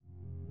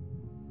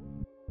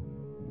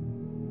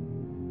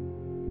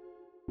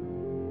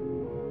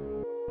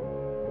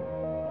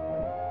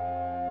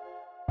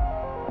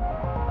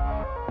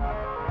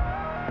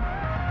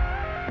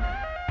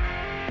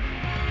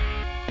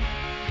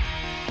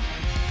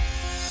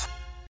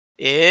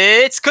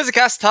It's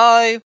Kuzicast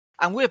time,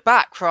 and we're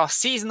back for our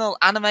seasonal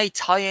anime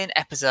tie-in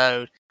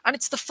episode. And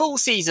it's the full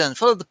season,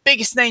 full of the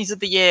biggest names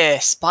of the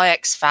year: Spy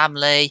X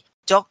Family,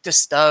 Dr.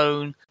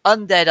 Stone,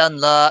 Undead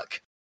Unluck.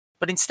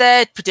 But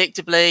instead,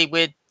 predictably,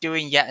 we're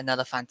doing yet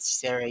another fantasy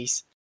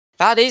series.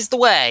 That is the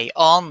way.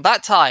 On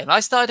that time, I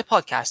started a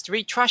podcast to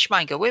read trash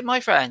manga with my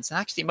friends, and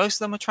actually most of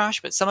them were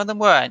trash, but some of them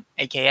weren't,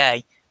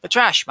 aka the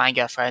Trash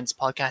Manga Friends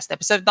Podcast,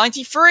 episode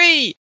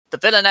 93! The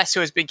villainess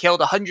who has been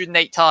killed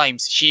 108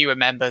 times, she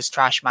remembers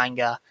trash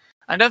manga.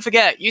 And don't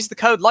forget, use the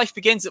code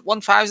LIFEBEGINS at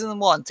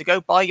 1001 to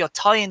go buy your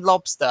tie-in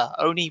lobster,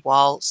 only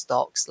while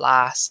stocks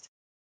last.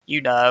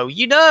 You know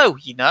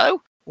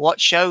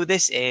what show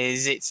this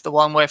is. It's the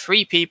one where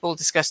three people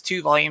discuss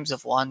 2 volumes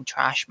of one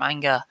trash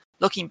manga,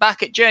 looking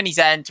back at Journey's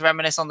End to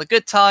reminisce on the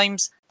good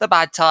times, the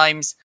bad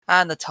times,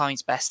 and the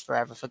times best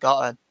forever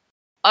forgotten.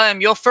 I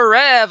am your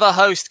forever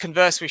host,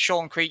 Converse with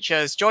Sean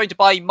Creatures, joined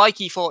by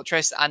Mikey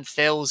Fortress and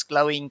Phil's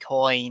Glowing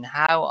Coin.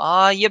 How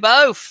are you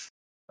both?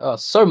 Oh,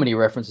 so many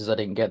references I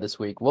didn't get this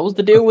week. What was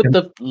the deal with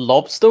the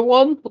lobster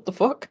one? What the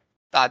fuck?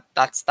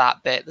 That's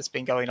that bit that's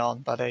been going on,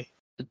 buddy.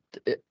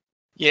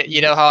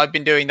 You know how I've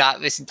been doing that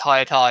this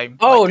entire time?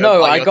 Oh,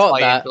 no, I got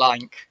that.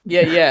 Blank.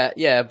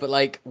 Yeah, but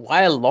like,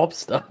 why a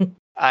lobster?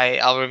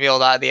 I'll reveal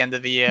that at the end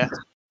of the year.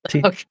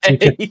 Teach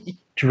a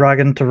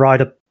dragon to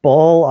ride a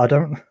ball? I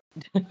don't...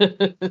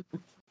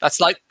 That's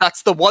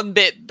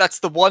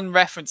the one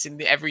reference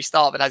in every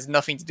start that has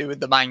nothing to do with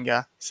the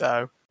manga.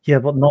 So yeah,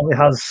 but no, it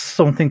has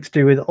something to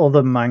do with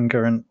other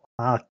manga, and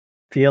I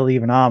feel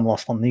even I'm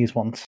lost on these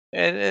ones.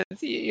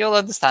 You'll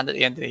understand at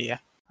the end of the year.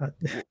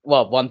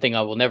 Well, one thing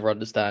I will never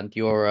understand,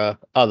 your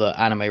other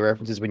anime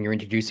references when you're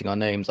introducing our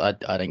names. I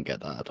didn't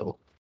get that at all.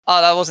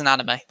 Oh, that wasn't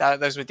anime.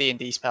 Those were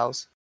D&D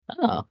spells.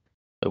 Ah,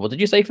 so what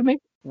did you say for me?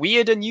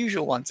 Weird,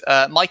 unusual ones.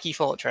 Mikey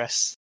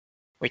Fortress,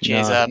 which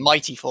is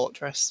Mighty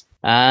Fortress.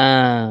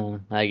 Ah,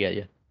 I get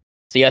you.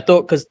 See, I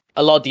thought because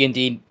a lot of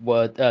D&D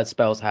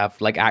spells have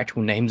like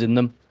actual names in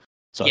them.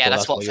 So yeah,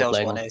 that's what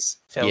Phil's one is.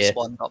 Phil's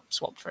one got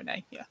swapped for a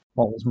name. Yeah.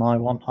 What was my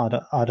one? I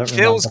don't Phil's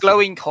remember.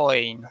 Glowing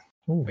Coin,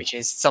 Ooh. which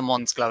is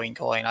someone's glowing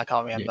coin. I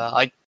can't remember.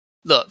 Yeah.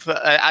 Look,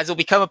 as will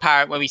become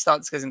apparent when we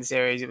start discussing the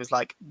series, it was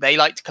like they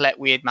like to collect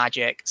weird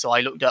magic, so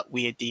I looked up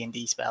weird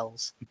D&D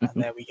spells, and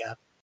there we go.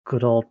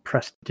 Good old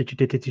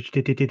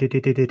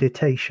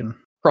prestidigitation.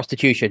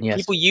 Prostitution, yes.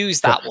 People use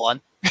that one.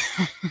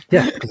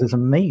 Yeah, because it's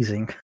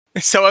amazing.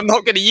 So I'm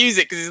not going to use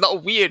it because it's not a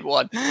weird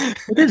one.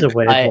 It is a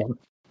weird one.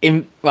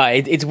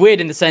 It's weird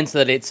in the sense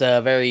that it's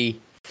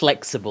very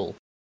flexible.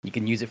 You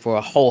can use it for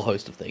a whole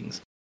host of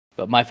things.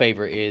 But my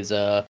favorite is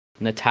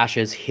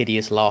Natasha's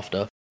hideous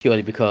laughter,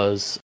 purely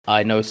because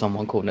I know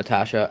someone called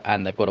Natasha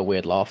and they've got a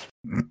weird laugh.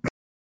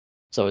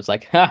 So it's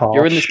like,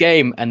 you're in this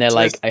game, and they're so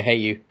like, I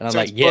hate you. And I'm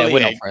like, yeah, we're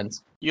not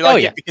friends. You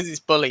like it because it's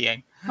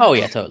bullying. Oh,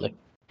 yeah, totally.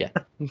 Yeah.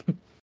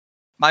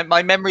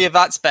 My memory of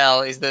that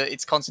spell is that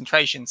it's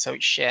concentration, so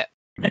it's shit.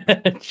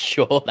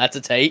 Sure, that's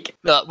a take.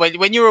 Look,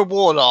 when you're a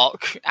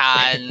warlock,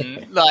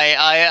 and like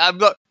I'm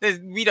not,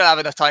 we don't have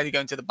enough time to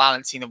go into the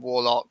balancing of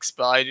warlocks,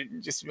 but I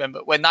just remember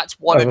when that's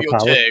one of your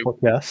two.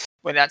 Yes.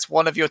 When that's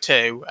one of your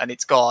two, and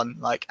it's gone,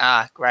 like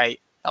great,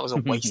 that was a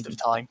waste of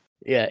time.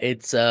 Yeah,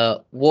 it's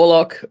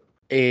warlock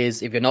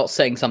is if you're not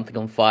setting something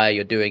on fire,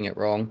 you're doing it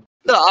wrong.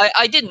 No,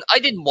 I didn't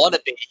want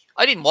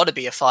to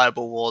be a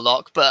fireball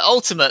warlock, but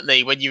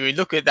ultimately, when you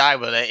look at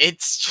that with it,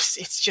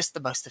 it's just the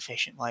most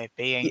efficient way of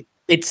being.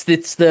 It's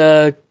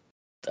the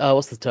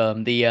what's the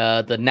term?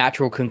 The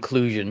natural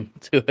conclusion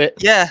to it.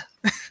 Yeah,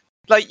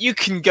 like you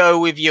can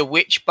go with your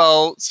witch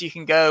bolts, you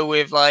can go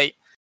with like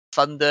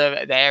thunder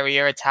and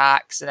area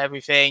attacks and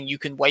everything. You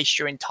can waste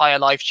your entire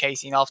life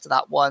chasing after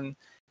that one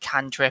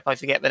cantrip. I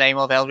forget the name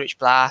of Eldritch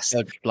Blast.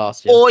 Eldritch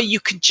Blast, yeah. Or you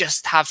can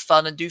just have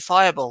fun and do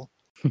fireball.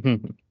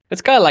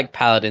 It's kind of like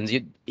paladins.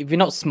 If you're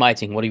not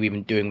smiting, what are you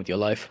even doing with your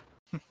life?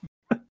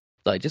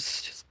 Like,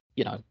 just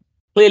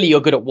clearly you're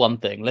good at one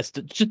thing. Let's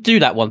just do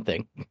that one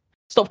thing.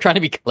 Stop trying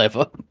to be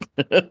clever.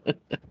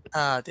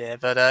 Oh dear.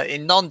 But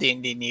in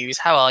non-D&D news,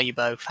 how are you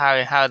both? How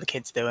are the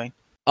kids doing?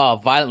 Oh,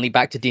 violently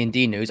back to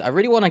D&D news. I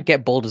really want to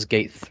get Baldur's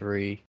Gate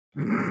 3.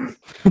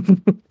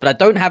 But I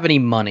don't have any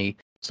money,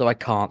 so I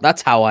can't.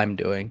 That's how I'm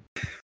doing.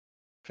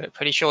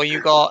 Pretty sure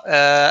you got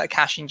a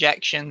cash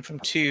injection from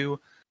 2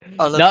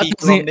 other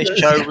people on this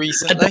show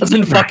recently. That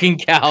doesn't fucking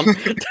count.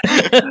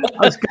 I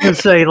was going to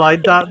say,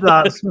 like,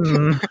 that's...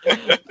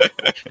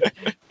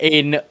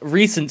 In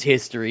recent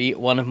history,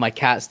 one of my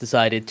cats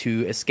decided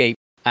to escape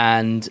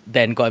and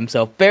then got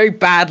himself very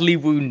badly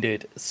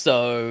wounded.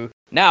 So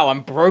now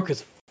I'm broke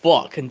as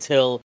fuck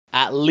until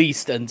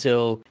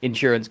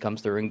insurance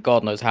comes through, and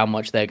God knows how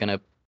much they're going to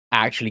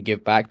actually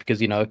give back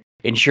because,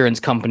 insurance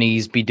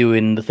companies be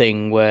doing the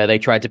thing where they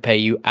try to pay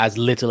you as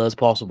little as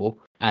possible,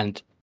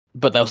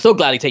 but they'll still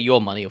gladly take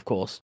your money, of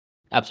course.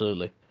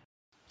 Absolutely.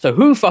 So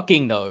who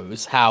fucking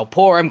knows how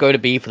poor I'm going to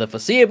be for the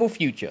foreseeable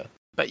future?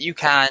 But you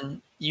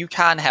can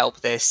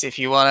help this if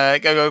you want to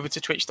go over to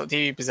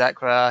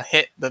twitch.tv/Berserkra,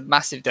 hit the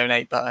massive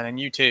donate button, and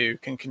you too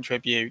can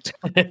contribute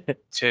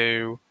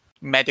to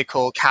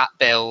medical cat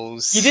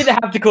bills. You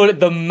didn't have to call it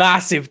the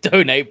massive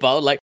donate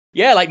button. Like,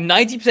 yeah, like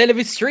 90% of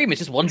his stream is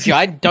just one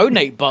giant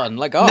donate button.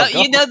 Like, oh, no, God.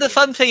 you know the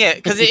fun thing is,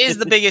 because it is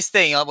the biggest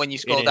thing when you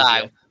scroll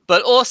down. Yeah.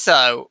 But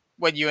also,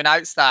 when you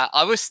announced that,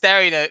 I was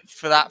staring at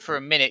for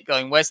a minute,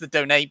 going, "Where's the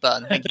donate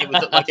button?" Thinking it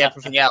would look like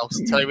everything else,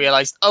 until I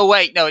realised, oh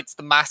wait, no, it's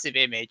the massive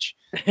image.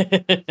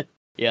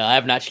 Yeah, I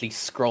haven't actually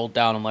scrolled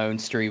down on my own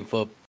stream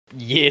for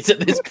years at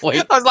this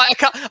point. I was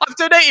like, I've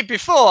donated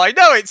before. I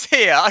know it's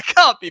here. I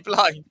can't be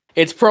blind.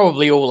 It's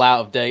probably all out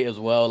of date as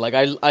well. Like,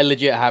 I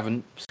legit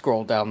haven't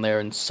scrolled down there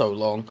in so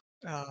long.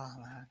 Oh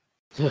man.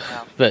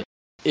 Wow. But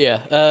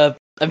yeah,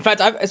 in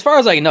fact, as far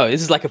as I know,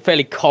 this is like a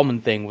fairly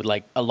common thing with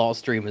like a lot of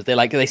streamers.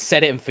 They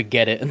set it and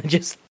forget it, and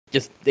just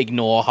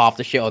ignore half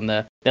the shit on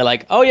there. They're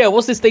like, oh yeah,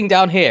 what's this thing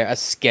down here? A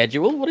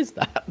schedule? What is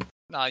that?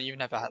 No, you've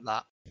never had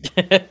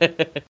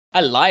that.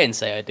 I lie and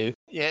say I do.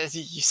 Yeah,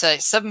 you say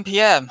it's 7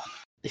 p.m.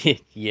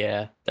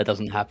 Yeah, that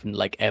doesn't happen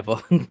like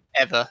ever.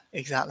 Ever,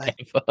 exactly.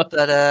 Ever.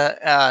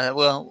 But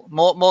well,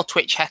 more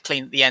Twitch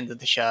heckling at the end of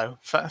the show.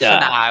 For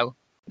now,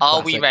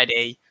 are we Classic.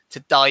 ready to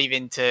dive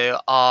into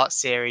our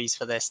series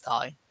for this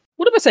time?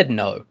 What if I said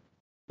no?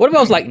 What if I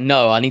was like,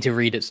 no, I need to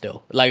read it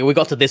still? Like, we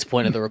got to this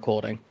point of the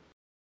recording.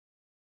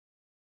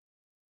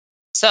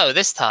 So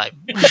this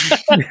time,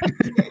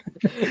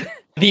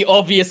 The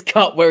obvious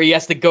cut where he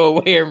has to go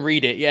away and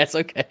read it. Yes,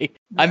 okay.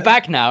 I'm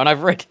back now and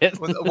I've read it.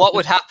 what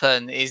would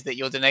happen is that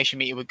your donation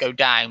meter would go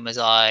down as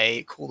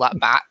I call that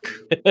back.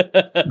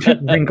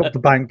 Ring up the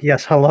bank.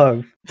 Yes,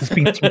 hello. There's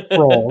been some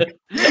fraud.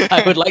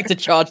 I would like to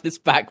charge this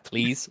back,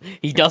 please.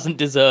 He doesn't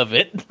deserve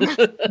it.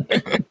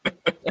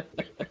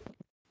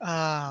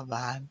 Oh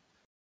man.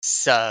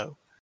 So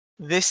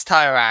this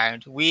time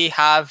around, we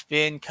have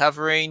been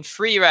covering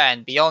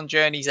Frieren, Beyond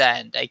Journey's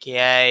End,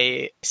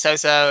 aka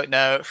Sousou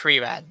no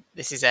Frieren.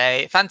 This is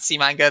a fantasy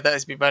manga that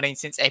has been running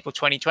since April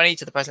 2020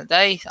 to the present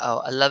day.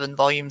 11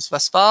 volumes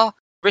thus far.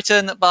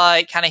 Written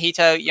by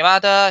Kanehito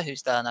Yamada,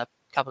 who's done a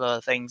couple of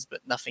other things,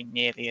 but nothing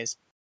nearly as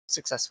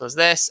successful as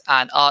this.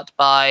 And art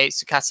by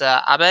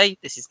Tsukasa Abe.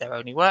 This is their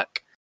only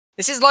work.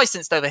 This is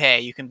licensed over here.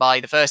 You can buy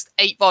the first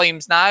 8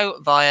 volumes now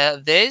via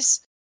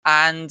Viz.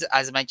 And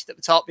as I mentioned at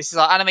the top, this is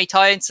our anime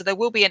tie-in, so there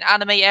will be an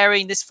anime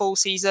airing this fall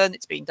season.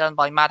 It's being done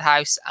by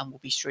Madhouse and will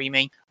be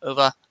streaming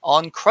over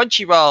on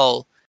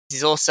Crunchyroll. This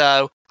is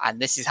also, and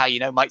this is how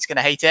you know Mike's going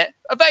to hate it,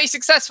 a very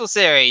successful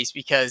series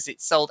because it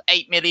sold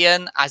 8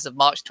 million as of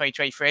March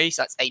 2023,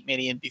 so that's 8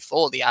 million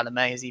before the anime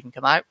has even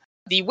come out.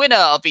 The winner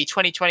of the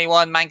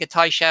 2021 Manga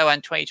Taisho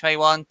and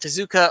 2021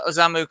 Tezuka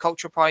Osamu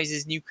Cultural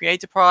Prize's New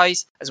Creator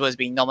Prize, as well as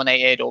being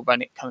nominated or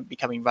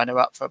becoming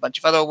runner-up for a bunch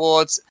of other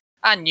awards,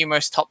 and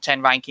numerous top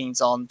 10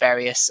 rankings on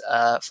various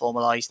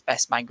formalized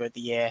Best Manga of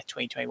the Year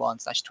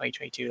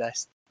 2021/2022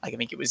 list. I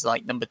think it was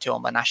like number 2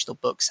 on my National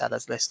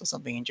Booksellers list or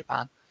something in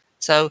Japan.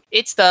 So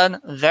it's done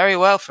very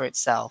well for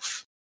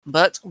itself.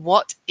 But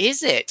what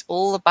is it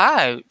all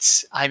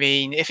about? I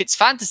mean, if it's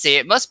fantasy,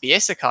 it must be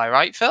isekai,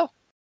 right, Phil?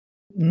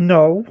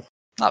 No.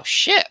 Oh,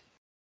 shit.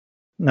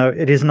 No,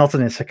 it is not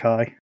an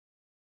isekai.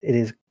 It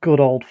is good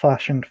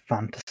old-fashioned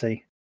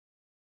fantasy.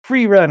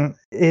 Frieren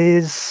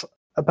is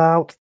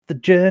about the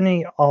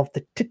journey of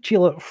the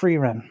titular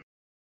Frieren,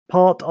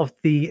 part of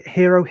the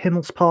Hero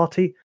Himmels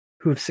party,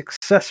 who have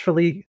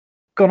successfully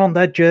gone on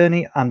their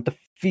journey and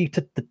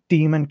defeated the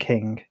Demon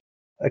King.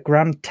 A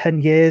grand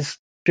 10 years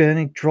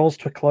journey draws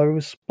to a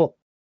close, but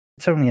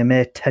it's only a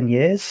mere 10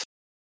 years.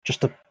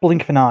 Just a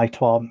blink of an eye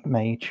to our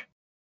mage,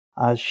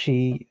 as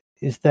she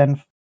is then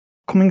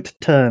coming to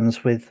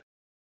terms with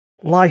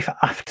life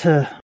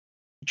after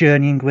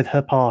journeying with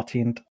her party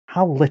and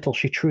how little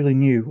she truly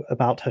knew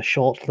about her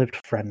short-lived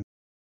friend.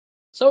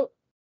 So,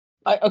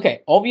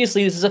 okay,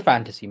 obviously this is a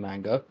fantasy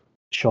manga.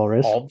 Sure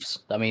is.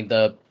 I mean,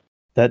 there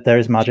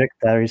is magic,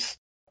 there is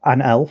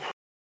an elf,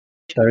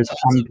 there is a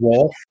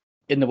dwarf.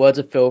 In the words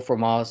of Phil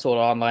from our Sword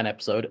Art Online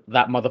episode,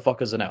 that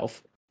motherfucker's an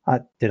elf.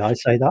 Did I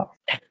say that?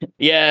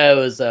 Yeah, it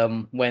was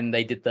when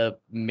they did the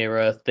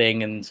mirror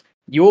thing and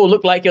you all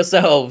look like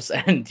yourselves,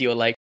 and you're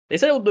like, they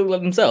say all look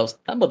like themselves.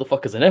 That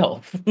motherfucker's an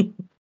elf.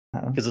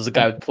 Because there's a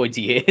guy with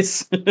pointy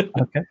ears.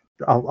 Okay,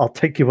 I'll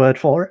take your word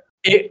for it.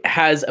 It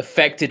has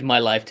affected my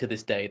life to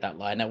this day, that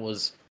line. That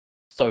was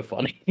so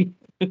funny.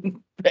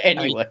 But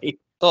anyway.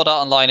 Sword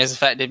Art Online has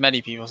affected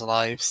many people's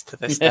lives to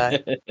this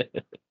day.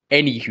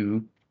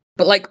 Anywho.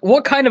 But, like,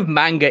 what kind of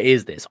manga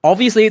is this?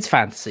 Obviously, it's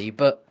fantasy,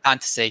 but...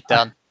 Fantasy,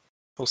 done.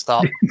 Full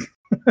stop.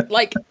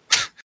 Like,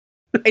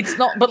 it's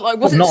not... But, like,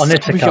 what's not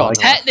it an isekai.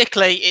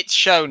 Technically, it's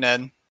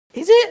shonen.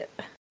 Is it?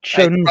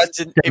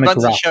 It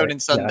runs in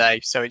Shonen Sunday,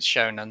 so it's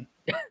shonen.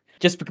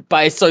 Just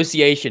by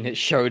association, it's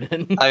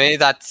shonen. I mean,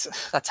 that's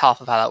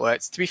half of how that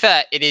works. To be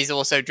fair, it is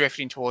also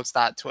drifting towards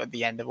that toward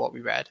the end of what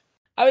we read.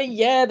 I mean,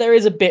 yeah, there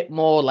is a bit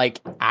more,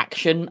 like,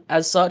 action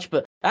as such,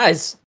 but that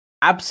is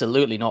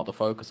absolutely not the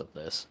focus of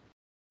this.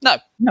 No.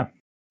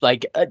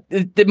 Like,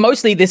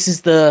 mostly this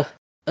is the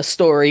a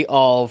story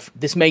of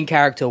this main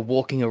character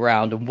walking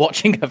around and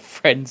watching her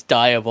friends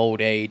die of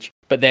old age,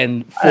 but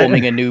then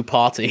forming a new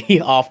party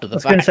after the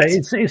fact. I was going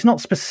to say, it's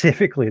not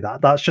specifically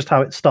that. That's just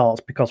how it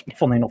starts, because,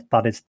 funny enough,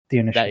 that is the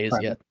initial That is,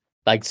 premise. yeah.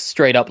 Like,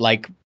 straight up,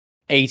 like,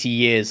 80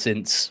 years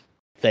since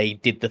they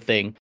did the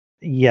thing.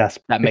 Yes.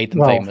 That made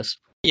them famous.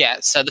 Yeah,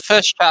 so the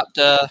first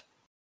chapter,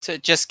 to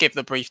just give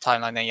the brief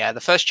timeline there, yeah, the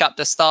first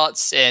chapter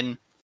starts in,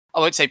 I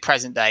won't say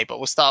present day, but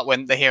we'll start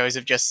when the heroes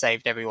have just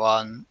saved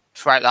everyone.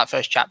 Throughout that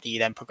first chapter, you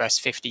then progress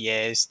 50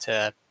 years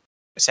to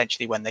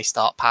essentially when they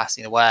start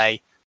passing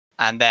away.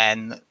 And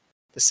then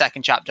the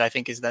second chapter, I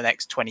think, is the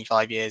next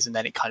 25 years, and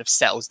then it kind of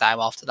settles down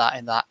after that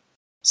in that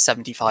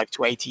 75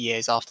 to 80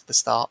 years after the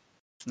start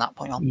from that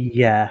point on.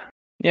 Yeah.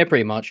 Yeah,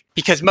 pretty much.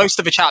 Because most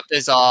of the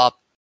chapters are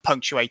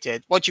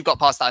punctuated. Once you've got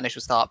past that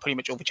initial start, pretty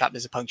much all the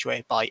chapters are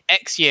punctuated by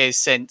X years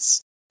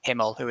since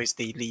Himmel, who is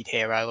the lead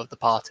hero of the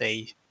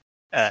party,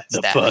 The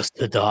death. first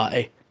to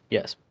die.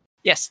 Yes.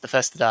 Yes, the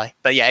first to die.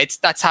 But yeah,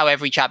 that's how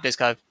every chapter is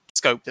kind of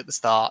scoped at the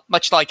start.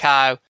 Much like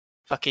how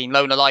fucking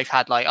Loner Life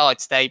had like, oh,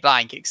 it's day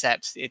blank,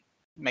 except it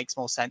makes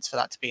more sense for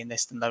that to be in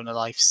this than Loner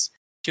Life's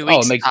 2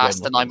 weeks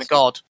passed and I'm a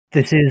god.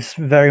 This is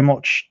very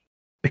much,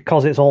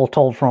 because it's all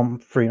told from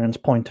Frieren's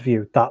point of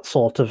view, that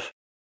sort of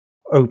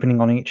opening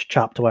on each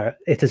chapter where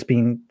it has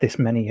been this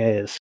many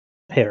years,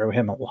 Hero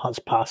Himmel has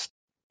passed.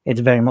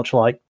 It's very much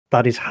like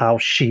that is how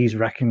she's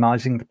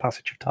recognizing the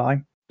passage of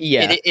time.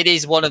 Yeah. It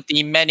is one of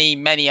the many,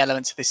 many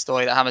elements of this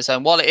story that hammers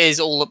home. While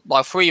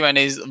Frieren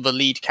is the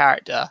lead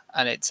character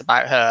and it's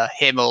about her,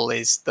 Himmel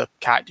is the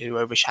character who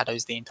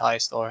overshadows the entire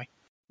story.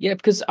 Yeah,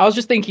 because I was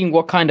just thinking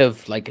what kind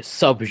of like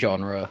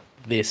subgenre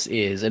this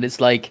is, and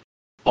it's like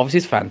obviously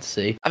it's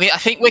fantasy. I mean, I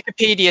think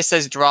Wikipedia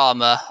says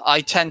drama.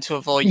 I tend to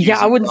avoid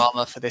using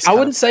drama for this. I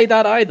wouldn't say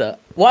that either.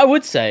 What I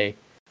would say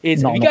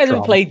is, have you guys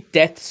ever played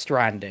Death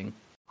Stranding?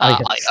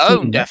 I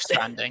own Death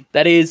Stranding.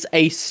 That is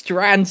a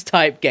Strand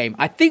type game.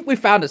 I think we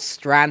found a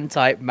Strand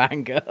type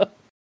manga.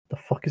 The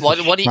fuck is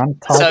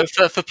Strand type?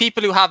 So for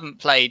people who haven't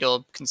played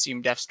or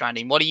consumed Death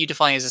Stranding, what do you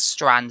define as a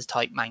Strand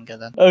type manga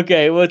then?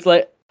 Okay, well it's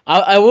like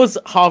I was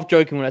half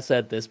joking when I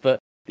said this, but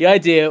the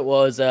idea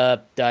was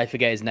I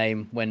forget his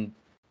name when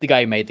the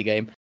guy who made the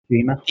game.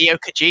 Hideo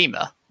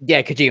Kojima.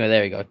 Yeah, Kojima.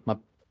 There we go.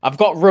 I've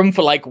got room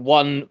for like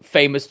one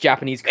famous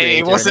Japanese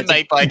creator. It wasn't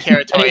made by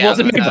Akira Toriyama. It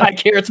wasn't made by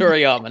Akira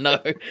Toriyama, no.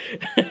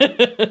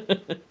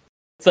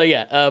 So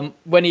yeah,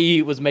 when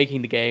he was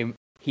making the game,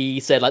 he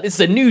said like, this is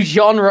a new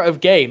genre of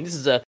game. This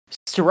is a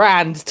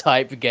Strand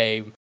type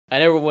game.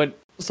 And everyone went,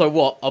 so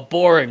what? A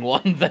boring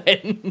one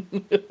then?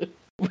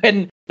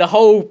 When the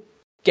whole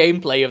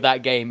gameplay of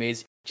that game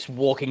is just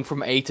walking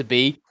from A to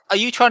B. Are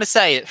you trying to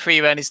say that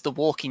Frieren is the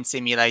walking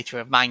simulator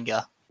of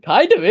manga?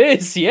 Kind of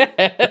is, yeah.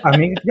 I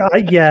mean,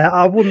 yeah,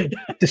 I wouldn't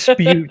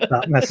dispute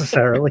that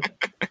necessarily.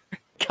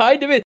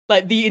 Kind of is.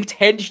 Like the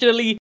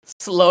intentionally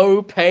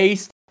slow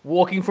paced,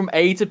 walking from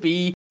A to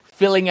B,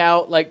 filling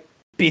out like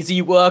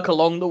busy work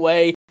along the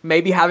way,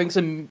 maybe having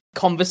some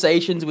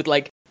conversations with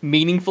like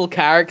meaningful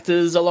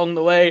characters along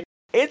the way.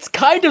 It's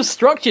kind of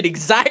structured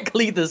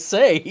exactly the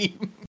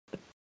same.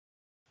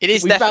 It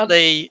is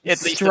definitely,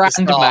 at least at the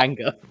start,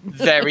 manga.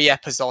 Very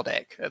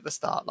episodic at the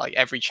start. Like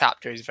every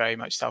chapter is very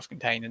much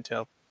self-contained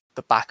until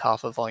the back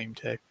half of Volume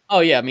 2. Oh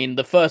yeah, I mean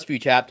the first few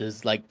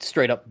chapters, like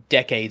straight up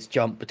decades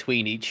jump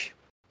between each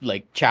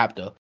like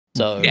chapter.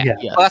 So yeah.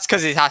 Well, that's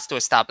because it has to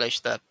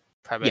establish the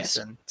premise,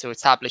 and to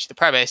establish the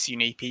premise, you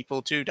need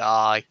people to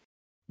die.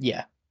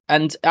 Yeah,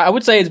 and I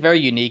would say it's very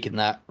unique in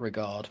that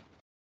regard.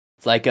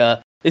 It's like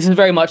this is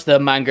very much the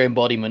manga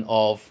embodiment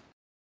of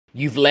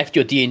you've left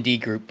your D&D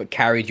group but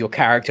carried your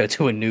character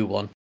to a new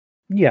one.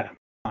 Yeah,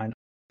 kind of.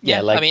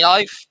 Yeah, like, I mean,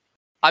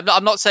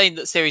 I'm not saying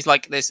that series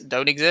like this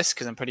don't exist,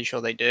 because I'm pretty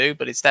sure they do,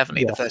 but it's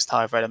definitely the first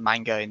time I've read a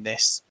manga in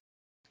this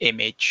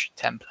image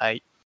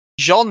template.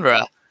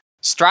 Genre.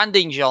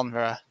 Stranding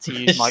genre, to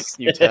use Mike's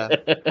new term.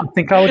 I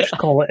think I would just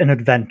call it an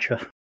adventure.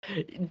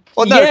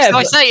 Well, no,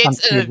 I say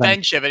it's an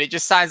adventure, but it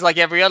just sounds like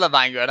every other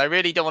manga, and I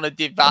really don't want to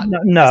give that.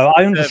 No,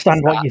 I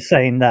understand what you're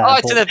saying there. Oh,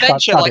 it's an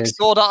adventure, like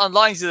Sword Art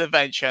Online's an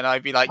adventure, and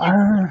I'd be like,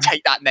 you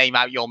take that name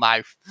out your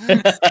mouth.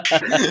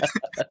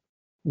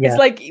 It's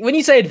like, when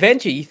you say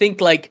adventure, you think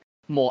like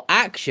more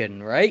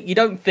action, right? You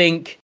don't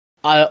think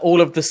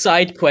all of the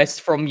side quests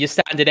from your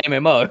standard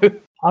MMO.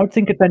 I would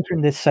think adventure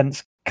in this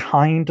sense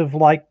kind of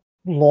like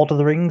Lord of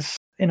the Rings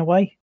in a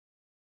way.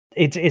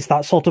 It's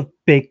that sort of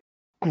big,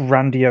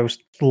 grandiose,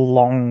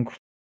 long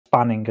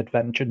spanning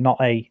adventure, not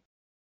a.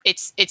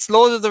 It's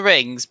Lord of the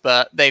Rings,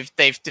 but they've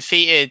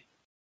defeated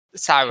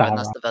Sauron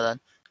as the villain,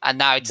 and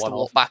now it's the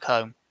walk back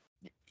home.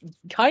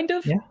 Kind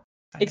of, yeah.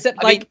 Except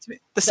I mean,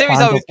 the series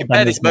I would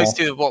compare this most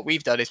to what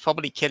we've done is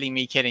probably Killing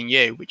Me, Killing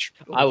You, which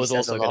I was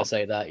also going to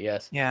say that.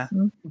 Yes. Yeah.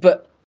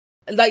 But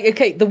like,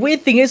 okay, the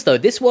weird thing is though,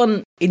 this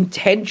one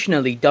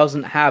intentionally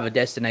doesn't have a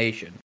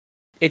destination.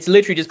 It's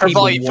literally just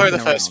people for the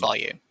first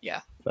volume.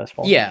 Yeah.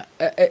 Yeah,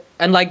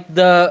 and like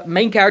the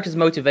main character's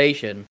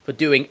motivation for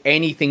doing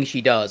anything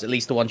she does, at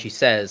least the one she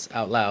says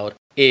out loud,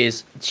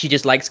 is she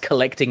just likes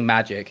collecting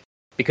magic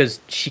because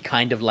she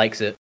kind of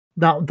likes it.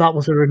 That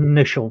was her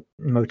initial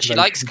motivation. She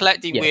likes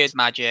collecting Yes. weird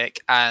magic,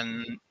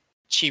 and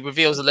she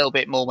reveals a little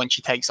bit more when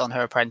she takes on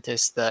her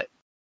apprentice that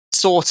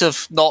sort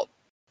of, not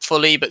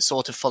fully, but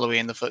sort of following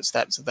in the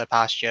footsteps of their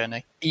past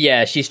journey.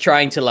 Yeah, she's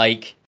trying to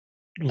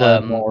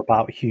learn more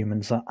about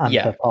humans and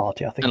yeah, her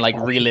party, I think.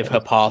 and relive her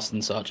past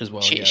and such as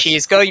well. She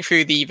is going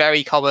through the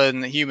very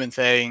common human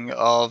thing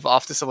of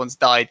after someone's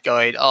died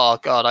going, oh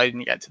god, I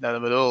didn't get to know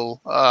them at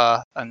all,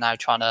 and now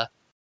trying to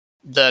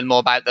learn more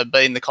about them,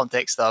 but in the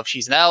context of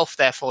she's an elf,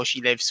 therefore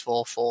she lives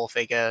for 4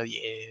 figure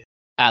years.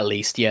 At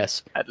least,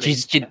 yes. At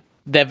least,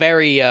 they're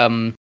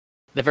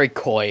very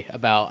coy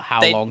about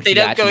how long they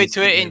don't go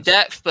into it in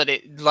depth, but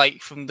it,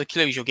 like, from the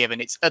clues you're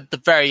given, it's at the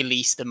very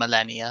least a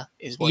millennia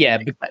is what you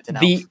expect an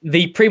elf.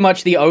 The pretty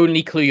much the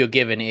only clue you're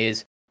given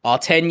is our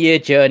 10-year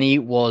journey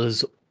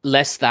was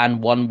less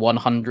than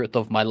 1/100th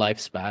of my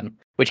lifespan,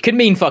 which could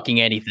mean fucking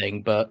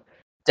anything, but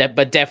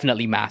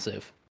definitely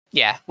massive.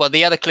 Yeah, well,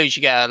 the other clues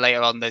you get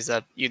later on,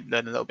 you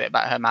learn a little bit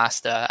about her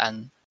master,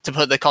 and to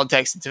put the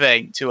context into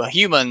it, to her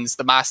humans,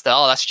 the master,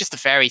 oh, that's just a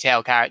fairy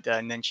tale character,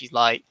 and then she's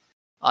like,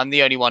 I'm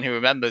the only one who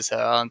remembers her,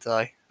 aren't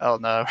I? Oh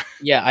no.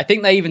 Yeah, I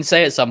think they even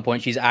say at some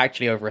point she's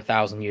actually over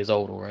 1,000 years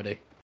old already.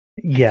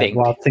 Yeah,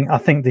 I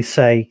think they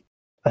say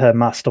her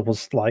master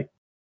was like,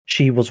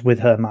 she was with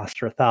her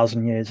master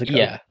 1,000 years ago.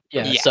 Yeah.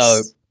 Yes.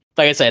 So,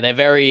 like I say, they're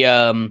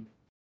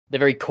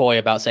very coy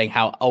about saying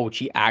how old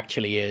she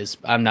actually is,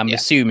 and I'm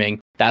assuming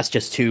that's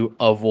just to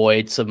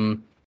avoid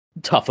some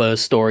tougher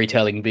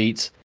storytelling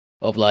beats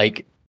of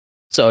like,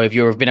 so if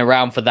you've been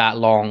around for that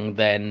long,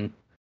 then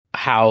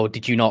how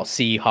did you not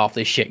see half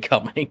this shit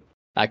coming?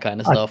 That kind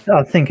of stuff.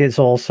 I think it's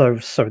also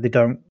so they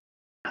don't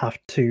have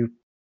to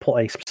put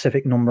a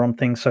specific number on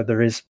things, so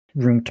there is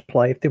room to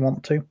play if they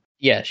want to.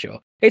 Yeah, sure.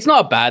 It's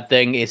not a bad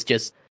thing. It's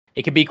just,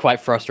 it can be quite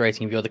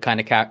frustrating if you're the kind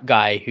of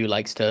guy who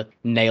likes to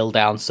nail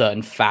down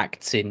certain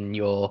facts in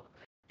your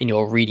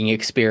reading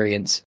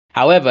experience.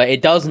 However,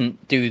 it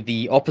doesn't do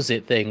the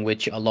opposite thing,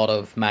 which a lot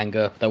of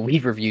manga that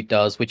we've reviewed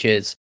does, which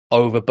is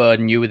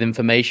overburden you with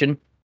information.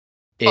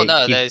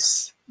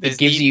 There's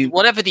gives you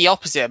whatever the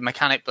opposite of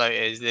mechanic bloat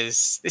is.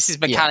 This is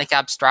mechanic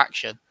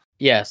abstraction.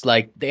 Yes,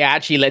 like it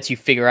actually lets you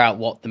figure out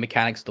what the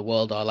mechanics of the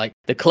world are. Like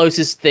the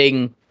closest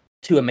thing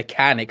to a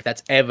mechanic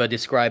that's ever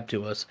described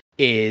to us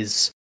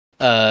is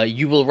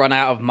you will run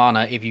out of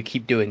mana if you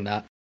keep doing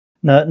that.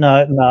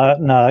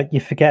 No,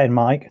 you're forgetting,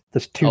 Mike.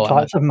 There's two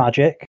types of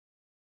magic.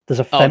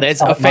 There's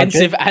there's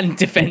offensive and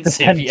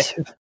defensive. Yeah.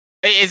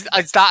 Is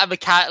that a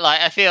mechanic?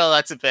 Like, I feel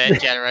that's a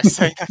bit generous.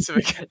 That's a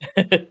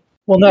mechanic.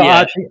 Well, no,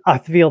 actually, I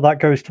feel that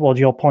goes towards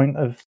your point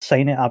of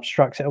saying it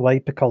abstracts it away,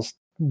 because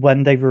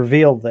when they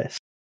reveal this,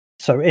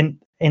 so in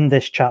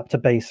this chapter,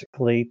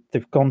 basically,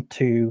 they've gone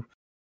to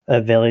a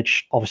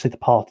village, obviously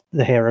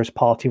the hero's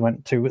party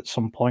went to at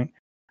some point,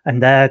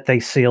 and there they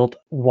sealed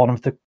one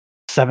of the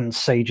 7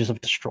 sages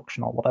of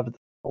destruction, or whatever.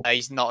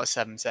 He's not a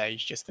 7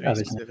 sage, just to be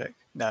specific.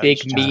 No, big,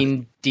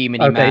 mean,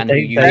 demony man who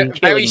uses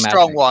very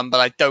strong magic. one, but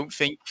I don't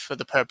think for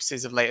the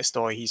purposes of later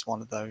story he's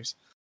one of those.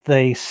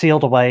 They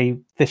sealed away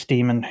this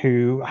demon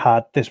who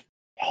had this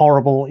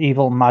horrible,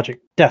 evil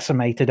magic,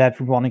 decimated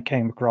everyone he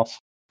came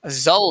across.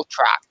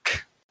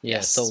 Zoltrak. Yeah,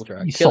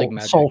 Zoltrak.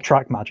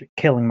 Zoltrak magic,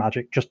 killing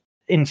magic, just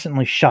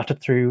instantly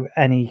shattered through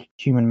any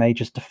human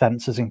mage's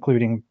defenses,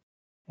 including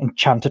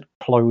enchanted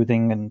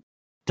clothing and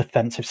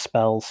defensive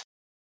spells.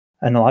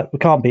 And they're like, we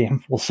can't beat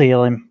him, we'll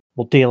seal him,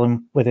 we'll deal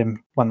with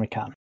him when we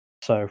can.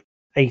 So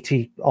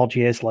 80 odd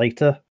years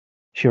later,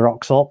 she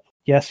rocks up.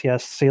 Yes,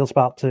 seal's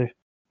about to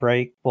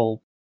break.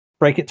 We'll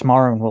break it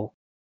tomorrow and we'll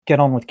get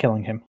on with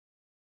killing him.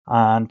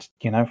 And,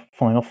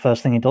 funny enough,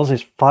 first thing he does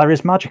is fire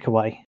his magic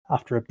away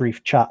after a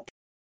brief chat.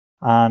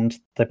 And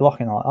they block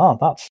him, like, oh,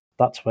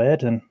 that's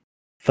weird. And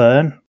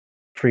Fern,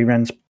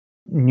 Frieren's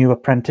new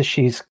apprentice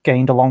she's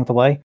gained along the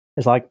way,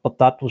 is like, but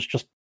that was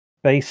just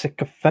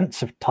basic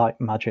offensive type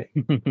magic.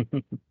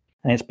 And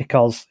it's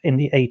because in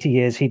the 80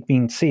 years he'd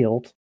been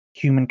sealed,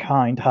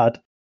 humankind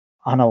had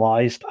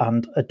analyzed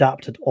and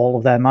adapted all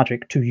of their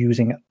magic to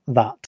using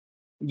that.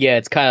 Yeah,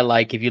 it's kind of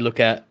like if you look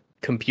at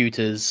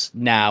computers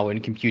now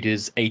and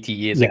computers 80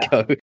 years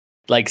ago,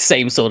 like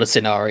same sort of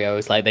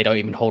scenarios, like they don't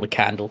even hold a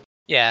candle.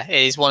 Yeah,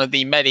 it is one of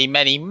the many,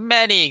 many,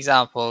 many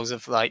examples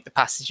of like the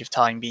passage of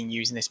time being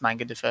used in this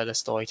manga to further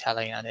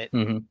storytelling, and it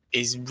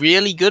is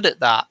really good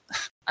at that.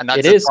 And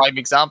that's a prime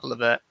example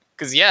of it.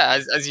 Because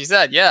as you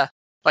said,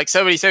 like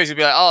so many stories would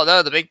be like, oh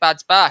no, the big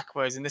bad's back,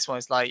 whereas in this one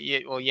it's like,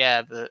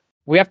 but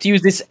we have to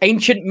use this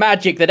ancient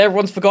magic that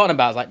everyone's forgotten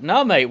about. It's like,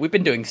 no, mate, we've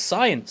been doing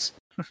science.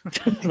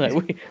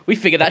 Like, we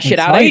figured that shit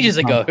out ages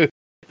ago.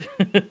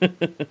 I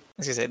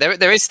was gonna say,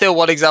 there is still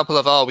one example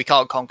of, we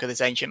can't conquer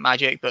this ancient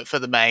magic, but for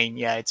the main,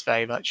 it's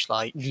very much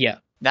like,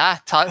 nah,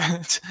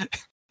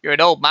 you're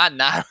an old man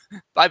now.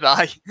 Bye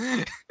bye.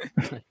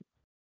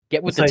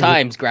 Get with the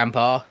times,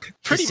 Grandpa.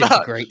 Pretty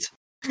much. Great.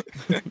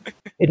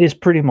 It is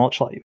pretty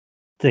much like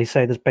they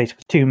say. There's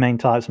basically 2 main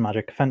types of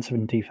magic: offensive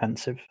and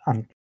defensive,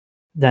 and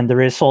then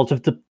there is sort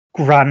of the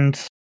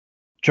grand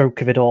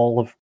joke of it all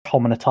of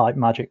commoner type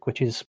magic,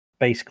 which is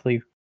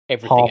basically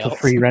everything half else. of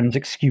Frieren's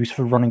excuse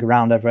for running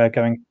around everywhere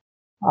going,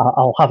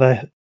 I'll have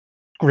a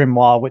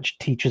grimoire which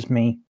teaches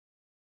me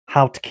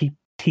how to keep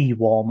tea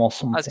warm or I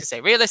something. was going to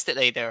say,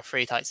 realistically, there are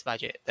 3 types of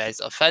magic. There's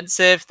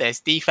offensive, there's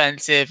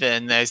defensive,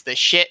 and there's the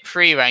shit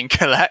Frieren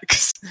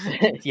collects.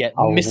 Yeah,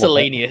 I love it.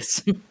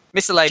 miscellaneous.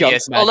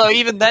 Miscellaneous. Junk Although magic.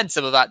 even then,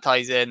 some of that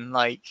ties in,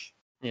 like,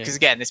 Yeah. because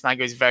again, this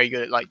manga is very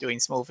good at like doing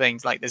small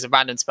things. Like, there's a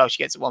random spell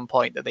she gets at one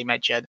point that they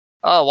mention.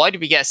 Oh, why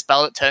did we get a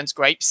spell that turns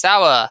grapes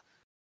sour?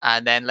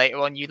 And then later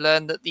on, you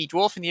learn that the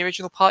dwarf in the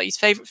original party's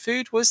favorite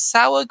food was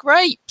sour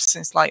grapes.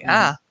 It's like,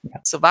 Yeah.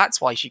 so that's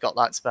why she got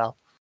that spell.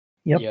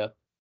 Yep.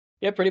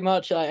 Yeah, pretty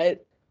much.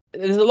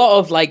 There's a lot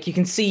of like you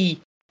can see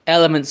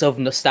elements of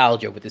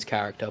nostalgia with this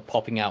character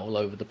popping out all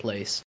over the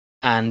place,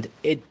 and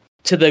it,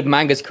 to the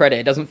manga's credit,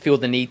 it doesn't feel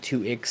the need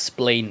to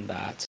explain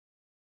that.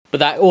 But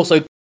that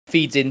also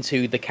feeds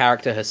into the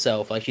character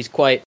herself. Like she's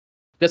quite,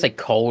 let's say,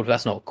 cold. But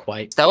that's not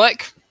quite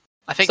Stoic.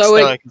 I think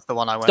Stoic- Stoic is the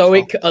one I went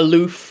stoic, for.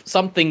 aloof,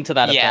 something to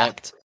that Yeah.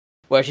 effect.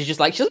 Where she's just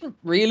like she doesn't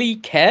really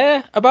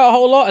care about a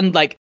whole lot, and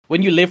like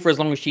when you live for as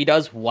long as she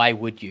does, why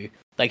would you?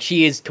 Like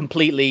she is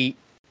completely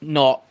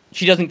not.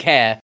 She doesn't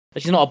care.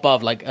 She's not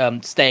above like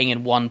staying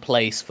in one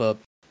place for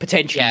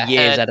potentially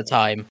years at a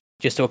time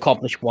just to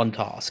accomplish one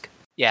task.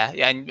 Yeah,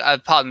 and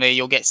pardon me,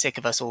 you'll get sick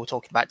of us all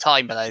talking about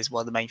time, but that is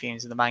one of the main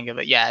themes of the manga.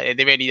 But yeah, it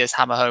really does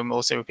hammer home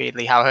also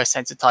repeatedly how her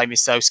sense of time is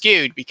so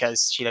skewed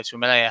because she lives for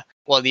millennia.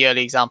 One of the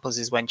early examples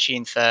is when she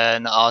and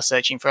Fern are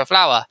searching for a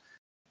flower,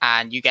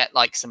 and you get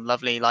like some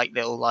lovely like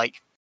little like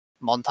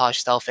montage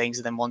style things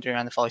of them wandering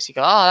around the forest. You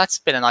go, oh, that's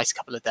been a nice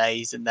couple of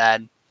days, and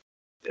then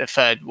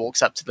Fern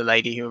walks up to the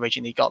lady who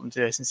originally got them to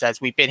this and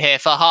says, "We've been here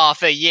for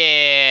half a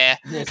year.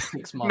 Yeah,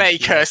 6 months.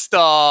 Make her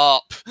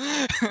stop."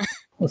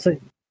 Well, so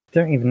you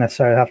don't even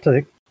necessarily have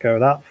to go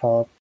that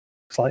far.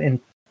 It's like in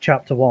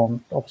chapter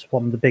 1, obviously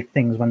one of the big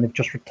things when they've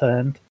just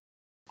returned,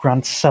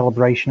 grand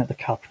celebration at the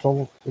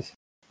capital. Is,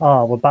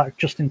 we're back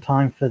just in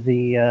time for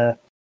the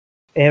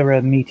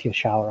era meteor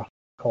shower, I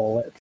call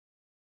it.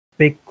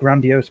 Big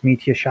grandiose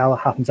meteor shower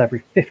happens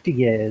every 50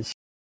 years,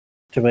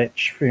 to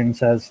which Frieren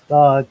says,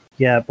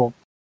 yeah, but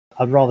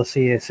I'd rather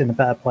see us in a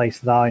better place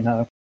that I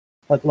know.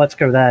 Let's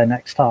go there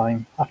next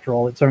time. After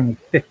all, it's only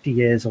 50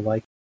 years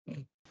away.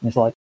 And it's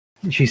like,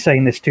 she's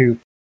saying this to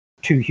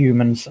 2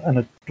 humans and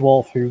a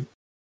dwarf who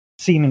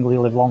seemingly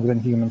live longer than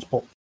humans,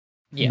 but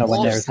nowhere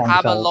near Dwarves as long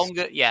have as a elves.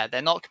 longer,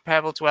 they're not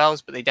comparable to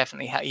elves, but they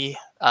definitely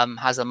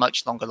has a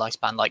much longer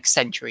lifespan, like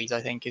centuries, I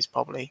think, is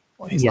probably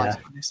what his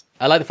lifespan is.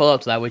 I like the follow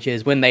up to that, which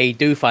is when they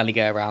do finally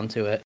get around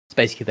to it, it's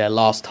basically their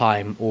last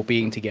time all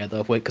being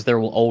together because they're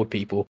all old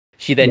people.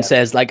 She then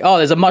says, like, oh,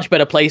 there's a much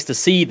better place to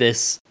see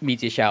this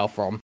meteor shower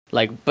from.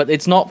 Like, but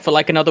it's not for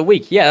like another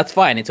week. Yeah, that's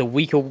fine. It's a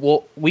week's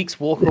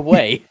walk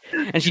away.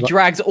 And she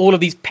drags all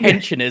of these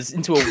pensioners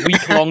into a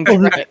week-long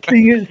trek.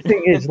 The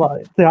thing is,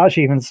 like, they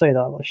actually even say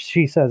that. Like,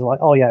 she says, like,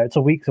 oh yeah, it's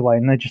a week away,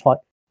 and they're just like,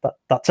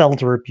 that's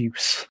elder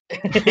abuse.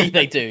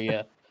 They do,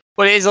 yeah.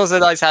 But it is also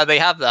nice how they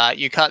have that.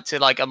 You cut to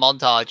like a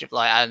montage of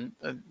like, and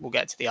we'll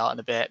get to the art in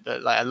a bit,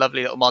 but like a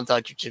lovely little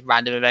montage of just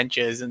random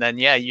adventures, and then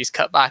you just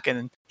cut back,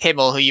 and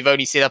Himmel, who you've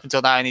only seen up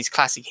until now in his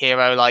classic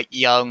hero, like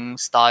young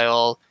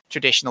style,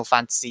 traditional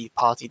fantasy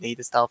party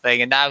leader style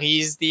thing, and now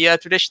he's the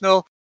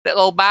traditional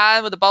little old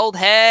man with a bald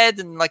head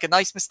and like a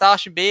nice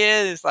moustache and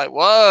beard. It's like,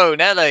 whoa,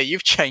 Nelly,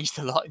 you've changed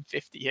a lot in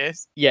 50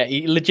 years. Yeah,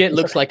 he legit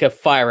looks like a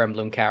Fire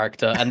Emblem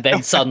character, and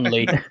then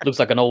suddenly looks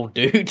like an old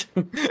dude.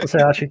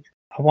 So actually,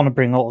 I want to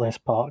bring up this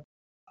part.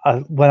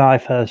 When I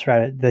first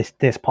read it,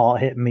 this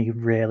part hit me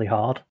really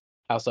hard.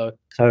 How so?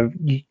 So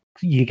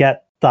you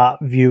get that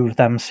view of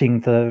them seeing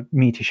the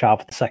meteor shower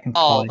for the second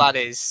time. That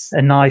is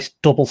a nice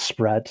double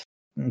spread.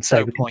 And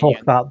so we can poignant.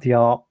 talk about the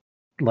art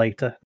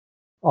later.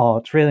 Oh,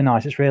 it's really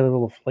nice. It's really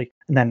lovely.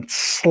 And then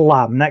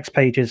slam. Next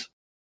page is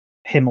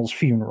Himmel's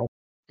funeral.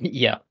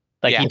 Yeah,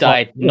 like he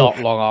died not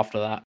long after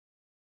that.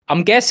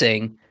 I'm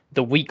guessing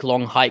the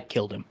week-long hike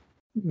killed him.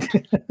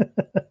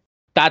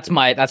 That's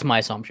my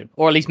assumption,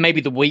 or at least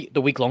maybe the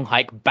week-long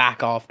hike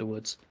back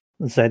afterwards.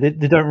 So they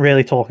don't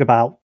really talk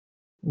about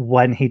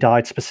when he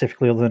died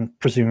specifically, other than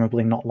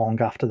presumably not long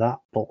after that.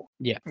 But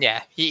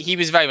yeah, he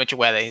was very much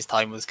aware that his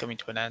time was coming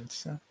to an end.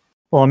 So.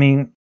 Well, I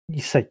mean,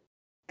 you say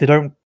they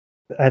don't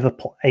ever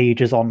put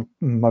ages on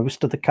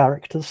most of the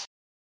characters,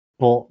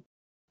 but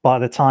by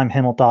the time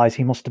Himmel dies,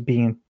 he must have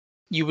been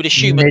you would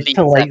assume mid at least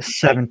to late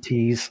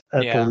 70s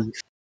at the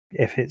least.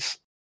 If it's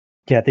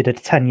they did a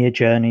 10-year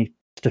journey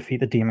to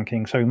defeat the Demon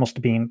King, so he must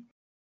have been,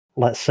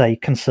 let's say,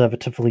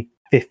 conservatively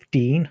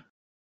 15,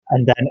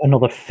 and then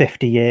another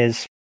 50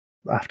 years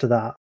after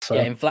that. So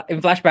yeah, in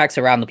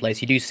flashbacks around the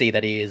place, you do see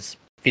that he is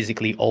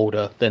physically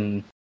older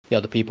than the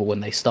other people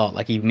when they start.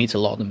 Like he meets a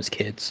lot of them as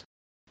kids.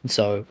 And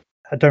so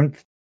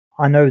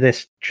I know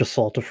this just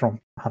sort of from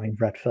having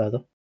read further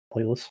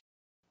spoilers,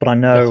 but I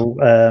know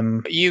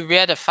you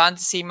read a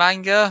fantasy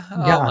manga.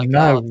 Yeah, oh my I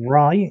know, God.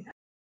 right?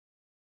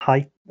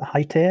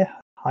 Haiter.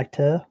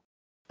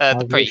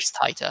 The priest,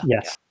 Haiter.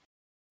 Yes.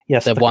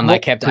 Yes. The one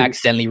that kept priest.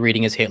 accidentally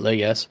reading as Hitler,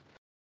 yes.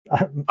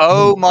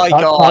 Oh my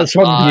God. That's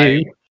on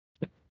you.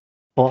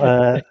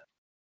 But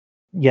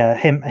Yeah,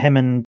 him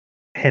and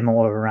him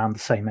are around the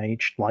same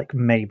age, like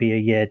maybe a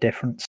year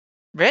difference.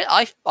 Really?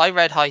 I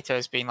read Haito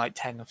as being like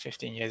 10 or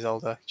 15 years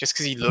older, just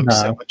because he looks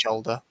so No. much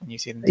older when you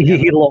see them together.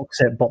 He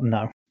looks it, but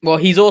no. Well,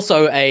 he's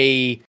also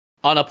a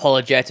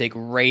unapologetic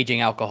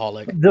raging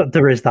alcoholic.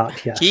 There is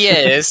that, yes. He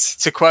is,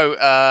 to quote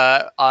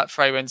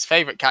Freyren's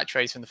favourite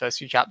catchphrase from the first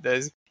few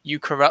chapters, "You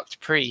corrupt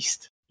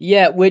priest."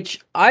 Yeah, which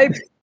I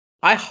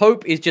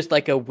hope is just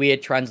like a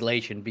weird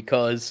translation,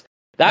 because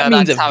that No,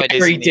 means that's how it is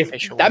very in the different.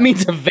 official That one.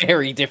 means a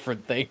very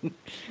different thing.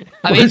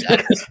 I mean,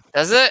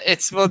 does it?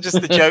 It's more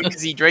just the joke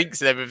because he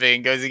drinks and everything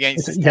and goes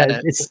against his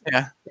tenets.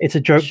 It's a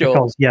joke Sure.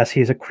 because, yes,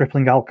 he's a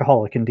crippling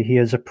alcoholic and he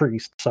is a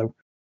priest, so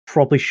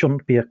probably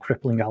shouldn't be a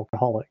crippling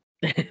alcoholic.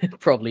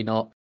 Probably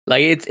not.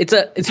 Like it's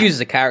used as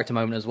a character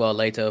moment as well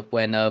later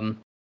when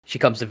she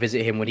comes to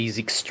visit him when he's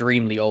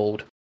extremely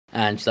old,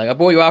 and she's like, "I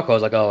bought you alcohol." I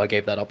was like, "Oh, I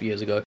gave that up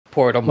years ago.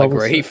 Pour it on my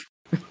grave."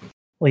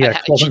 Well,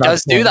 yeah, And she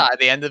does do that at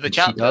the end of the She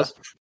chapter. does. I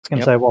was going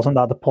to say, wasn't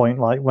that the point?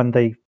 Like when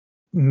they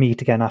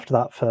meet again after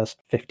that first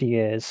 50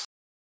 years?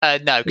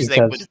 No, because they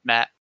would have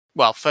met.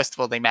 Well, first of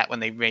all, they met when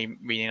they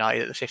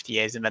reunited at the 50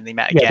 years, and then they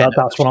met again. Yeah,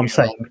 that's what I'm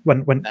saying.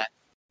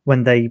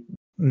 When they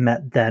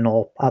met then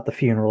or at the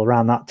funeral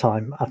around that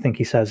time, I think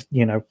he says,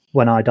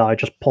 when I die,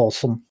 just pour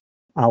some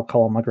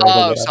alcohol on my grave.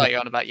 Oh, sorry, you're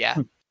on about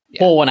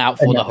Pour one out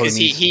for the because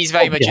homies. he's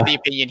very much of the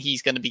opinion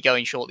he's going to be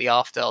going shortly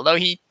after. Although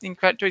he, in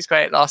to his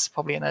credit, lasts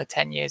probably another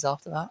 10 years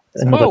after that.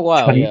 So.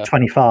 Another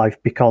 25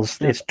 because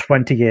it's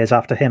 20 years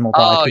after him will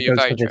die. He goes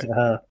to visit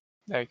her,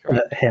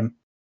 him,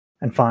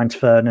 and finds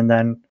Fern, and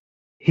then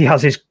he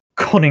has his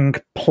cunning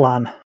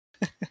plan.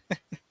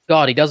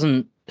 God, he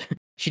doesn't.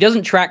 She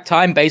doesn't track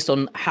time based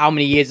on how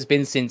many years it's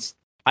been since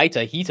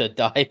Hita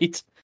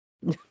died.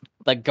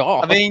 Like,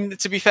 God. I mean,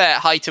 to be fair,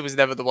 Hita was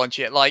never the one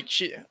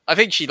I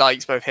think she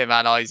likes both him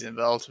and Aizen,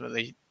 but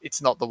ultimately,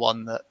 it's not the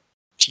one that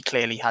she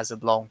clearly has a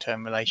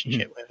long-term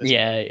relationship with.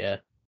 Yeah.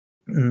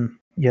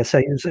 So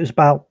it was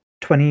about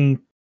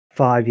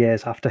 25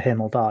 years after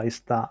Himmel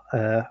dies that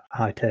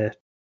Hita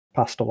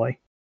passed away,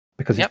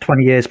 because it's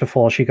 20 years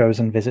before she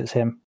goes and visits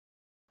him,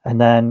 and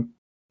then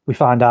we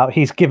find out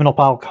he's given up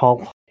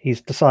alcohol.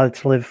 He's decided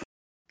to live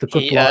the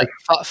good life.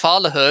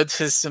 Fatherhood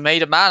has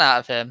made a man out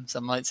of him,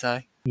 some might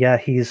say. Yeah,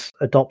 he's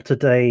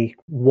adopted a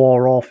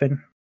war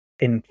orphan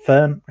in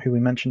Fern, who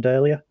we mentioned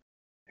earlier,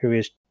 who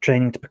is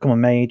training to become a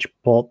mage,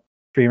 but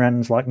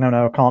Frieren's like,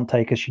 no, I can't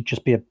take her. She'd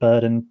just be a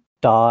burden,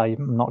 die.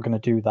 I'm not going to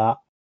do that.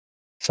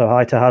 So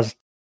Haita has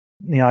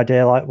the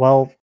idea like,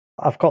 well,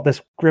 I've got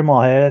this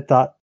grimoire here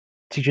that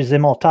teaches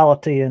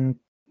immortality and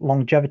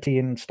longevity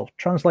and stuff.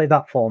 Translate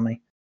that for me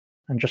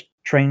and just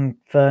train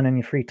Fern in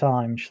your free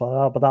time. She's like,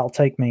 oh, but that'll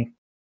take me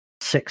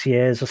 6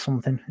 years or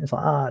something. It's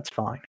like, it's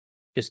fine.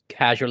 Just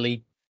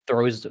casually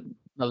throws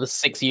another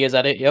 6 years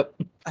at it. Yep.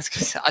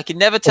 I can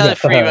never tell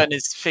if Frieren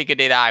has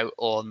figured it out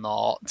or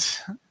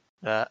not.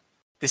 But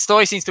the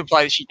story seems to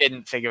imply that she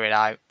didn't figure it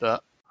out.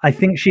 But I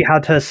think she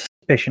had her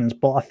suspicions.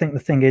 But I think the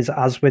thing is,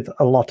 as with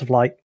a lot of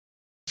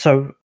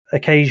so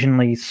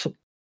occasionally,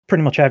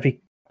 pretty much every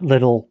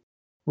little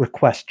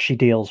request she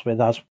deals with,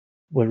 as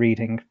we're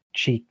reading,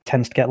 she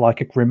tends to get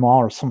like a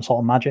grimoire or some sort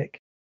of magic.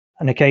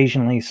 And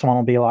occasionally someone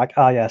will be like,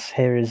 yes,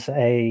 here is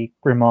a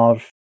grimoire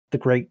of the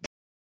great...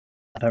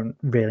 I don't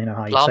really know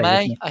how you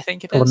say it. I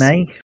think it is.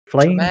 Flame?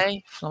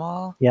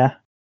 Flamar? Yeah.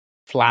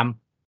 Flam.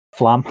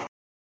 Flamme.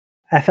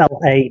 I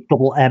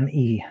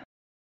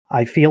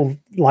feel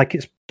like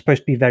it's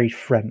supposed to be very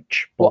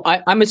French. But...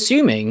 Well, I'm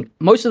assuming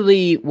most of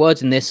the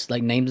words in this,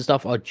 like names and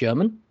stuff, are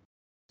German.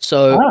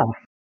 So,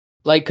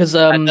 because...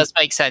 That does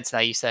make sense now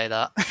you say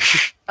that.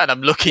 And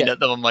I'm looking at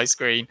them on my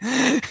screen.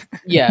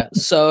 Yeah,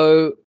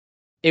 so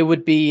it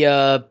would be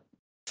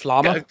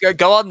Flammer.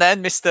 Go on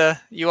then, Mister.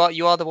 You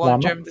are the one of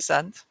German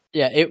descent.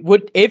 Yeah, it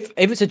would if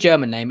it's a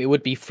German name, it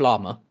would be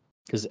Flammer,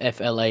 because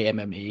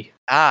Flamme.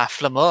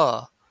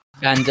 Flammer.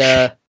 And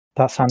that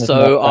sounded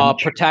so our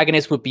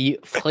protagonist would be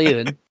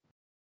Frieren.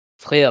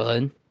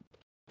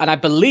 And I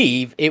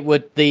believe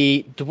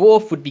the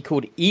dwarf would be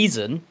called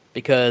Eisen,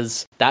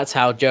 because that's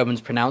how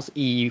Germans pronounce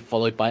E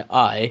followed by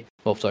I.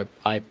 Well, sorry,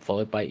 I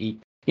followed by E.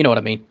 You know what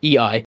I mean?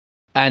 EI.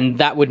 And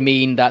that would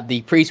mean that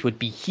the priest would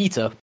be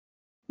Hita.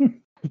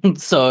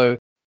 So,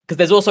 because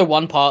there's also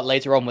one part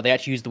later on where they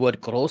actually use the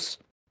word Gross.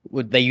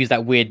 They use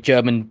that weird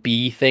German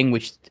B thing,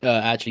 which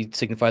actually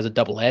signifies a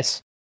double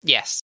S.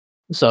 Yes.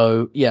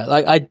 So, yeah,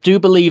 I do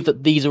believe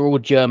that these are all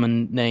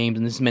German names,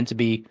 and this is meant to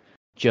be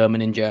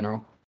German in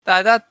general.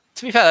 That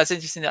to be fair, that's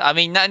interesting. I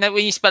mean,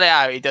 when you spell it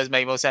out, it does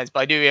make more sense.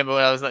 But I do remember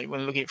when I was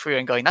when looking at Frieren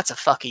and going, "That's a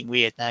fucking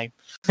weird name."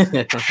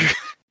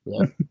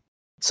 Yeah.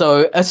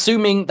 So,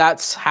 assuming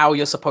that's how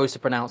you're supposed to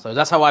pronounce those,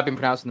 that's how I've been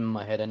pronouncing them in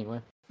my head,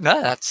 anyway.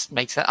 No, that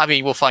makes sense. I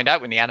mean, we'll find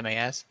out when the anime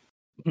airs.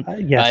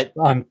 Yes,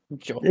 I'm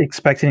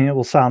expecting it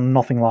will sound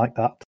nothing like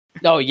that.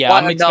 Oh yeah,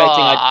 I'm expecting.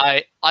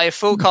 I have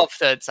full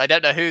confidence. I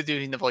don't know who's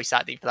doing the voice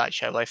acting for that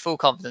show. I have full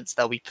confidence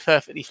they'll be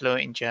perfectly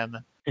fluent in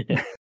German.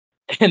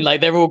 And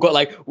they've all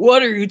got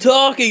what are you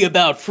talking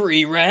about,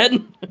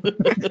 Frieren?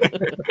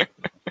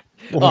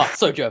 Oh,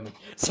 so German.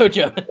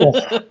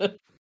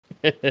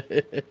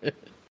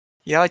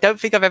 Yeah, I don't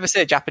think I've ever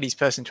seen a Japanese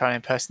person try to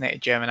impersonate a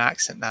German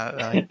accent now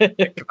that I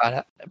think about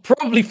it.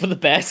 Probably for the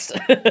best.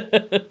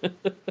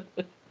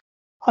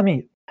 I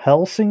mean,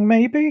 Helsing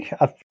maybe.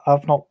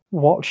 I've not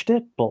watched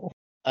it, but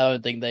I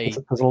don't think they.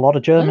 there's a lot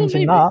of Germans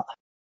in that.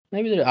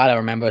 Maybe I don't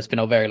remember. It's been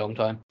a very long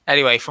time.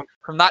 Anyway, from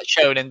that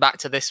shonen back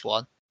to this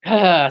one.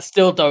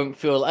 Still don't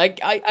feel like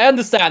I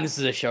understand this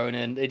is a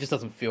shonen. It just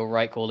doesn't feel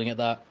right calling it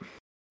that.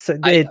 So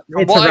From it's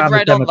what around I've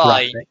read the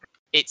online, demographic.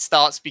 it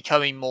starts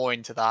becoming more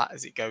into that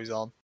as it goes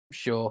on.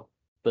 Sure,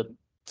 but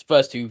the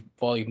first 2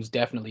 volumes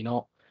definitely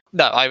not.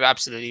 No, I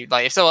absolutely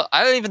like. If so,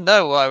 I don't even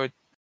know what I would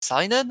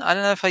sign in. I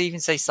don't know if I even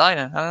say sign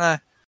in. I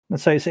don't know.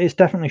 So it's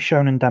definitely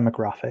shonen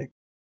demographic.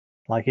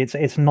 Like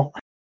it's not.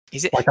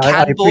 Is it? Like, Can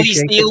I boys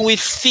appreciate deal it. with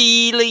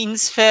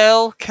feelings,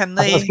 Phil? Can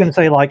I was they? going to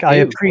say, like, I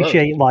Ew,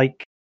 appreciate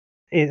like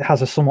it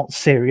has a somewhat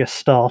serious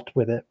start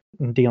with it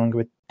and dealing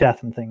with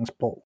death and things,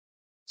 but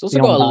It's also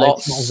beyond got a that, lot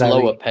it's not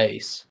slower very-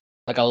 pace,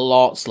 like a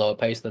lot slower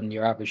pace than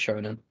your average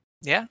shonen.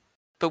 Yeah,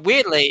 but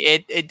weirdly,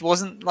 it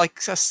wasn't like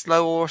a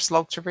slow or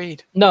slog to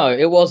read. No,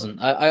 it wasn't.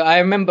 I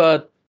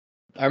remember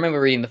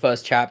reading the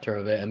first chapter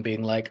of it and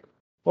being like,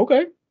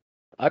 okay,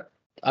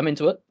 I'm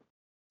into it.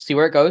 See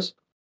where it goes.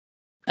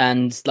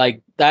 And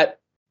like that,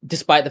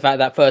 despite the fact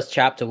that first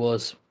chapter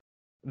was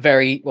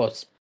very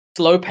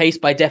slow paced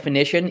by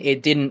definition,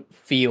 it didn't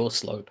feel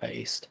slow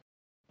paced.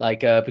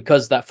 Like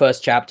because that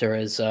first chapter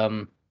is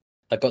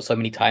got so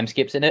many time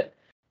skips in it.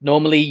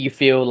 Normally you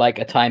feel like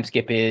a time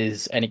skip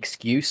is an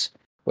excuse,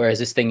 whereas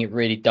this thing, it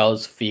really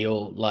does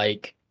feel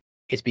like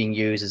it's being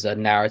used as a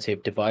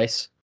narrative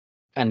device,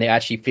 and it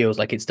actually feels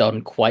like it's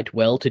done quite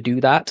well to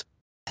do that.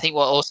 I think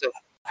what also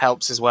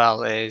helps as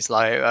well is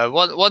like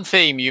one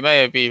theme you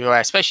may be aware,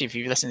 especially if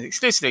you've listened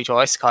exclusively to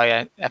our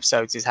Isekai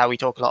episodes, is how we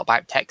talk a lot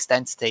about text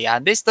density,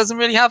 and this doesn't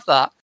really have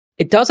that.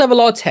 It does have a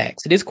lot of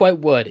text. It is quite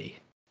wordy.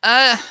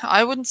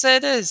 I wouldn't say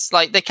it is.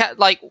 Like they can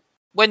like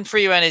when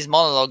Frieren is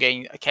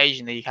monologuing,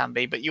 occasionally you can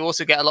be, but you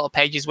also get a lot of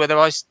pages where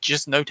there is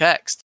just no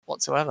text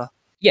whatsoever.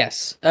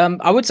 Yes,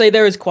 I would say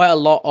there is quite a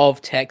lot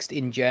of text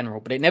in general,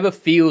 but it never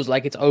feels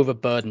like it's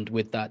overburdened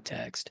with that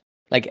text.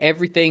 Like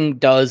everything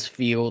does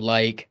feel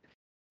like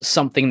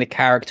something the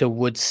character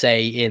would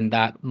say in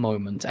that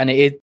moment, and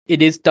it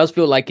does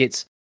feel like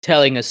it's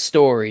telling a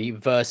story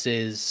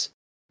versus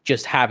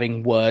just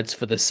having words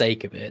for the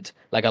sake of it.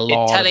 Like a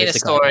lot It's telling of a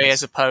story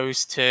as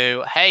opposed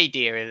to, hey,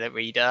 dear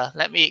reader,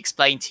 let me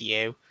explain to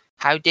you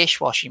how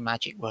dishwashing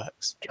magic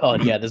works.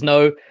 God, yeah, there's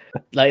no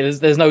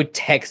there's no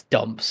text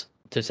dumps,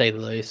 to say the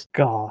least.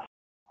 God,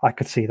 I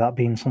could see that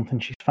being something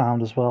she's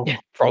found as well. Yeah,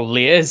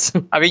 probably is.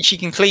 I mean, she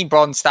can clean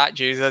bronze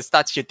statues.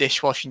 That's your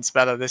dishwashing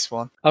spell of this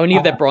one. Only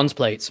if they're bronze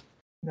plates.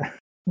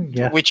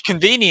 Yeah. Which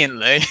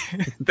conveniently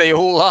they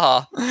all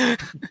are.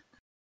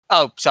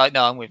 Oh, sorry,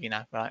 no, I'm with you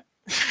now. Right.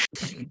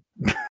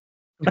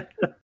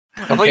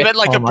 I thought you meant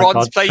like Oh a my bronze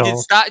God, plated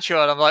Charles. statue,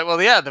 and I'm like,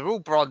 well, yeah, they're all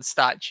bronze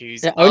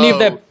statues. Yeah, only if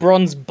they're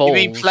bronze bowls. You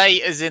mean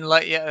plate as in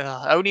like,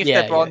 yeah, only if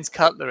Yeah, they're bronze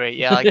cutlery.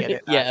 Yeah, I get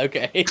it now. Yeah,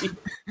 okay.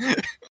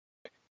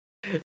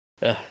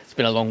 It's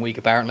been a long week,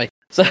 apparently.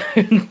 So,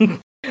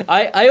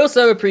 I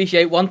also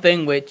appreciate one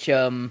thing which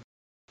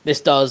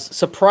this does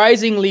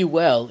surprisingly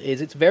well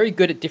is it's very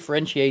good at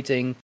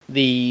differentiating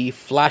the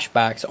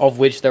flashbacks, of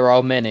which there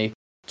are many,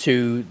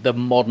 to the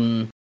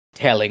modern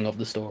telling of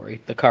the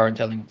story, the current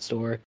telling of the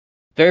story.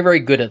 Very, very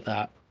good at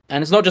that.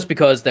 And it's not just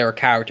because there are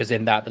characters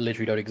in that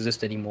literally don't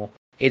exist anymore.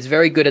 It's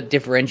very good at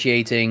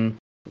differentiating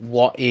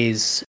what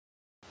is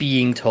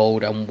being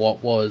told and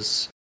what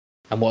was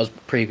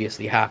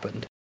previously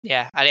happened.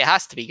 Yeah, and it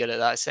has to be good at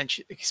that,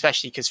 essentially,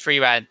 especially because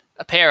Frieren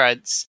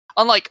appearance,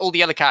 unlike all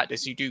the other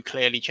characters who do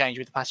clearly change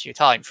with the passage of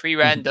time,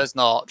 Frieren does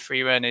not.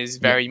 Frieren is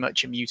very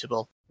much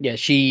immutable. Yeah,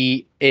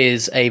 she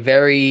is a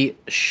very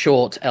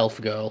short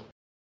elf girl,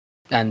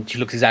 and she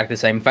looks exactly the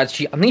same. In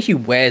fact, I think she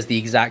wears the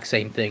exact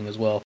same thing as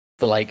well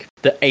for like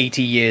the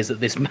 80 years that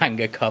this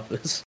manga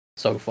covers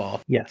so far.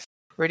 Yes.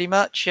 Pretty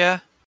much, yeah.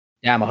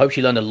 Damn, I hope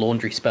she learned a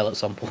laundry spell at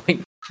some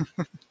point.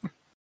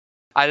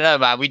 I don't know,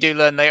 man. We do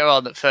learn later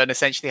on that Fern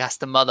essentially has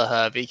to mother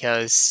her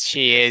because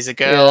she is a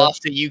girl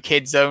after you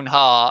kid's own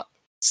heart,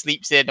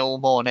 sleeps in all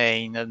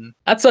morning, and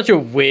that's such a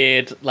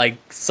weird like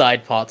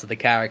side part to the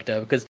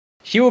character because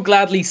she will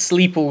gladly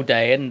sleep all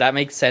day, and that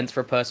makes sense for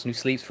a person who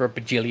sleeps for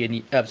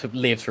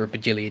lives for a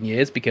bajillion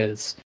years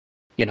because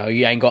you know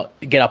you ain't got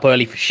to get up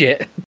early for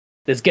shit.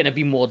 There's gonna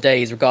be more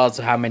days regardless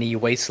of how many you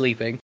waste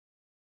sleeping.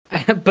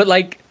 But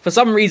like for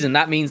some reason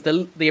that means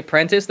the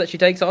apprentice that she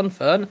takes on,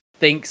 Fern,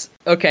 thinks,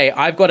 okay,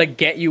 I've got to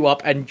get you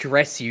up and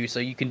dress you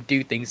so you can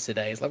do things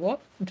today. It's like, what?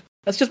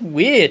 That's just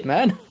weird,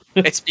 man.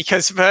 It's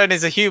because Fern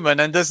is a human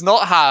and does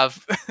not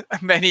have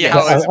many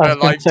hours of her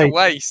life to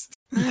waste.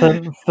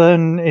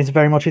 Fern is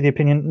very much of the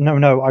opinion,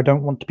 no, I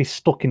don't want to be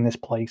stuck in this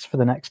place for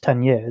the next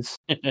 10 years.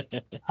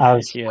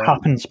 As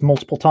happens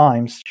multiple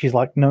times. She's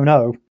like,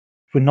 no,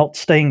 we're not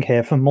staying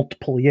here for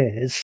multiple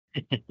years.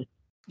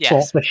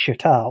 Sort this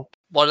shit out.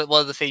 One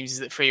of the themes is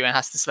that Frieren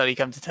has to slowly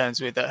come to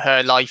terms with that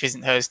her life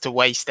isn't hers to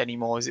waste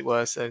anymore, as it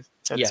were, so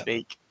to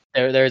speak.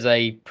 there's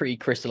a pretty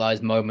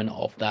crystallized moment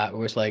of that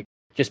where it's like,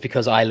 just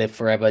because I live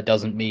forever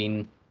doesn't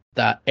mean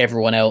that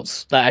everyone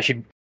else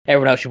should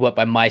work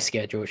by my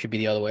schedule. It should be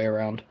the other way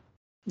around.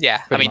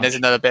 Yeah, Pretty there's much.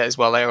 another bit as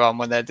well later on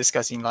when they're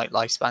discussing like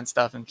lifespan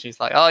stuff, and she's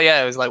like, "Oh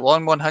yeah, it was like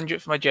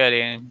 1/100th for my journey,"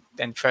 and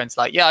then Friend's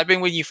like, "Yeah, I've been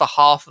with you for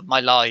half of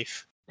my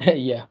life."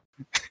 Yeah.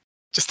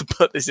 Just to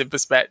put this in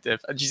perspective,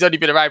 and she's only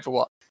been around for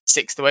what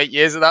 6 to 8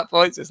 years at that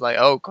point. So it's like,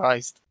 oh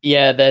Christ.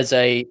 Yeah, there's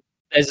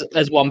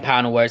one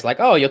panel where it's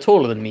like, "Oh, you're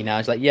taller than me now."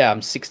 It's like, "Yeah,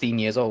 I'm 16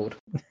 years old."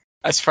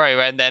 As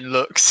Frieren then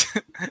looks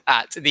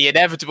at the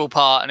inevitable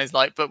part and is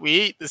like, "But we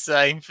eat the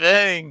same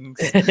things."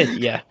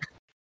 Yeah.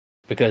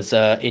 Because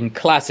in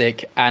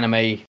classic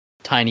anime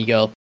tiny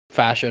girl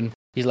fashion,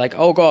 he's like,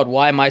 "Oh God,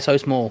 why am I so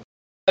small?"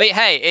 I mean,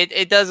 hey,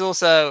 it does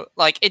also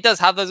it does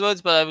have those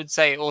words, but I would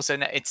say also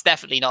it's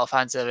definitely not a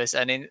fan service.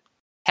 And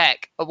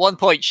heck, at one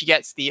point she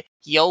gets the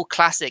old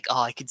classic,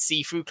 "Oh, I can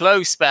see through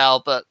clothes"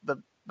 spell, but the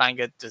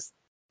manga just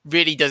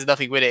really does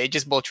nothing with it. It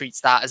just more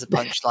treats that as a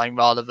punchline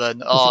rather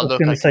than, "Oh,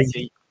 look, I can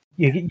see."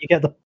 You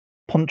get the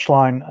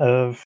punchline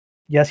of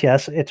yes,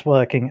 it's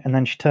working, and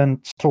then she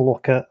turns to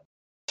look at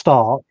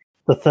Stark,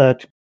 the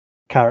third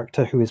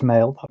character who is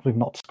male that we've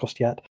not discussed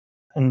yet,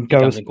 and He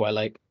comes goes, in quite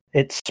late.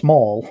 "It's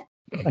small,"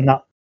 and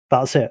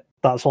that's it.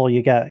 That's all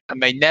you get.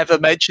 And they never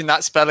mention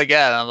that spell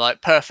again. I'm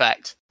like,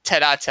 perfect,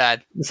 10 out of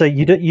 10. So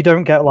you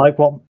don't get like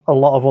what a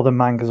lot of other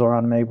mangas or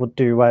anime would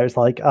do, where it's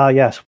like,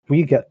 yes,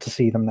 we get to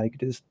see them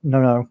naked. Is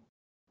no,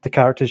 the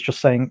character's just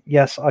saying,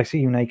 "Yes, I see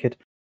you naked,"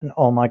 and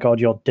oh my God,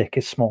 your dick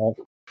is small.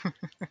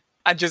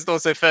 And just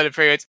also further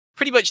through, it's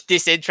pretty much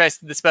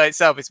disinterested in the spell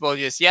itself. It's more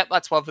just, yep,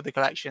 that's one for the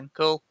collection.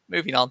 Cool,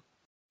 moving on.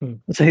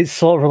 So it's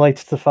sort of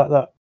related to the fact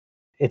that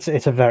it's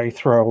a very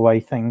throwaway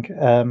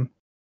thing.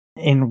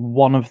 In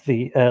one of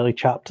the early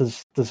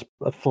chapters, there's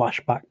a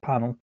flashback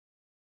panel,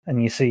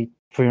 and you see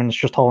Frieren's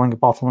just holding a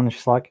bottle, and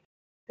she's like,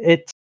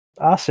 "It's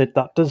acid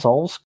that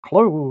dissolves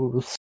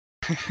clothes."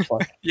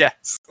 Like,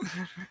 yes.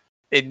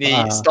 In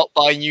the stop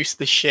buying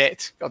useless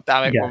shit. God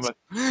damn it, yes.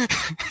 woman.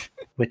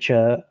 Which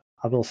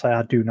I will say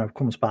I do know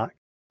comes back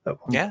at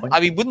one point. I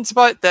mean, wouldn't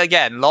surprise,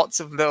 again, lots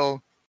of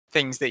little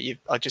things that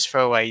are just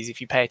throwaways, if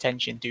you pay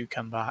attention, do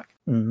come back.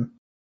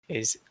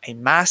 Is a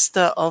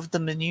master of the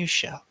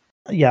minutiae.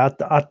 Yeah,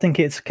 I think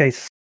it's a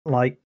case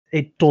like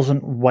it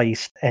doesn't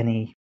waste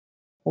any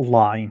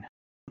line.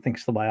 I think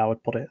it's the way I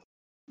would put it.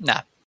 No.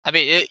 I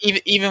mean,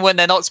 even when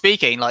they're not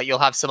speaking, like you'll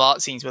have some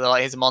art scenes where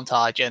like here's a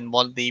montage, and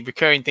one of the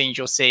recurring things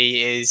you'll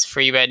see is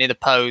Frieren in a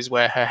pose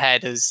where her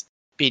head has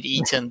been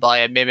eaten by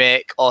a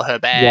mimic, or her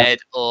bed,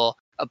 or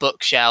a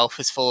bookshelf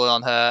has fallen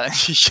on her, and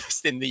she's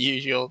just in the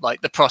usual,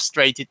 like the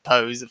prostrated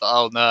pose of,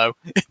 oh no,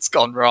 it's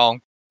gone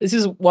wrong. This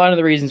is one of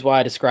the reasons why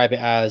I describe it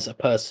as a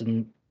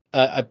person,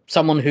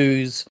 someone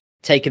who's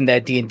taken their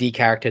D&D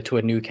character to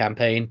a new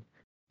campaign.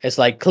 It's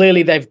like,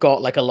 clearly they've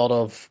got like a lot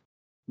of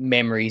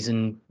memories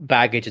and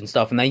baggage and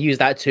stuff, and they use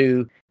that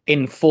to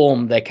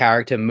inform their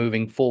character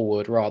moving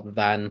forward, rather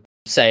than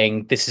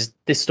saying this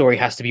story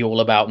has to be all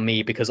about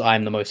me because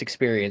I'm the most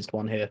experienced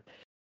one here.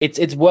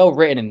 It's well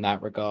written in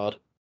that regard.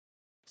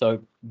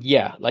 So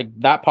yeah, like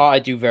that part I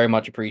do very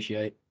much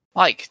appreciate.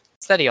 Mike,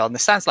 steady on.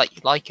 This sounds like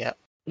you like it.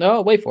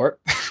 No, wait for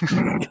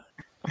it.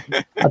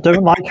 I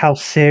don't like how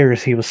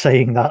serious he was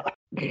saying that.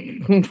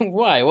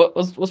 Why?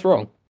 What's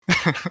wrong?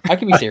 I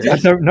can be serious. I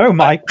don't know,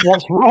 Mike.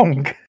 What's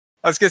wrong?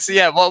 I was gonna say,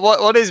 yeah.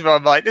 What is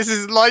wrong, Mike? This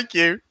isn't like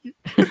you.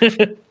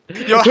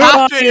 You're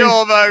happy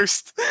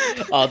almost.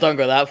 Oh, don't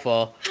go that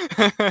far.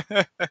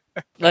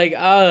 Like,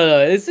 I don't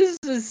know.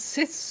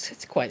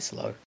 It's quite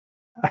slow.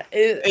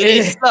 It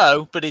is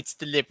slow, but it's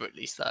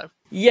deliberately slow.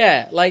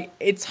 Yeah, like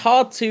it's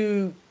hard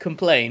to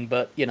complain,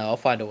 but I'll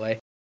find a way.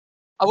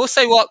 I will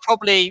say what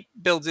probably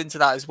builds into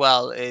that as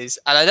well is,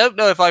 and I don't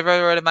know if I've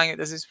ever read a manga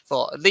that does this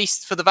before, at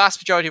least for the vast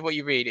majority of what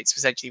you read, it's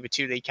essentially with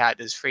two lead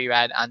characters,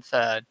 Frieren and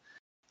Fern.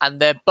 And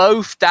they're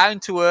both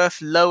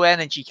down-to-earth,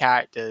 low-energy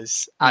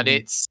characters. And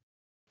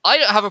I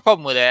don't have a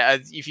problem with it.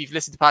 As if you've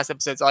listened to past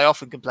episodes, I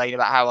often complain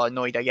about how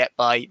annoyed I get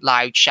by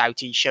loud,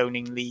 shouty,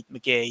 shonen lead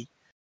McGee.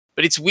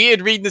 But it's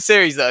weird reading the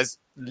series that has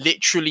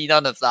literally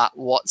none of that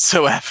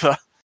whatsoever.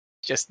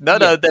 Just, no,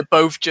 they're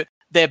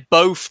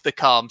both the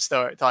calm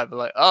stoic type of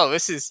like, oh,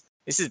 this is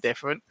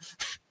different.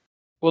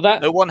 Well,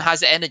 no one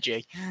has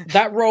energy.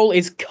 That role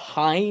is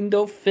kind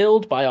of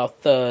filled by our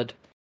third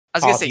I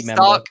was going to say,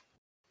 Stark,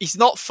 he's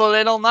not full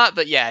in on that,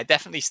 but yeah,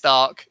 definitely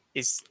Stark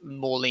is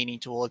more leaning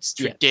towards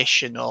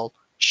traditional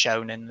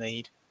shonen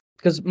lead.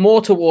 Because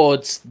more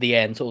towards the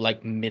end, or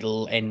like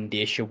middle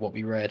end-ish of what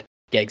we read,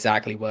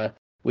 exactly where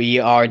we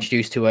are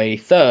introduced to a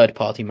third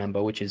party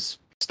member, which is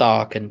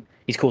Stark, and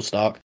he's called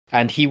Stark.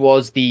 And he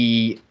was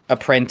the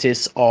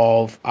apprentice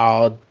of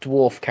our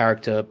dwarf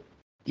character,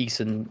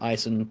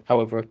 Eisen,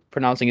 however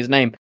pronouncing his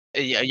name.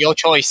 Your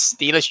choice,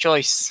 dealer's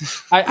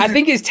choice. I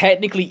think it's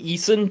technically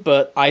Eisen,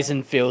 but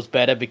Eisen feels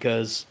better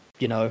because,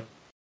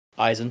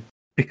 Eisen.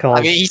 Because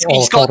I mean,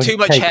 he's got too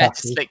much hair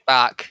to slick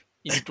back.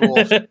 He's a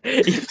dwarf.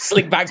 He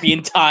slicked back the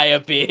entire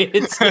beard.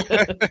 It's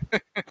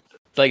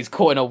like he's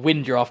caught in a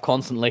wind draft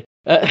constantly.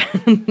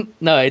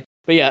 But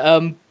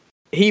yeah,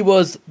 he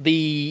was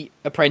the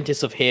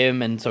apprentice of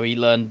him, and so he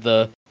learned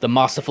the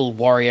masterful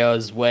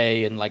warrior's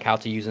way and like how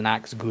to use an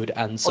axe good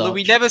and such. Although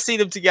we never see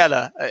them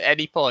together at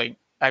any point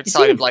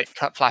outside of like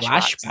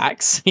flashbacks.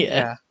 Flashbacks,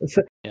 yeah.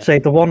 Say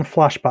the one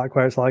flashback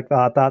where it's like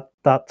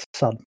that's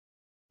sad.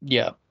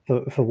 Yeah.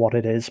 For what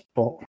it is,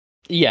 but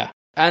yeah.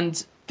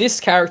 And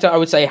this character, I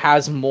would say,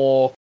 has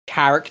more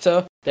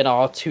character than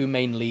our two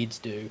main leads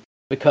do,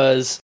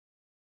 because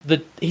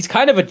he's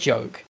kind of a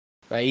joke,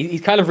 right?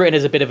 He's kind of written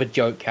as a bit of a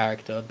joke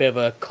character, a bit of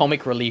a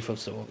comic relief of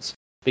sorts,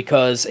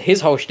 because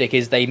his whole shtick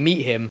is they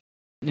meet him,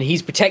 and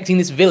he's protecting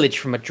this village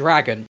from a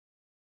dragon,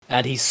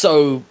 and he's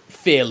so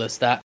fearless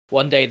that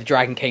one day the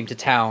dragon came to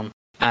town,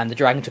 and the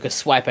dragon took a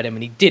swipe at him,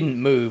 and he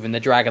didn't move, and the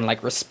dragon,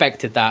 like,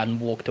 respected that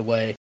and walked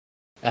away.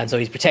 And so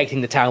he's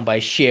protecting the town by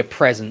sheer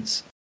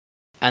presence.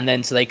 And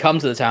then so they come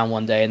to the town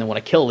one day and they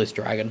want to kill this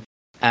dragon.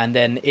 And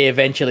then it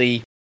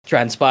eventually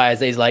transpires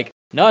that he's like,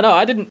 no,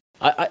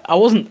 I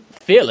wasn't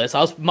fearless. I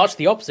was much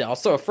the opposite. I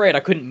was so afraid I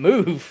couldn't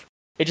move.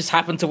 It just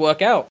happened to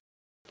work out.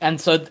 And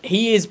so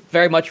he is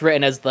very much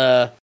written as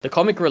the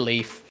comic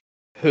relief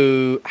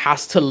who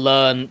has to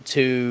learn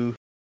to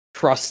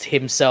trust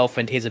himself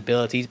and his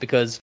abilities,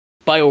 because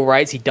by all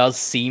rights, he does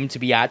seem to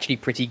be actually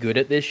pretty good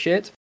at this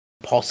shit.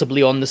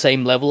 Possibly on the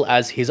same level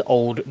as his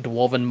old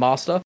dwarven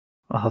master.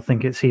 I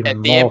think it's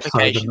even the more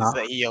implications so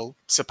than that he'll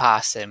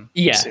surpass him.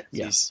 Yeah.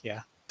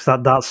 So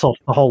that's sort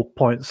of the whole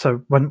point.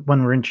 So when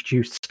we're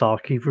introduced to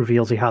Stark, he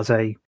reveals he has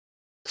a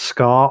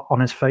scar on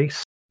his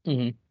face.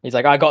 Mm-hmm. He's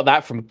like, I got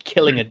that from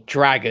killing a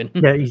dragon.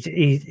 Yeah,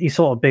 he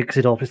sort of bigs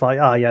it up. He's like,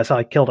 yes,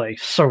 I killed a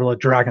solar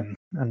dragon,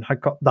 and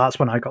that's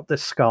when I got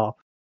this scar.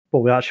 But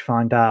we actually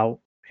find out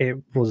it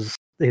was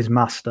his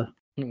master.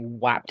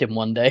 Whapped him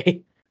one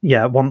day.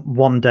 Yeah,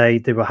 one day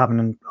they were having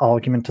an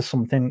argument or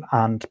something,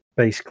 and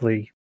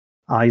basically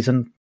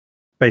Eisen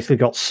basically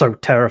got so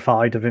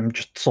terrified of him,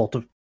 just sort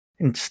of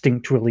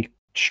instinctually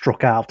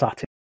struck out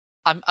at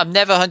him. I'm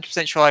never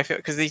 100% sure I feel,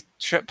 because they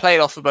play it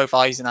off for both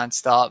Eisen and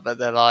Stark, but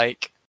they're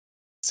like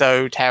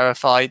so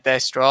terrified they're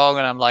strong,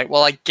 and I'm like,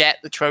 well, I get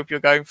the trope you're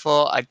going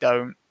for. I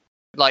don't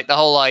like the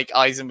whole like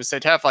Eisen was so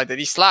terrified that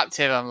he slapped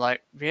him. I'm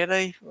like,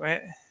 really? Do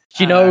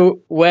you know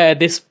where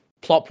this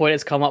plot point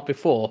has come up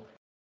before?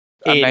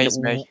 Amaze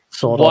me.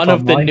 Sort one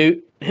of of the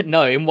new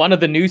in one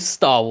of the new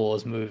Star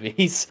Wars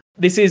movies.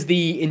 This is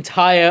the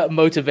entire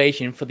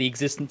motivation for the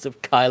existence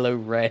of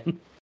Kylo Ren,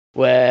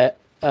 where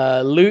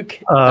Luke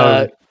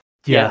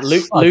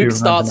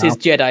starts his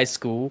Jedi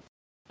school,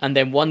 and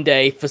then one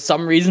day, for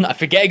some reason, I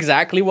forget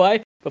exactly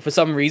why, but for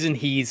some reason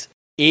he's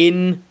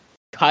in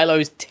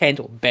Kylo's tent,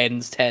 or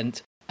Ben's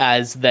tent,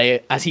 as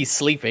he's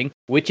sleeping,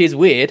 which is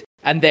weird.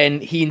 And then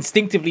he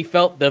instinctively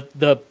felt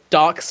the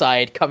dark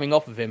side coming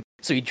off of him.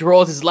 So he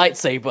draws his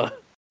lightsaber.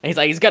 And he's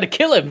like, he's got to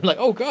kill him. I'm like,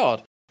 oh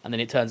god. And then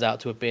it turns out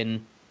to have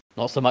been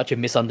not so much a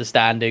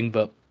misunderstanding,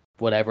 but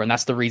whatever. And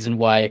that's the reason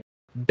why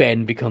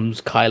Ben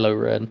becomes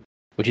Kylo Ren,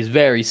 which is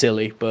very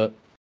silly, but...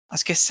 I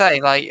was going to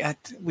say, like,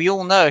 we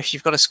all know if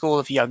you've got a school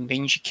of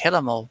younglings, you kill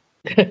them all.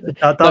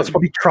 That's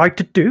what he tried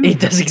to do. He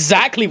does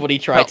exactly what he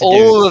tried to do.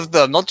 All of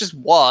them, not just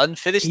one.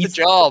 Finish the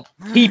job.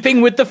 Keeping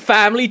with the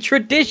family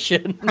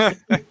tradition.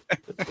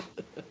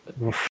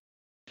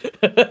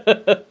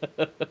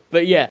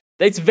 But yeah,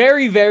 it's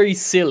very, very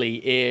silly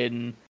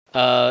in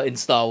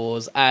Star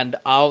Wars, and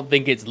I don't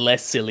think it's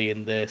less silly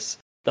in this.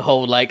 The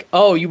whole like,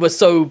 oh, you were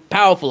so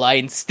powerful, I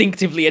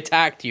instinctively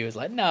attacked you. It's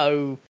like,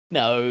 no.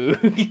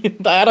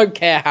 I don't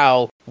care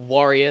how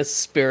warrior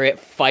spirit,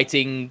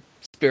 fighting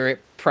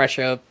spirit,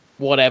 pressure,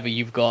 whatever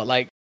you've got.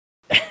 Like,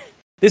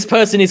 this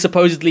person is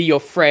supposedly your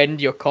friend,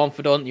 your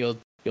confidant, your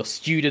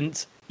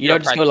student. You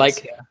don't just go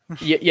like,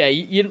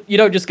 you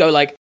don't just go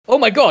like, oh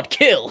my god,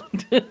 kill.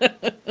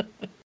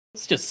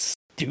 It's just stupid.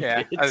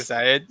 Yeah, as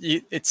I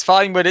say, it's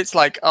fine when it's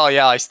like, oh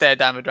yeah, I stared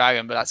down the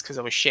dragon, but that's because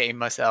I was shitting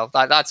myself.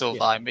 That's all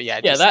fine. But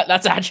yeah,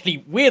 that's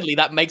actually weirdly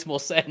that makes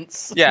more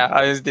sense. Yeah,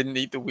 I just didn't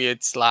need the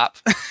weird slap.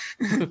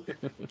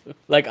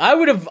 Like I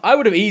would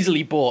have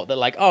easily bought that.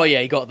 Like, oh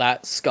yeah, he got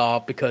that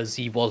scar because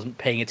he wasn't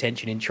paying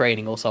attention in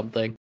training or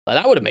something. Like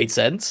that would have made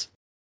sense.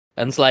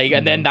 And it's like,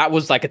 and then that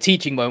was like a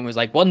teaching moment. It was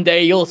like, one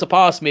day you'll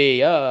surpass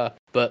me.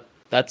 But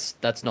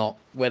that's not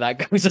where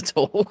that goes at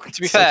all.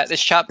 To be fair,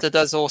 this chapter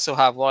does also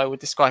have what I would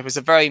describe as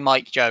a very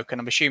Mike joke,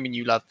 and I'm assuming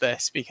you love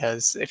this,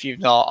 because if you've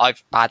not,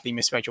 I've badly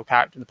misread your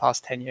character in the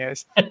past 10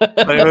 years.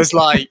 But it was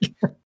like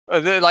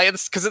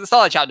because at the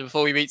start of the chapter,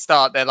 before we meet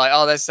Start, they're like,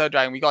 oh, there's so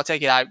dragon, we got to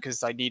take it out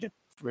because I need a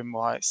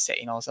grimoire it's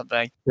sitting or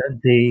something.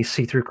 The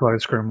see-through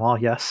clothes grimoire,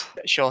 yes.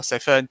 Sure, so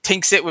Fern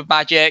tinks it with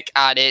magic,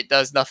 and it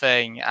does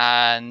nothing,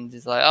 and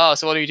it's like, oh,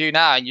 so what do we do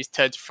now? And you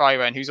turn to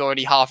Frieren, who's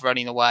already half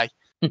running away.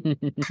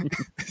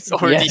 It's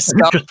already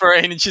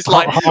scuppering, and she's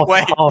like,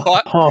 wait,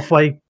 what?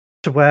 Halfway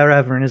to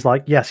wherever, and is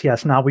like,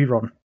 yes, now we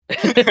run.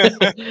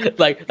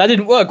 Like, that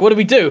didn't work. What do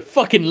we do?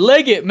 Fucking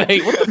leg it,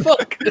 mate. What the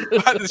fuck?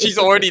 She's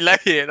already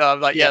legging it. I'm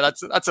like, yeah,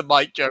 that's a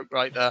Mike joke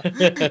right there.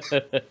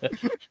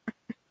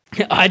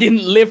 I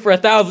didn't live for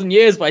 1,000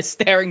 years by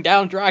staring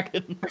down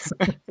dragons.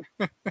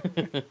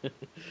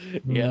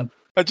 Yeah.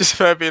 I just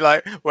heard be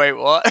like, wait,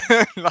 what?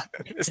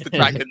 Like, it's the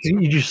dragon.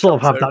 You just sort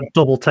of have that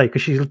double take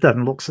because she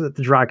then looks at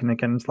the dragon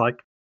again. It's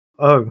like,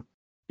 oh,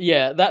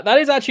 Yeah, that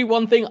is actually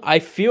one thing I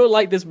feel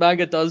like this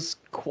manga does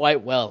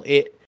quite well.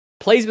 It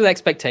plays with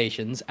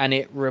expectations and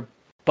it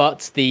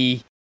rebuts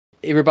the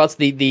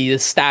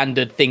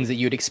standard things that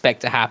you'd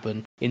expect to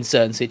happen in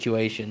certain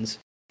situations.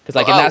 Because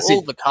like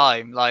all the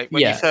time, like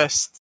when Yeah.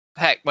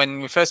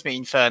 when we first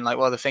meet Fern, like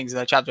one of the things in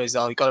the chapter is,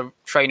 you got to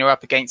train her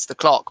up against the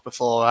clock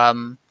before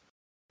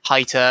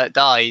Haita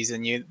dies,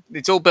 and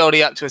it's all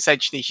building up to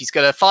essentially she's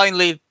gonna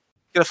finally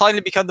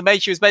become the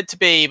mate she was meant to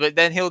be, but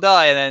then he'll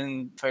die, and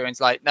then Frieren's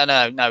like,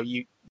 no,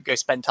 you go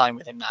spend time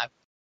with him now.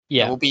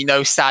 Yeah. There will be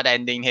no sad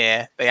ending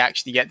here. They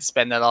actually get to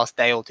spend their last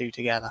day or two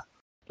together.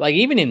 Like,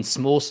 even in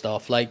small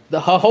stuff, like, her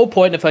whole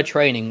point of her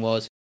training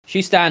was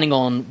she's standing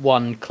on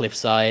one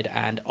cliffside,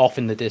 and off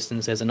in the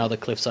distance there's another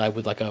cliffside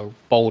with, like, a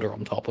boulder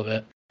on top of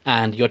it.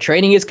 And your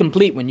training is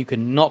complete when you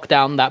can knock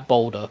down that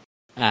boulder.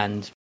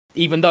 And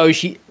even though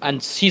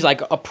she's,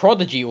 like, a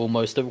prodigy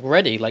almost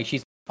already, like,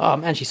 she's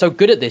so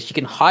good at this, she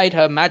can hide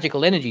her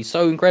magical energy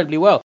so incredibly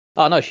well.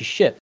 Oh, no, she's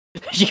shit.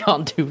 She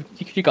can't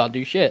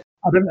do shit.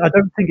 I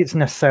don't think it's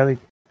necessarily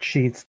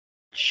she's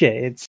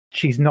shit. It's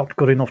she's not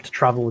good enough to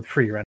travel with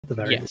Frieren at the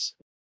very least.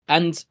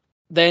 And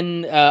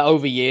then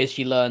over years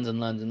she learns and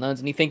learns and learns,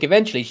 and you think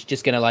eventually she's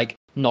just gonna like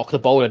knock the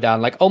boulder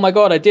down, like, oh my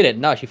god, I did it.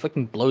 No, she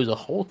fucking blows a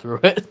hole through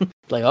it.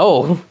 Like,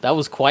 oh, that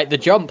was quite the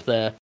jump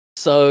there.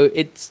 So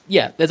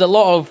there's a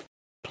lot of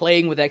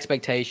playing with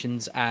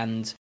expectations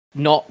and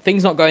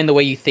things not going the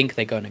way you think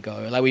they're going to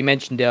go. Like we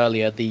mentioned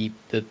earlier, the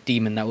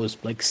demon that was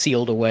like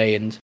sealed away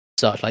and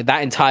such, like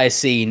that entire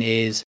scene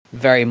is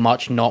very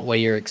much not where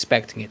you're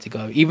expecting it to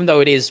go, even though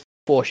it is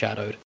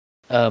foreshadowed.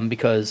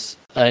 Because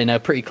in a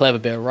pretty clever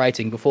bit of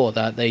writing before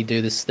that, they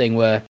do this thing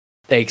where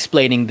they're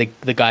explaining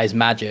the guy's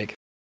magic,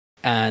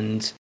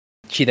 and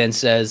she then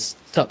says,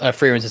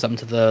 Frieren says something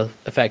to the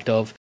effect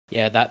of,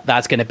 yeah,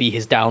 that's going to be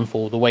his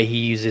downfall. The way he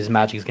uses his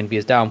magic is going to be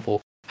his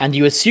downfall. And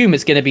you assume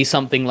it's going to be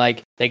something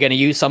like they're going to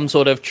use some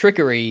sort of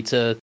trickery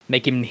to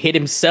make him hit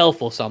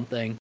himself or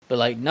something. But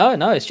like, no,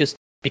 it's just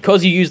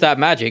because you use that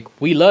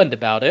magic, we learned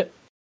about it,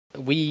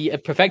 we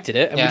perfected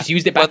it, and we just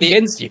used it back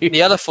against you.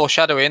 The other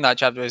foreshadowing in that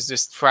chapter is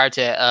just throughout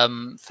it,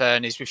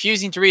 Fern is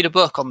refusing to read a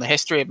book on the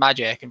history of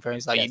magic, and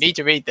Fern's like, you need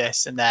to read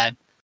this, and then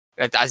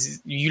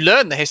as you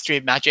learn the history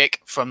of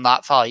magic from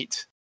that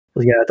fight.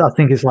 Well, yeah, I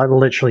think it's like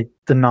literally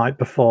the night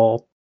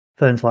before.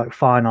 Fern's like,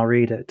 fine, I'll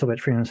read it. To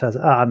which Frieren says,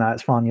 no,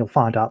 it's fine, you'll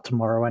find out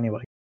tomorrow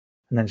anyway.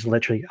 And then it's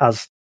literally,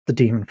 as the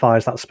demon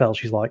fires that spell,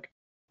 she's like,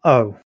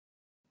 oh,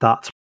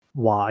 that's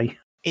why.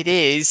 It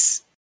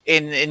is,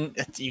 in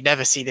you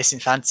never see this in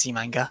fantasy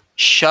manga,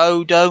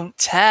 show, don't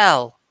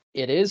tell.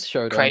 It is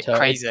show, don't tell.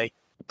 Crazy.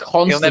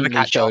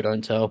 Constantly show,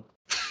 don't tell.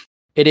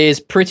 It is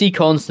pretty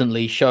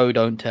constantly show,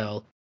 don't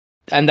tell.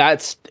 And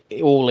that's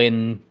all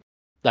in,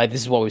 like,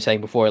 this is what we were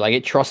saying before, like,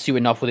 it trusts you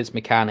enough with its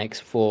mechanics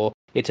for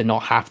it to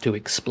not have to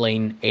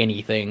explain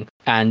anything,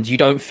 and you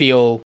don't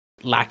feel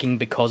lacking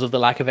because of the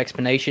lack of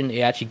explanation.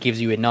 It actually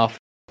gives you enough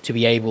to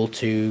be able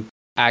to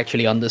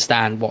actually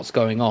understand what's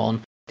going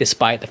on,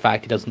 despite the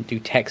fact it doesn't do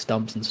text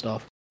dumps and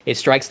stuff. It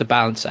strikes the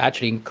balance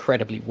actually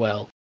incredibly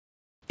well.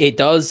 It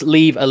does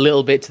leave a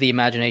little bit to the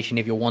imagination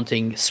if you're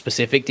wanting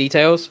specific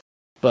details,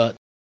 but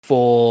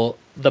for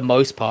the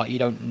most part, you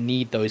don't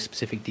need those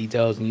specific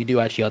details, and you do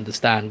actually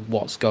understand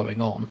what's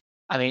going on.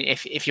 I mean,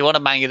 if you want a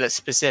manga that's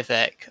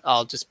specific,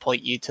 I'll just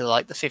point you to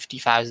like the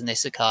 50,000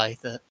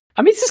 isekai.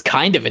 I mean, this is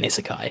kind of an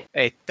isekai.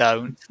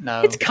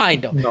 No. It's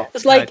kind of. No.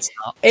 It's like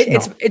no,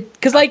 it's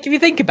because like if you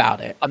think about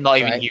it, I'm not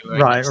even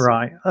humoring right. this.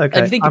 Right. Okay.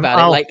 If you think about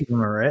it, I'll like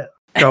humor it.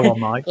 Go on,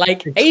 Mike.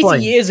 Like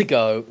Explain. 80 years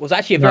ago was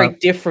actually a very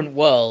different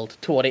world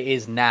to what it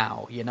is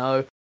now. You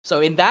know, so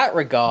in that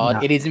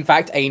regard, it is in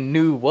fact a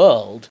new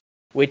world,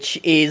 which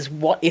is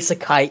what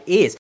isekai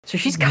is. So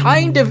she's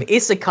kind of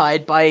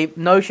isekai'd by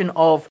notion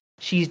of.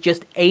 She's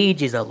just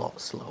ages a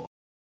lot slower.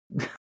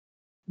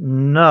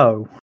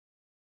 No.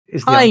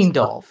 Is the kind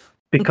answer. of.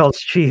 Because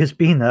she has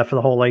been there for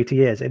the whole 80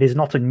 years. It is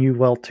not a new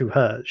world to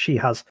her. She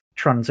has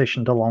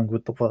transitioned along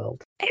with the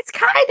world. It's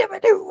kind of a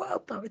new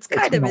world, though. It's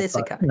kind of an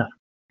isekai. No.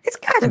 It's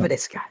kind of an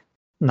isekai.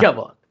 No. Come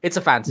on. It's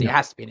a fantasy. It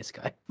has to be an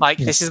isekai. Mike,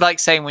 this is like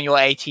saying when you're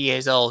 80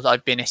 years old,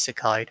 I've been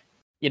isekai'd.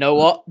 You know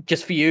what?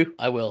 Just for you,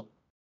 I will.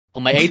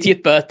 On my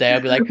 80th birthday,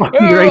 I'll be like, Your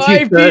 80th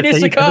I've been birthday,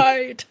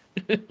 isekai'd!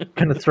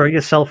 Gonna throw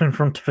yourself in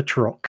front of a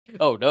truck.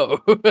 Oh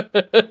no.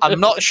 I'm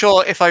not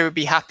sure if I would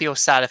be happy or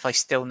sad if I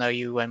still know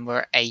you when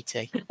we're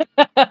 80.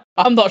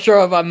 I'm not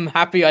sure if I'm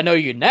happy I know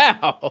you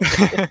now.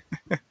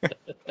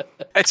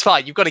 It's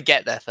fine, you've got to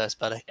get there first,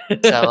 buddy.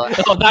 So,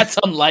 oh, that's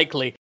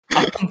unlikely.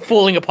 I'm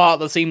falling apart at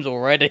the seams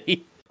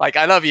already. Like,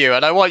 I love you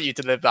and I want you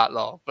to live that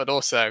long, but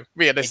also,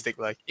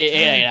 realistically. It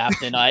ain't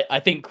happening. I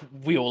think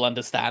we all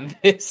understand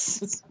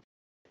this.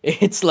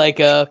 It's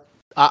like,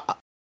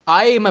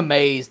 I am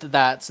amazed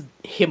that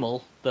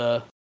Himmel,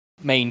 the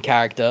main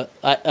character,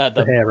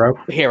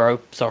 The hero,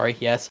 sorry,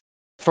 yes,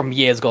 from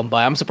years gone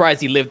by. I'm surprised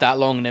he lived that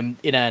long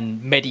in a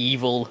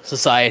medieval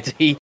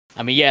society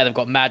I mean, yeah, they've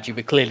got magic,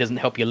 but clearly doesn't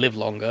help you live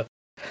longer.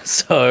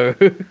 So,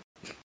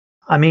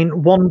 I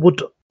mean, one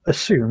would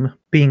assume,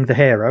 being the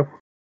hero,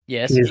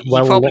 yes. he is He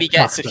well probably looked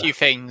gets after. a few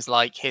things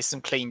like here's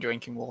some clean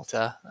drinking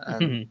water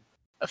and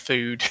a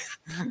food.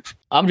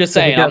 I'm just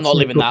Well, he saying, I'm gets not some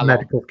living good that long.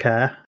 medical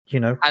care,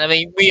 And I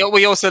mean,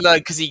 we also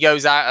learned because he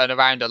goes out and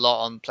around a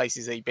lot on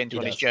places that he'd been to He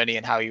on his does. journey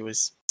and how he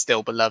was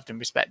still beloved and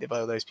respected by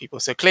all those people.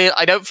 So clear,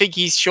 I don't think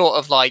he's short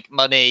of like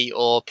money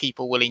or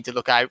people willing to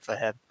look out for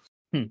him.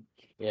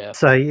 Yeah.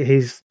 So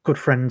he's good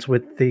friends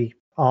with the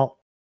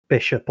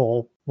archbishop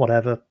or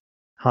whatever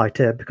high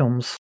tier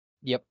becomes.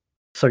 Yep.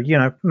 So,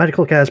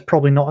 medical care is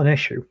probably not an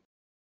issue.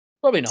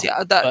 Probably not. See,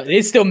 but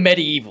it's still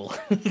medieval.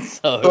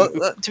 So,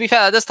 But to be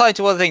fair, that's tied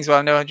to other things where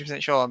I'm not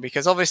 100% sure on,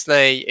 because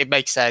obviously it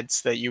makes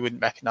sense that you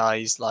wouldn't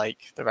recognise like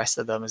the rest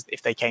of them as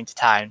if they came to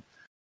town.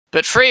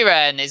 But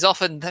Frieren is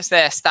often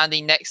there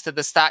standing next to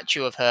the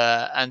statue of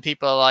her, and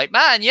people are like,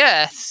 "Man,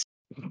 yes,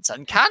 it's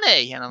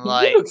uncanny." And I'm you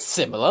like, look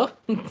similar.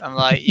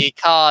 you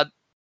can't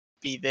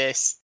be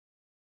this,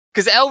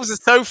 because elves are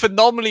so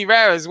phenomenally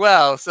rare as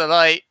well. So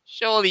like,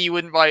 surely you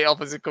wouldn't write it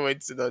off as a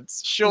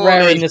coincidence. Surely,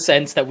 Rare in the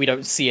sense that we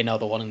don't see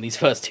another one in these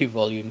first 2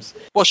 volumes.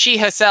 well, she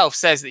herself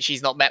says that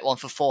she's not met one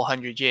for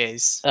 400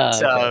 years.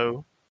 So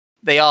Okay.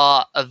 they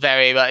are a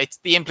very. It's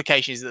the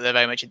implication is that they're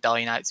very much a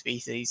dying out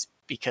species,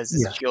 because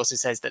Yeah. she also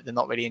says that they're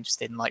not really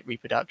interested in like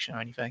reproduction or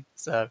anything.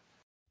 So.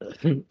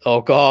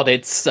 Oh god,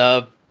 it's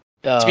To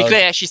be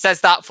clear, she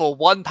says that for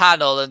one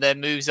panel and then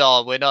moves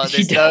on. We're not.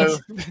 She There's no.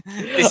 does.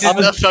 This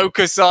isn't a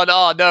focus on.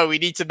 Oh no, we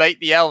need to make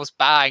the elves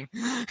bang.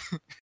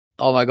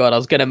 Oh my god, I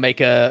was gonna make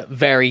a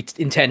very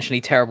intentionally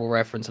terrible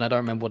reference, and I don't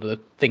remember what the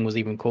thing was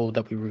even called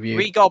that we reviewed.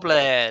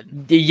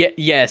 Re-Goblin.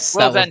 Yes,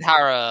 World's that was. End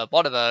Harem.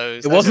 One of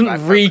those. It Those are wasn't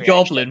about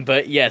Re-Goblin,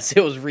 but yes,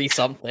 it was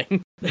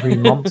Re-something.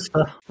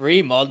 Re-monster.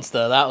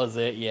 Re-Monster, that was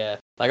it, yeah.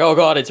 Like, oh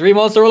god, it's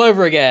Re-Monster all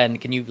over again.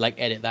 Can you, like,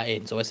 edit that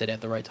in so I said it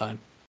at the right time?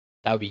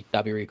 That'd be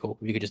really cool.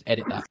 If you could just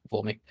edit that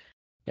for me.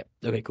 Yep,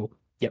 okay, cool.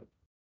 Yep.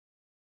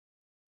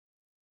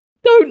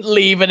 Don't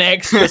leave an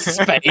extra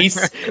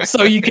space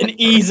so you can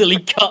easily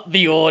cut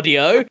the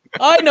audio.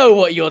 I know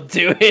what you're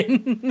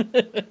doing.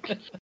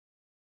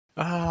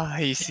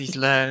 He's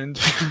learned.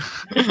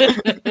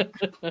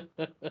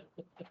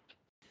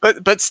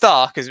 But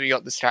Stark, as we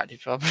got distracted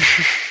from.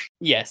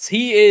 Yes,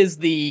 he is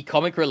the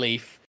comic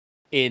relief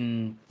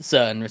in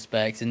certain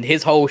respects, and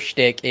his whole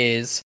shtick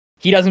is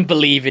he doesn't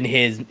believe in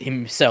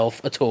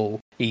himself at all.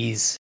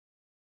 He's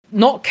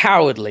not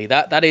cowardly.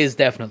 That is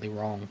definitely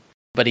wrong.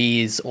 But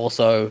he is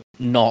also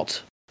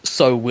not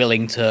so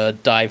willing to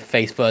dive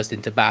face first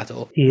into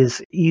battle. He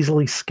is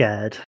easily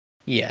scared.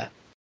 Yeah.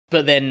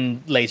 But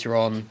then later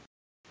on,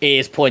 it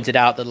is pointed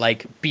out that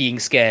like being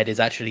scared is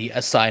actually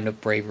a sign of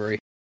bravery.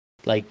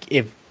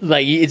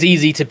 It's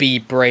easy to be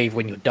brave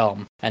when you're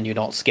dumb and you're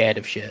not scared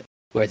of shit.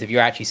 Whereas if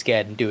you're actually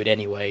scared and do it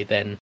anyway,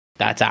 then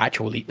that's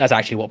actually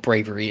what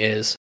bravery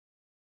is.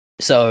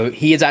 So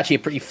he is actually a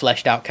pretty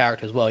fleshed out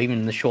character as well, even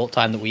in the short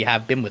time that we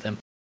have been with him.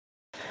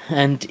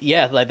 And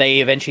yeah, like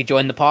they eventually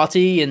join the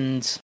party,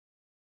 and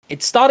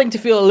it's starting to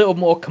feel a little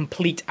more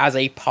complete as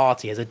a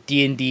party, as a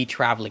D&D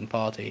traveling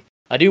party.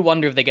 I do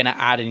wonder if they're going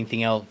to add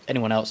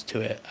anyone else to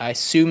it. I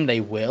assume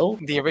they will.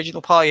 The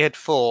original party had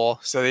 4,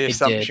 so the It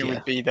assumption did, yeah.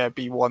 would be there'd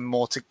be one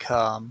more to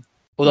come.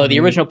 Although the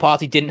original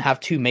party didn't have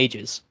 2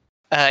 mages.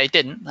 It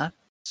didn't, no.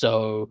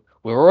 So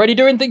we're already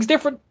doing things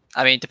different.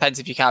 I mean, it depends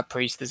if you count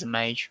priest as a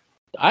mage.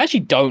 I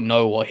actually don't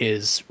know what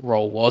his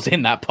role was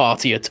in that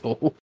party at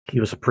all. He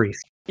was a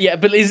priest. Yeah,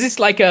 but is this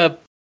like a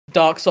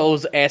Dark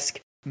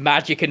Souls-esque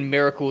magic and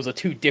miracles are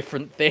 2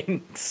 different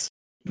things?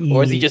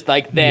 Or is he just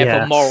like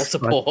there for moral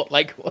support?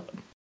 Like what?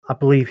 I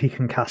believe he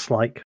can cast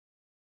like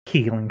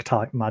healing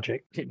type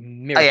magic.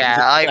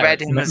 I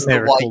read him as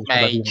the white Miracles,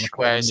 whatever you wanna mage,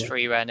 call them, whereas yeah.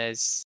 Frieren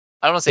is...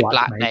 I don't want to say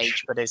Black black mage.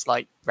 mage, but it's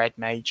like red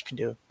mage can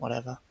do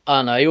whatever. I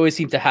don't know, he always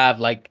seems to have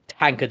like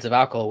tankards of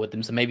alcohol with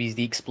him, so maybe he's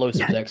the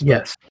explosives expert.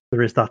 Yes,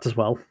 there is that as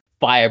well.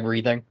 Fire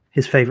breathing.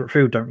 His favorite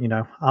food, don't you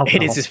know? Alcohol.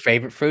 It is his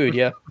favorite food,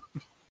 yeah.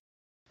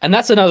 And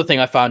that's another thing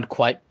I found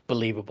quite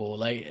believable.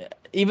 Like,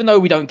 even though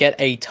we don't get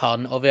a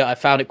ton of it, I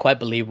found it quite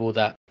believable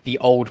that the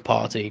old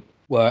party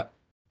were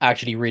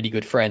actually really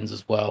good friends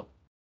as well.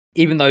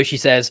 Even though she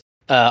says,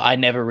 I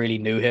never really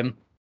knew him.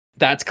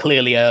 That's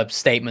clearly a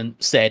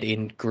statement said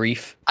in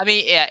grief. I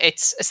mean, yeah,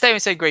 it's a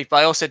statement said grief, but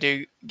I also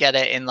do get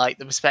it in like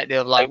the perspective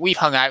of like we've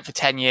hung out for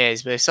 10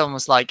 years, but if someone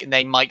was like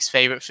name Mike's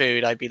favorite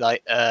food, I'd be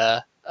like,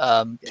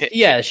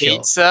 Yeah, sure.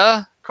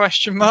 pizza?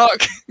 Question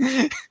mark.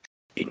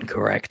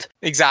 Incorrect.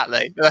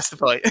 Exactly. That's the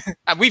point.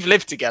 And we've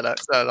lived together,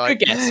 so like.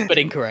 Good guess, but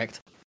incorrect.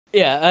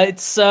 Yeah,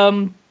 it's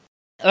like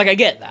I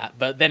get that,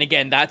 but then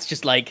again, that's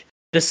just like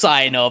the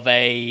sign of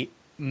a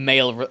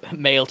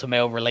male to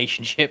male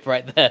relationship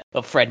right there,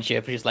 of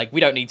friendship. It's just like we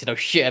don't need to know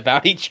shit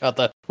about each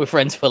other. We're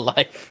friends for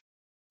life.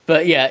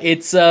 But yeah,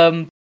 it's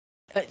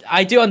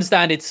I do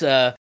understand it's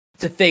a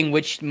thing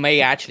which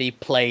may actually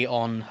play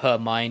on her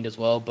mind as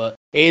well, but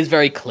it is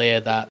very clear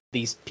that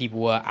these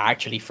people were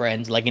actually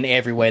friends, like in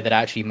every way that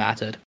actually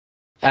mattered.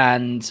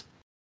 And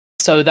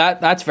so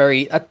that's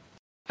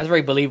That's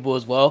very believable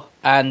as well.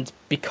 And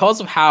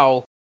because of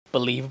how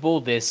believable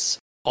this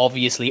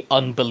obviously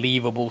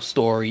unbelievable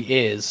story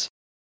is,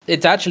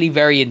 it's actually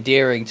very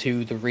endearing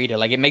to the reader.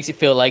 Like, it makes it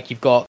feel like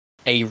you've got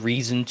a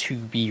reason to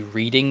be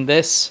reading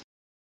this.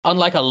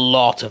 Unlike a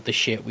lot of the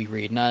shit we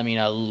read, and I mean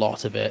a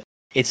lot of it,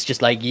 it's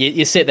just like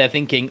you sit there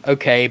thinking,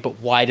 okay, but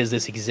why does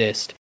this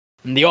exist?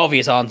 And the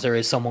obvious answer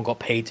is someone got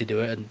paid to do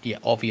it, and yeah,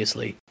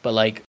 obviously. But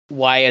like,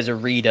 why as a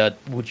reader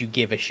would you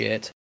give a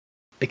shit?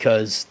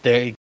 Because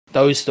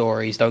those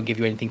stories don't give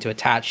you anything to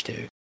attach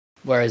to.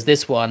 Whereas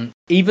this one,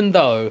 even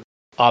though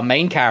our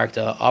main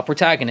character, our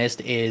protagonist,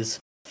 is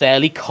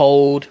fairly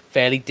cold,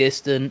 fairly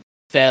distant,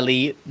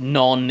 fairly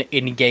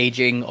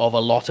non-engaging of a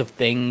lot of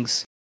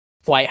things,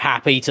 quite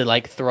happy to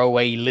like throw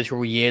away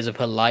literal years of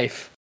her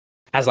life,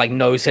 has like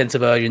no sense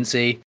of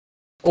urgency,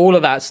 all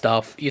of that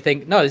stuff, you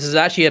think, no, this is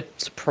actually a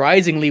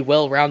surprisingly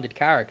well-rounded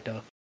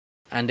character,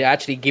 and it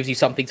actually gives you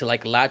something to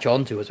like latch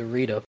onto as a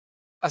reader.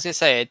 As I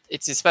say,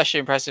 it's especially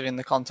impressive in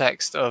the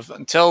context of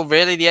until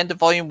really the end of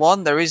Volume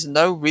 1, there is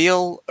no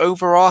real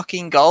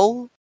overarching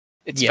goal.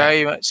 It's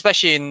very much,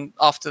 especially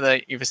after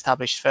you've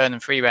established Fern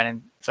and Frieren in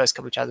the first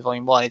couple of chapters of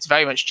Volume 1, it's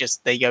very much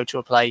just they go to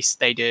a place,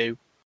 they do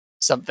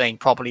something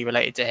probably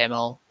related to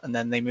Himmel, and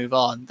then they move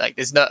on. Like,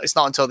 it's not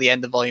until the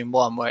end of Volume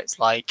 1 where it's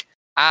like,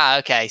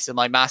 okay, so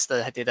my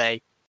master did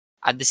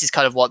and this is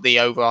kind of what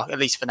at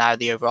least for now,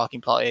 the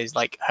overarching plot is,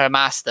 like, her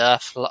master,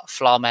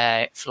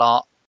 Flamit,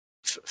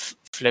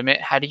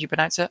 how did you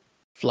pronounce it?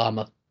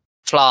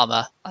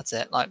 Flamma, that's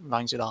it, like,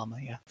 rhymes with armor,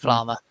 yeah.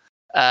 Flamma.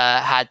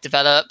 Had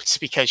developed,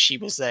 because she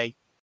was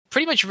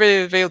pretty much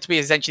revealed to be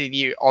essentially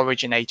the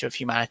originator of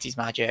humanity's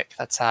magic.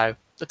 That's how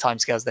the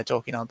timescales they're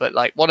talking on. But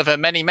like, one of her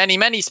many, many,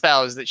 many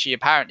spells that she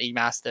apparently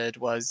mastered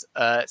was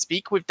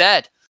speak with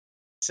dead.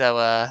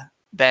 So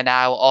they're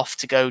now off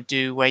to go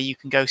do where you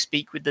can go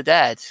speak with the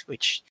dead,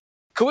 which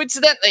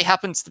coincidentally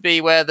happens to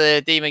be where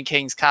the Demon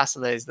King's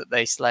castle is that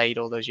they slayed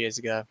all those years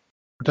ago.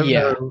 I don't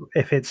know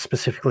if it's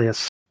specifically a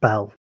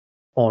spell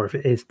or if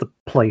it is the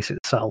place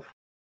itself.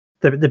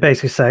 They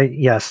basically say,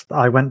 yes,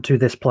 I went to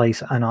this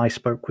place and I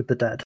spoke with the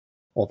dead,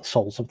 or the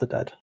souls of the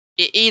dead.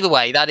 Either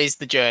way, that is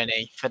the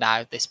journey for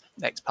now, this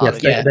next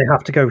part. Yes, they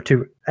have to go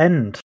to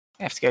end.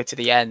 They have to go to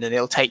the end, and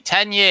it'll take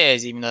 10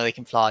 years, even though they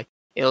can fly.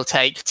 It'll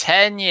take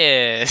 10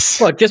 years.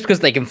 Well, just because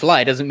they can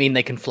fly doesn't mean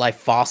they can fly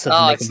faster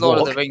than they can walk.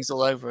 Lord of the Rings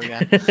all over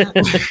again.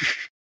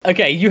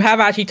 Okay, you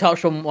have actually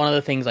touched on one of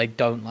the things I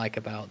don't like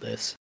about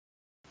this.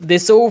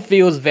 This all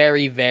feels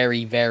very,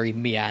 very, very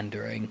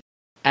meandering.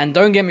 And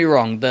don't get me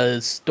wrong, the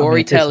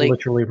storytelling...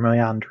 it's literally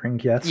meandering,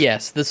 yes.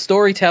 Yes, the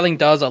storytelling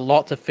does a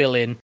lot to fill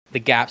in the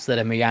gaps that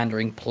a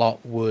meandering plot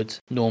would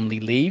normally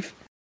leave.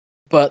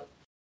 But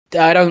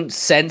I don't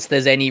sense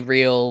there's any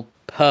real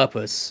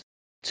purpose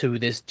to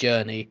this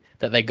journey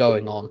that they're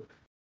going on.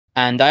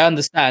 And I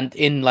understand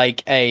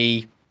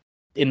if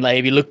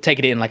you take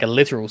it in like a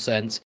literal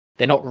sense,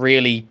 they're not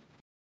really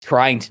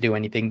trying to do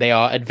anything. They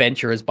are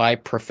adventurers by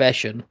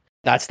profession.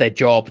 That's their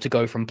job, to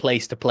go from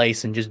place to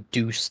place and just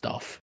do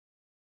stuff.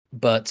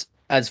 But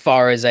as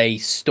far as a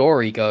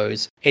story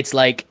goes, it's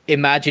like,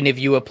 imagine if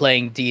you were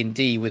playing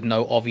D&D with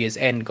no obvious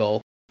end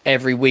goal.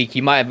 Every week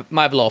you might have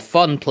a lot of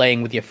fun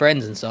playing with your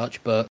friends and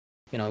such, but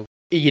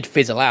you'd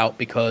fizzle out,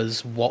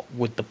 because what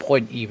would the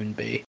point even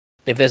be?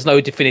 If there's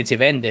no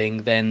definitive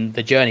ending, then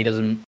the journey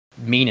doesn't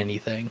mean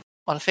anything.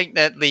 Well, I think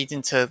that leads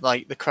into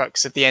like the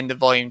crux of the end of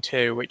Volume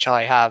 2, which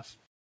I have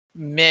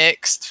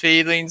mixed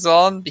feelings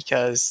on,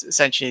 because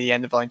essentially the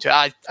end of Volume 2,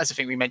 as I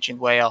think we mentioned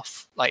way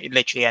off, like, it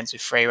literally ends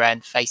with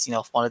Frieren facing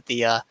off one of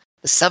the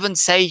Seven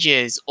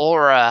Sages,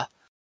 Aura.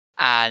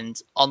 And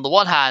on the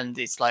one hand,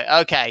 it's like,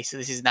 okay, so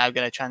this is now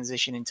going to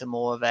transition into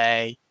more of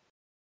a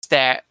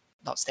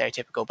not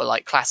stereotypical, but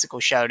like classical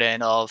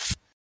shonen of,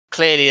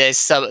 clearly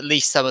there's at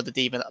least some of the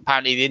demon,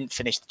 apparently they didn't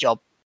finish the job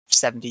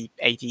 70,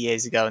 80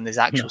 years ago, and there's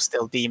actual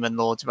still demon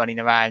lords running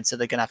around, so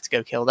they're going to have to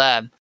go kill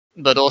them.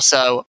 But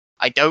also,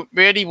 I don't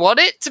really want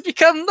it to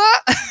become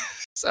that.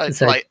 So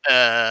it's like,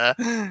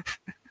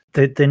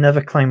 They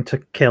never claimed to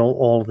kill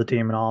all of the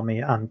demon army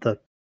and the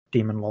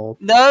demon lord.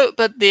 No,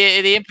 but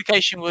the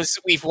implication was,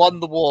 we've won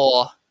the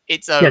war,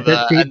 it's over.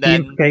 Yeah, the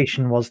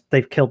implication was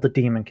they've killed the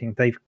Demon King,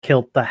 they've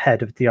killed the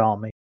head of the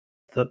army.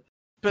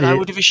 But I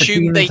would have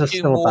assumed they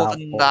do more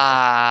than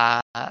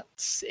that.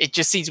 It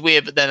just seems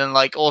weird, but then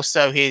like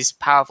also his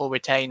powerful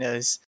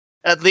retainers.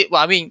 At least,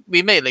 well, I mean,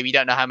 we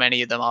don't know how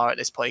many of them are at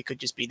this point. It could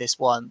just be this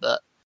one,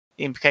 but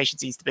the implication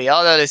seems to be,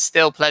 no, there's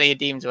still plenty of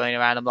demons running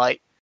around. I'm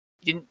like,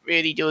 you didn't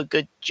really do a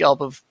good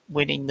job of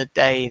winning the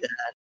day there.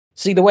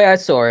 See, the way I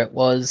saw it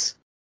was,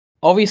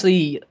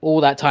 obviously, all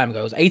that time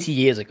ago, it was 80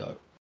 years ago.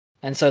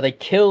 And so they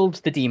killed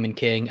the Demon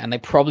King, and they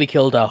probably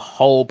killed a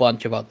whole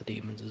bunch of other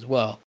demons as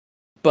well.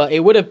 But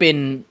it would have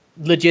been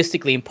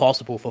logistically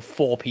impossible for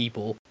 4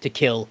 people to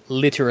kill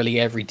literally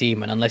every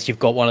demon, unless you've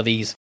got one of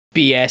these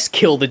BS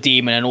kill the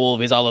demon and all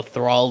of his other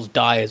thralls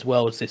die as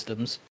well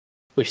systems,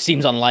 which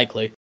seems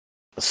unlikely.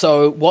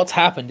 So what's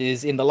happened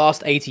is, in the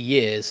last 80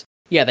 years,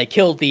 yeah, they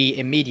killed the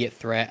immediate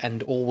threat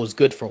and all was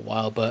good for a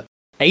while, but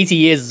 80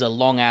 years is a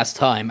long ass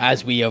time,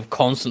 as we have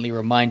constantly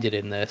reminded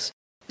in this.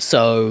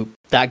 So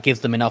that gives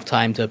them enough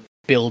time to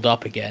build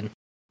up again.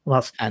 Well,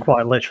 that's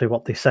quite literally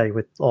what they say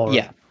with Aura.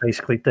 Yeah.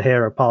 Basically, the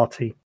hero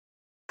party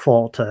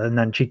fought her, and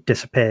then she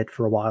disappeared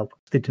for a while.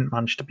 They didn't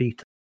manage to beat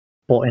her.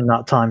 But in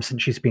that time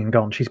since she's been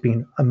gone, she's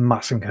been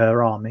amassing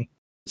her army.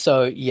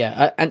 So,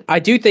 yeah, and I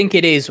do think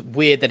it is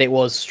weird that it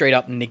was straight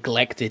up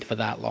neglected for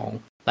that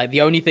long. Like,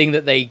 the only thing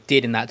that they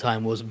did in that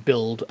time was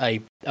build a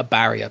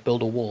barrier,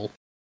 build a wall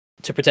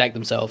to protect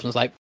themselves. And it's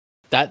like,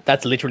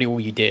 that's literally all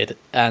you did.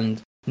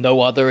 And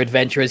no other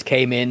adventurers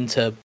came in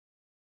to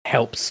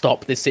help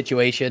stop this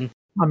situation.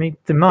 I mean,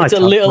 they might It's a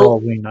have, little- for all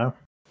we know.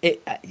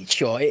 It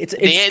stretches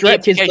The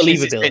implications has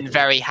believability. been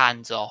very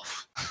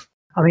hands-off.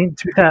 I mean,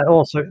 to be fair,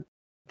 also,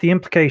 the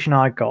implication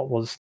I got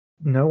was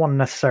no one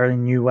necessarily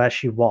knew where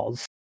she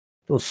was.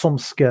 There was some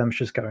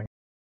skirmishes going,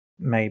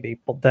 maybe,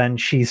 but then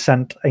she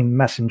sent a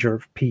messenger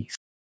of peace,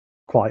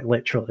 quite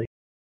literally.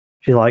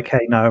 She's like,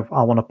 hey, no,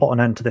 I want to put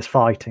an end to this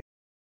fighting,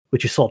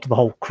 which is sort of the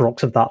whole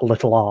crux of that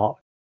little arc,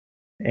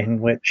 in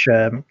which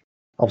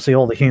obviously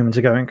all the humans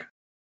are going,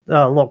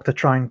 oh, look,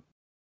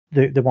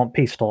 they want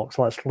peace talks,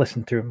 let's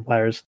listen to them.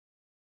 Whereas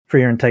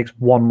Frieren takes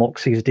one look,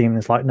 sees a demon,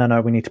 and is like,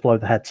 no, we need to blow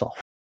the heads off.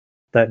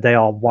 They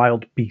are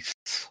wild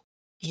beasts.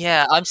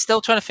 Yeah, I'm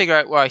still trying to figure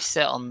out where I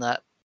sit on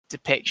that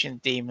depiction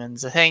of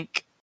demons. I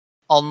think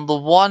on the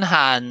one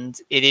hand,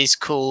 it is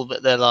cool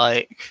that they're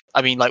like,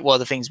 I mean, like one of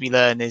the things we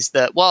learn is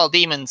that while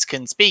demons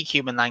can speak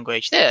human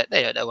language, they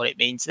don't know what it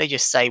means. They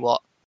just say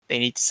what they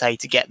need to say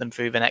to get them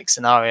through the next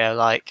scenario.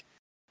 Like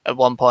at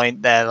one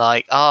point, they're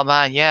like, oh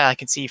man, yeah, I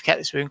can see you've kept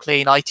this room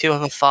clean. I too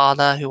have a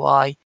father who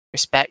I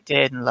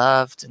respected and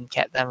loved and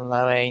kept them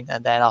alone.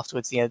 And then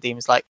afterwards, the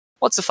demon's like,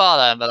 what's a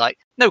father? And they're like,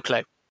 no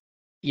clue.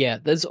 Yeah,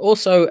 there's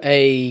also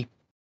they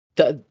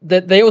also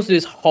do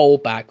this whole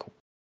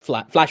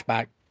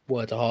flashback,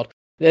 words are hard.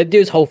 They do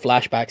this whole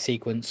flashback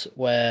sequence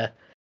where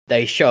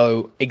they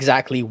show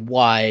exactly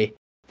why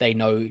they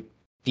know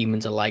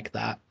demons are like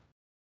that.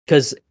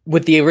 Because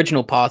with the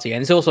original party,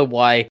 and it's also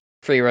why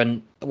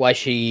Frieren, why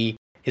she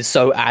is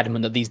so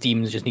adamant that these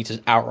demons just need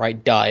to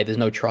outright die. There's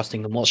no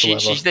trusting them whatsoever.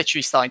 She's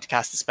literally starting to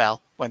cast a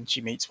spell when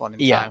she meets one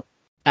in town.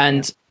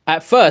 And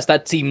at first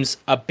that seems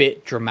a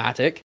bit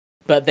dramatic,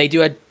 but they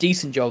do a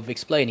decent job of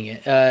explaining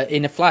it.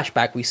 In a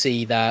flashback, we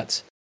see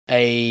that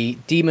a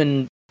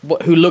demon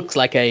who looks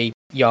like a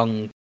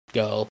young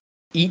girl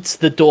eats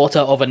the daughter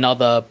of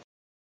another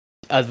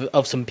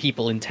of some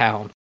people in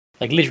town,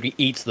 like literally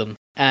eats them.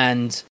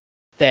 And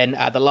then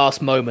at the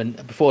last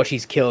moment, before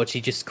she's killed,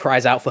 she just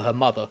cries out for her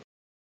mother,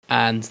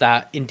 and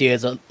that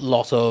endears a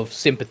lot of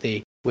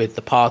sympathy with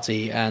the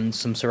party and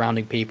some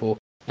surrounding people.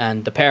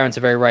 And the parents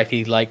are very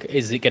rightly like,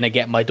 is it going to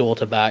get my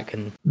daughter back?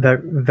 And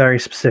very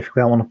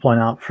specifically, I want to point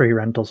out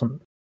Frieren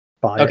doesn't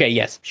buy it. Okay,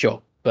 yes,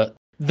 sure. But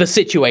the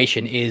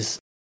situation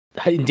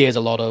endears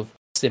a lot of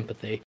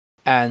sympathy.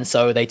 And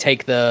so they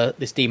take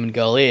this demon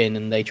girl in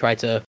and they try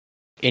to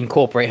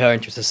incorporate her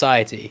into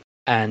society.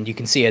 And you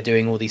can see her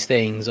doing all these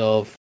things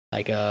of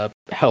like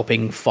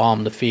helping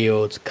farm the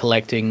fields,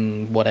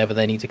 collecting whatever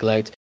they need to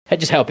collect,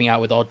 just helping out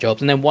with odd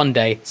jobs. And then one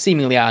day,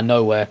 seemingly out of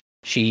nowhere,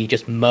 she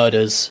just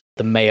murders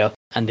the mayor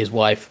and his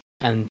wife,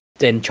 and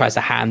then tries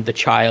to hand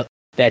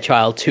their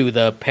child to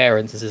the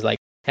parents and says like,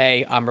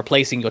 hey, I'm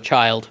replacing your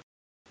child.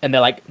 And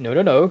they're like,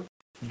 no,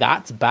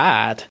 that's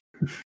bad.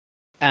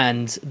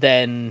 And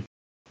then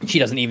she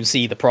doesn't even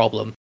see the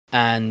problem.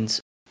 And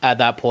at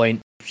that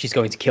point, she's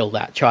going to kill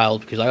that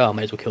child because like, oh, I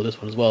may as well kill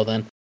this one as well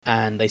then.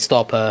 And they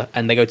stop her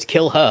and they go to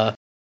kill her.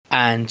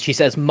 And she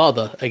says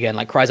mother again,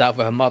 like cries out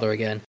for her mother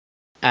again.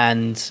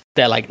 And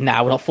they're like,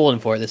 nah, we're not falling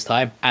for it this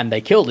time. And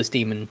they kill this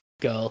demon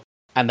girl.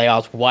 And they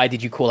ask, why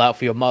did you call out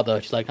for your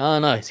mother? She's like, oh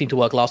no, it seemed to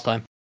work last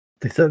time.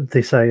 They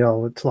say,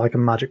 oh, it's like a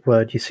magic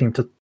word. You seem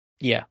to...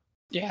 Yeah.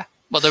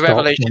 Well, the Stop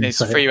revelation when is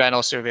you say it. Frieren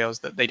also reveals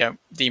that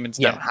demons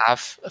Yeah. don't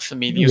have a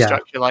familial Yeah.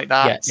 structure like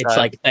that. Yeah, it's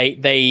like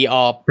they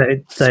are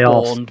They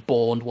are... spawned,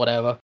 born,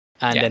 whatever.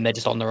 And then they're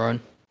just on their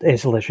own.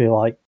 It's literally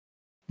like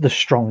the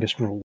strongest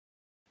rule.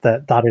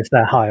 That is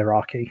their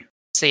hierarchy.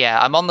 So yeah,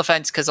 I'm on the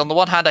fence because on the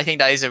one hand, I think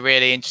that is a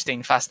really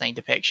interesting, fascinating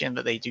depiction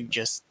that they do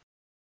just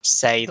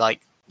say like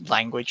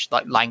language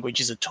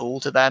is a tool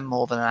to them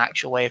more than an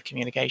actual way of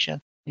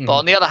communication. Mhm. But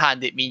on the other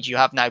hand, it means you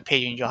have now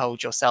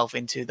pigeonholed yourself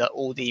into that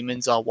all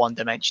demons are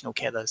one-dimensional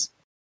killers.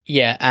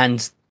 Yeah,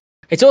 and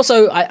it's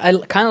also, I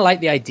kind of like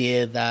the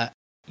idea that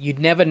you'd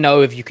never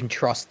know if you can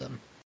trust them.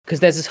 Because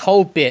there's this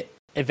whole bit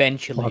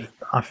eventually.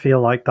 I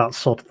feel like that's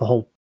sort of the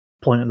whole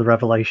point of the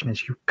revelation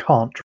is you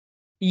can't.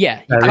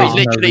 Yeah, There I is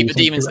mean, no literally, the reason to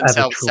demons ever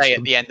themselves trust say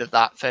them. at the end of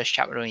that first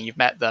chapter when you've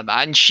met them,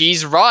 and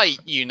she's right,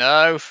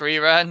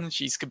 Frieren.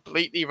 She's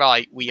completely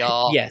right. We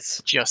are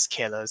yes. just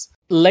killers.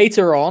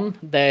 Later on,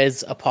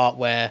 there's a part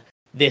where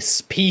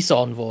this peace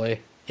envoy,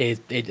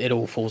 it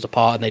all falls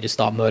apart and they just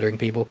start murdering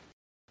people.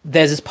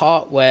 There's this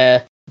part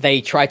where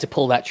they try to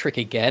pull that trick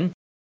again,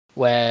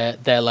 where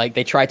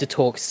they try to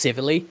talk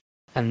civilly,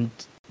 and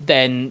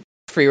then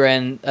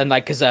Frieren, and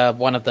like, because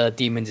one of the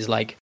demons is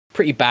like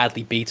pretty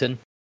badly beaten,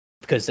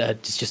 because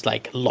it's just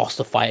like lost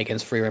the fight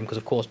against Frieren because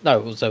of course no,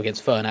 it was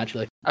against Fern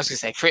actually. I was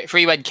going to say,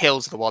 Frieren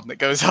kills the one that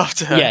goes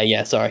after her.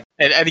 Yeah, sorry.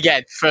 And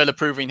again, further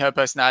proving her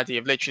personality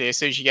of literally as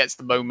soon as she gets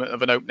the moment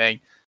of an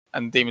opening,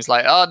 and Demon's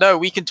like, oh no,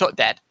 we can talk,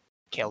 dead.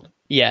 Killed.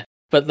 Yeah,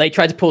 but they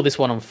tried to pull this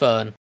one on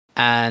Fern,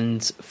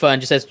 and Fern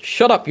just says,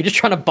 shut up, you're just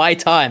trying to buy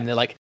time. And they're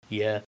like,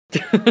 yeah.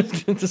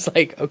 Just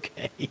like,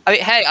 okay. I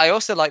mean, hey, I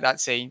also like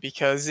that scene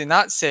because in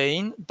that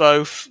scene,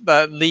 both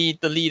the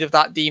lead of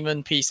that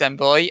demon peace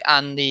envoy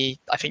and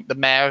I think the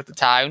mayor of the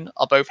town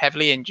are both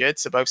heavily injured.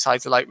 So both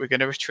sides are like, we're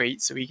going to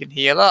retreat so we can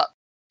heal up.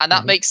 And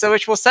that makes so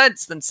much more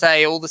sense than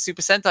say all the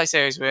Super Sentai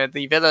series where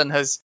the villain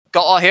has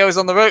got our heroes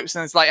on the ropes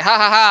and it's like, ha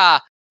ha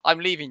ha, I'm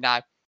leaving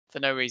now for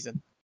no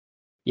reason.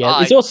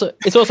 Yeah, it's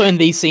also in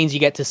these scenes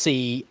you get to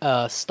see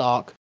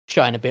Stark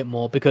shine a bit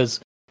more because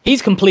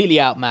he's completely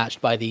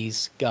outmatched by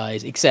these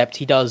guys, except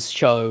he does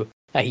show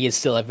that he is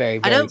still a very,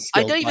 very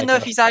skilled I don't even know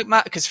if he's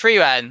outmatched, because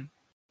Frieren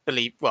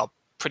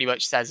pretty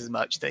much says as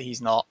much, that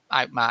he's not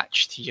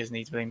outmatched. He just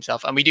needs to believe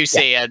himself. And we do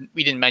see, and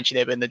we didn't mention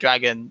it, but in the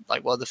Dragon,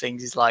 like one of the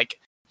things is like,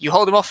 you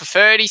hold him off for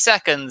 30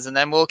 seconds and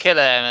then we'll kill him.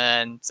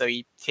 And so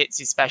he hits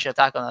his special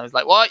attack on him. He's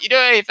like, what? You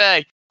doing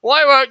anything?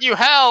 Why won't you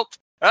help?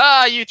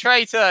 Ah, you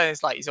traitor. And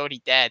it's like, he's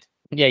already dead.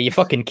 Yeah, you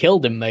fucking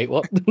killed him, mate.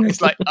 What?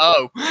 It's like,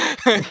 oh.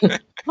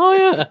 Oh,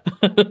 yeah.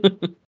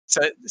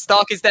 So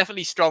Stark is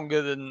definitely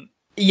stronger than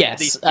yes, at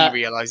least he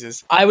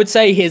realizes. I would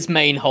say his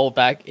main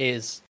holdback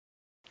is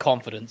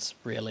confidence,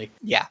 really.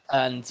 Yeah.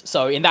 And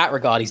so in that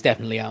regard, he's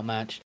definitely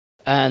outmatched.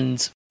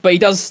 But he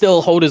does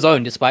still hold his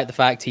own, despite the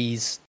fact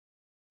he's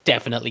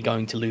definitely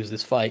going to lose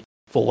this fight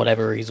for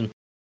whatever reason.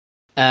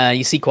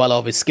 You see quite a lot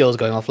of his skills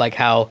going off, like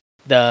how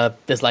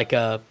there's like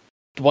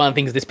one of the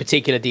things this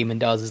particular demon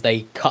does is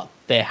they cut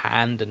their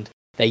hand and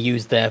they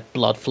use their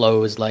blood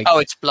flow as like... Oh,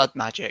 it's blood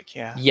magic,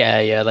 yeah.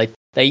 Yeah, like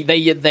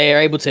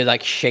they're able to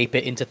like shape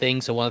it into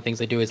things. So one of the things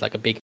they do is like a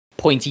big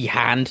pointy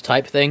hand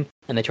type thing,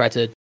 and they try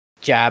to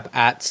jab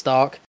at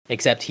Stark,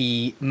 except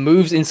he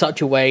moves in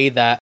such a way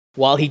that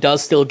while he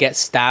does still get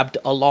stabbed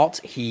a lot,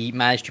 he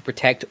managed to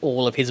protect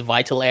all of his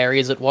vital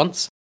areas at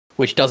once,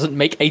 which doesn't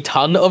make a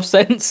ton of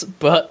sense,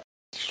 but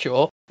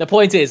sure. The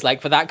point is,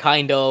 like, for that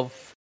kind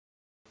of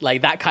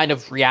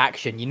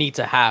reaction, you need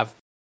to have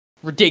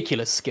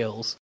ridiculous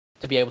skills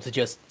to be able to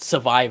just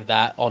survive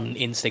that on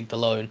instinct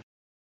alone.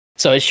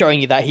 So it's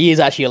showing you that he is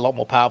actually a lot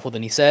more powerful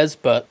than he says,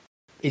 but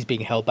is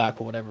being held back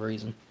for whatever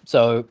reason.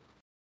 So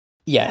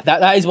yeah,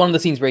 that is one of the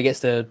scenes where he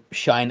gets to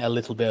shine a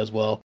little bit as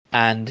well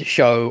and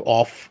show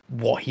off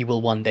what he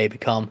will one day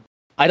become.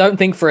 I don't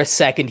think for a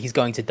second he's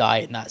going to die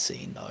in that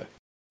scene, though.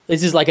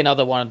 This is like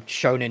another one of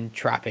shonen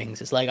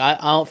trappings. It's like, I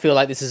don't feel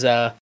like this is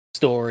a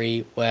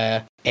story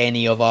where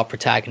any of our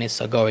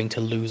protagonists are going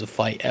to lose a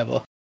fight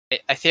ever.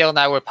 I feel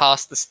now we're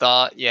past the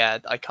start. Yeah,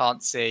 I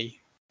can't see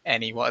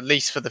anyone, at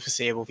least for the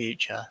foreseeable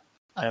future.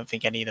 I don't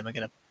think any of them are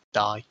going to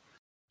die.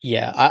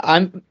 Yeah,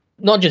 I'm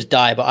not just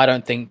die, but I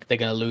don't think they're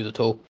going to lose at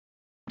all.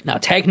 Now,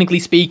 technically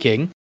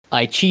speaking,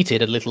 I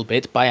cheated a little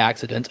bit by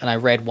accident, and I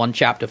read one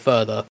chapter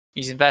further.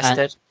 He's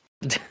invested.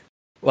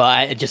 Well,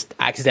 I just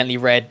accidentally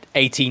read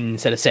 18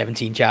 instead of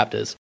 17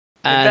 chapters.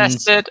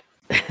 Invested.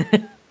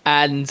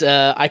 And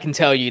I can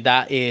tell you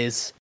that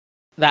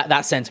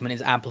sentiment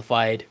is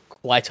amplified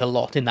quite a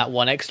lot in that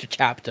one extra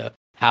chapter.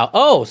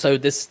 So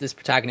this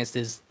protagonist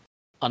is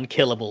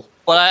unkillable.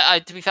 Well,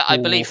 to be fair, I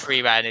believe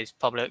Frieren is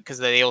probably, because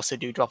they also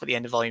do drop at the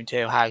end of Volume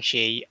 2 how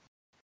she...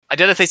 I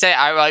don't know if they say it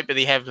outright, but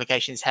the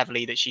implication is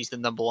heavily that she's the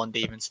number one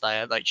demon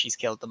slayer. Like, she's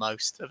killed the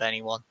most of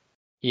anyone.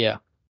 Yeah.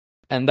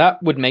 And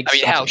that would make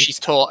sense. Hell, she's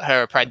taught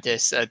her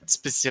apprentice a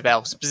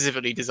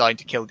specifically designed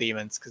to kill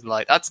demons, because,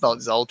 like, that's not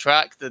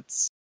Zoltrak,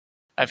 that's...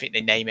 I don't think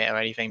they name it or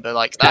anything, but,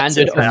 like...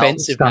 Standard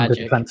offensive magic.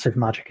 Standard offensive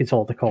magic is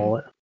all they call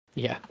it.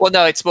 Yeah. Well,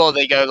 no, it's more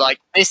they go, like,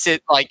 this is,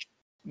 like,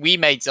 we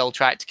made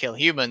Zoltrak to kill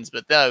humans,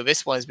 but no,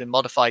 this one has been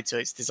modified so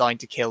it's designed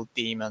to kill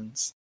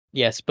demons.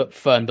 Yes, but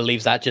Fern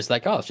believes that just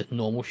like, it's just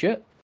normal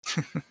shit.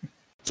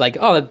 It's like,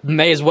 it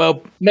may as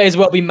well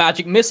be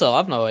magic missile.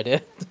 I've no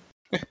idea.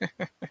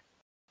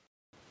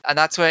 And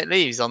that's where it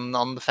leaves on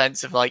the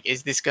fence of like,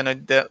 is this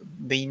going to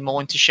lean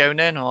more into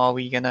shonen, or are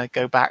we going to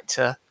go back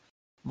to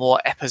more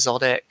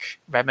episodic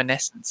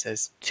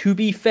reminiscences? To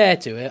be fair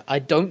to it, I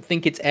don't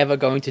think it's ever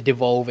going to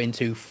devolve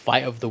into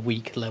fight of the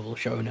week level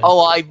shonen.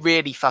 Oh, I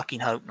really fucking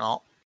hope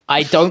not.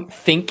 I don't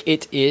think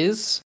it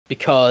is,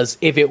 because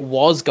if it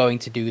was going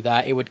to do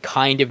that, it would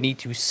kind of need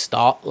to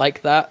start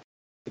like that,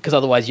 because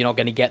otherwise you're not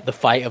going to get the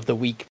fight of the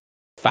week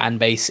fan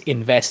base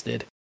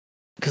invested.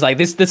 Because like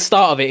the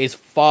start of it is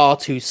far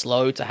too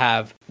slow to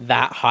have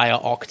that higher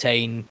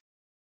octane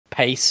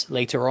pace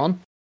later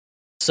on.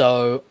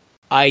 So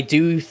I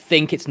do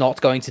think it's not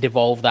going to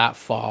devolve that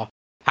far.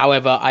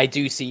 However, I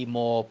do see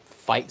more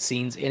fight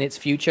scenes in its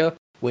future,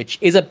 which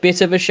is a bit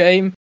of a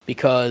shame,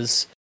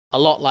 because a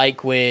lot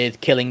like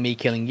with Killing Me,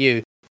 Killing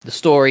You, the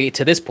story,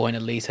 to this point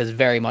at least, has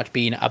very much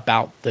been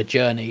about the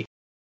journey.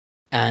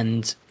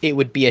 And it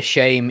would be a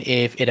shame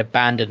if it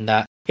abandoned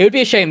that. It would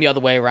be a shame the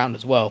other way around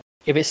as well.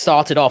 If it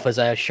started off as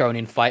a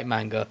shonen fight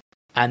manga,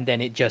 and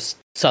then it just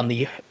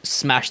suddenly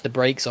smashed the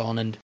brakes on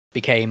and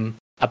became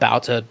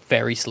about a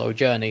very slow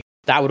journey.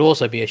 That would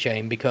also be a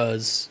shame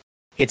because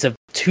it's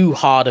too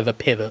hard of a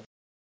pivot.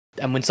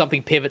 And when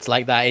something pivots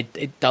like that,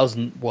 it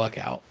doesn't work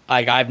out.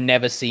 I've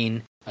never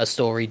seen a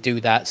story do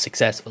that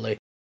successfully.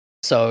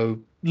 So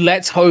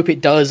let's hope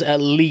it does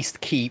at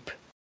least keep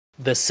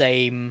the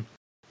same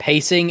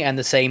pacing and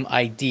the same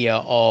idea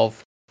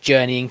of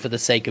journeying for the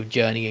sake of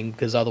journeying,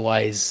 because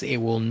otherwise it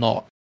will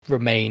not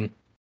remain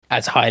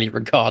as highly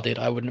regarded,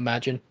 I wouldn't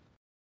imagine.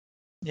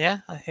 Yeah,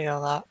 I hear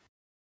that.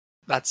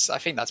 I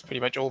think that's pretty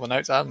much all the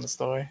notes I have on the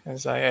story.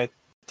 It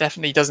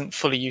definitely doesn't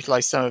fully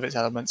utilize some of its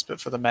elements, but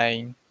for the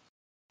main,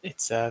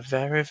 it's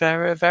very,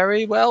 very,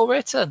 very well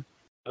written.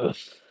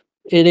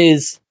 It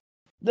is.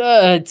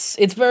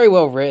 It's very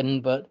well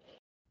written, but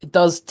it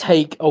does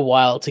take a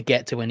while to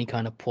get to any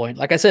kind of point.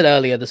 Like I said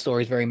earlier, the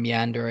story is very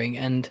meandering,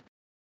 and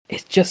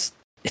it's just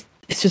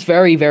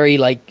very, very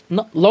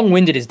not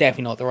long-winded is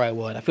definitely not the right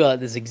word. I feel like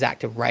there's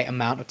exact right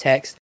amount of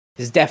text.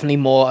 There's definitely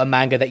more a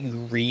manga that you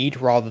read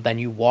rather than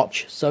you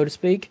watch, so to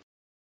speak.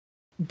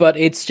 But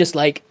it's just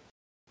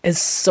there's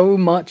so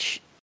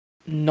much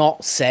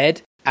not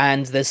said,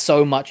 and there's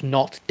so much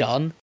not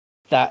done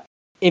that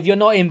if you're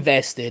not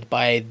invested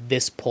by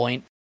this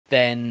point,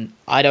 then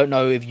I don't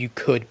know if you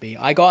could be.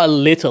 I got a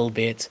little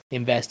bit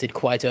invested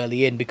quite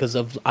early in because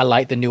I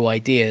like the new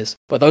ideas,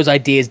 but those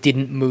ideas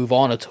didn't move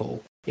on at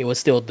all. It was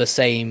still the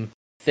same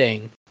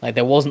thing.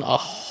 There wasn't a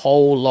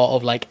whole lot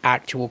of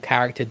actual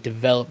character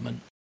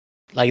development.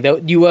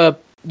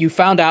 You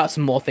found out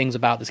some more things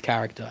about this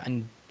character,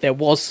 and there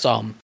was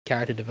some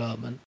character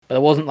development, but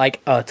there wasn't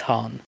a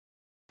ton.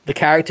 The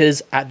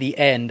characters at the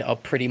end are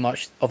pretty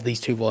much, of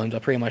these two volumes, are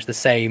pretty much the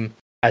same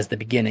as the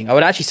beginning. I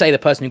would actually say the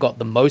person who got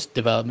the most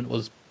development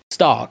was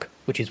Stark,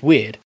 which is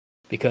weird,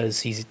 because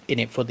he's in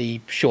it for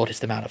the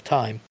shortest amount of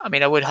time. I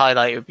mean, I would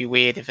highlight it would be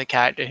weird if a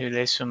character who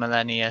lives for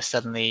millennia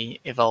suddenly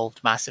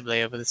evolved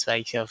massively over the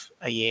space of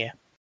a year.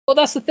 Well,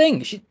 that's the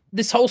thing.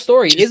 This whole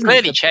story She's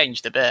clearly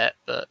changed a bit,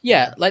 but...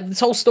 Yeah,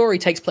 this whole story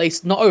takes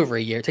place not over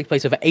a year, it takes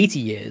place over 80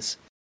 years.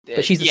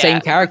 But she's the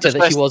same character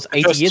that she was 80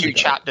 years ago. The first 2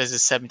 chapters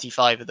is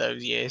 75 of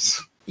those years.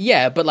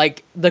 Yeah,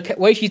 but the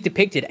way she's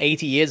depicted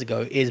 80 years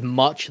ago is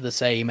much the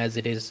same as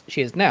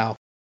she is now.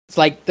 It's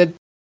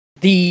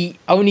the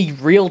only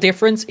real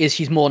difference is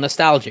she's more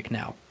nostalgic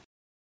now.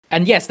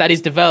 And yes, that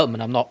is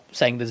development. I'm not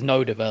saying there's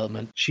no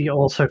development. She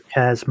also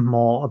cares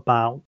more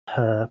about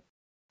her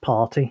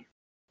party.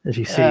 As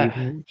you see,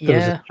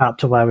 there's a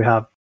chapter where we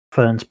have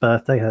Fern's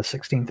birthday, her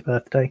 16th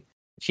birthday.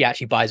 She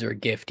actually buys her a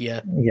gift,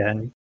 yeah. Yeah,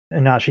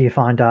 and actually you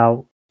find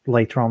out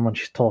later on when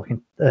she's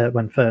talking,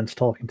 when Fern's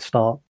talking to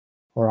Start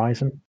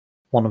Horizon,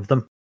 one of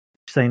them,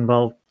 saying,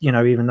 well,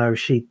 even though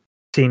she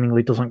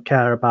seemingly doesn't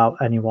care about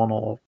anyone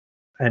or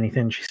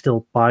anything, she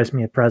still buys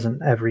me a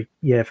present every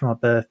year for my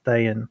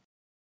birthday, and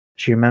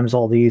she remembers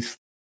all these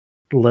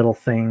little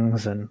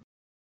things and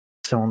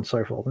so on and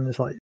so forth. And it's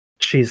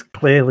she's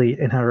clearly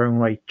in her own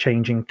way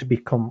changing to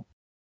become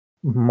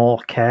more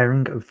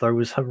caring of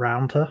those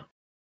around her.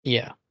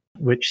 Yeah.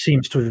 Which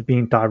seems to have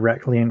been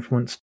directly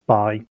influenced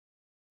by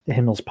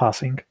Himmel's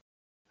passing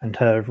and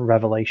her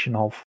revelation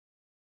of,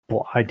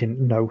 but I didn't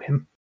know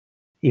him.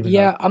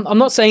 I'm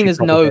not saying there's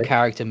no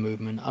character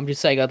movement. I'm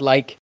just saying I'd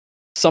like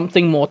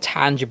something more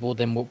tangible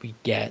than what we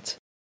get.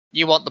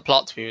 You want the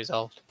plot to be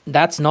resolved.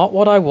 That's not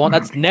what I want.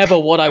 That's never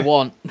what I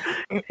want.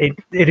 It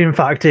in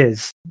fact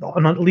is.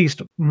 On at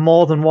least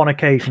more than one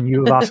occasion,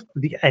 you have asked for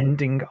the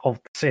ending of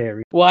the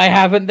series. Why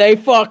haven't they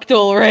fucked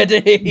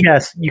already?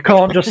 Yes, you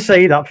can't just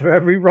say that for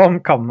every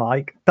rom-com,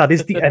 Mike. That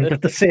is the end of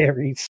the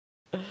series.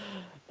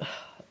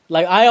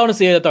 I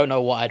honestly don't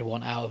know what I'd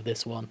want out of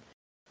this one.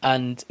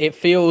 And it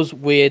feels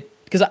weird,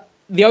 because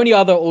the only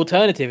other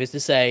alternative is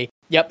to say,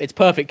 yep, it's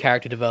perfect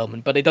character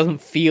development, but it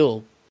doesn't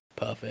feel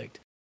perfect.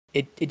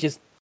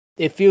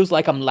 It feels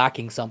like I'm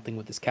lacking something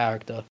with this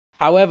character.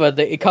 However,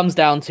 it comes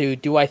down to,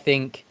 do I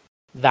think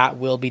that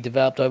will be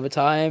developed over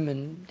time?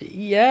 And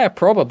yeah,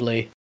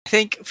 probably. I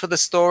think for the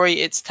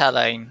story it's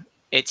telling,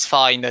 it's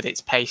fine that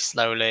it's paced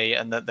slowly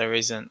and that there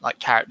isn't,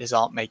 characters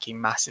aren't making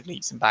massive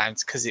leaps and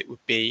bounds, because it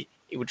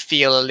would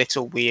feel a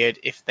little weird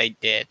if they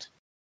did.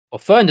 Well,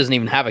 Fern doesn't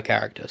even have a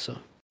character, so...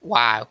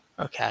 Wow,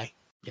 okay.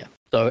 Yeah,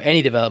 so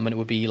any development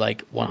would be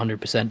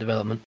 100%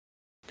 development,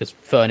 because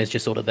Fern is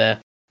just sort of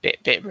there.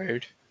 Bit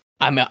rude.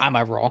 Am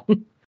I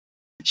wrong?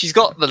 She's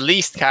got the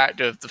least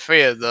character of the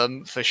 3 of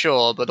them, for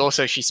sure, but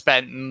also she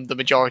spent the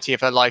majority of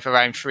her life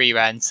around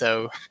Frieren,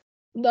 so...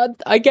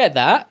 I get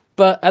that,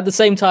 but at the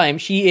same time,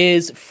 she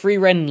is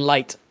Frieren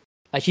light.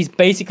 She's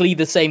basically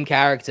the same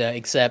character,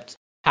 except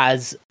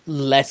has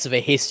less of a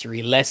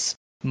history, less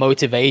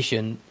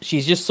motivation.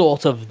 She's just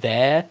sort of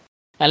there.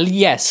 And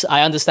yes,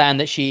 I understand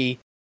that she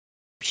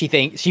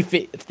thinks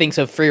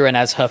of Frieren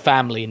as her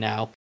family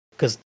now,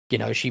 because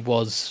she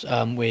was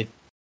with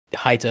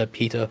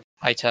Peter.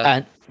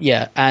 And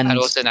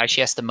also now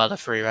she has to mother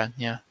Frieren.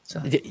 Yeah. So.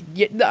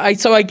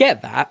 So I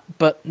get that,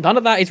 but none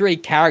of that is really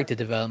character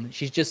development.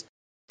 She's just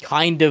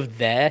kind of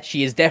there.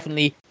 She is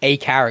definitely a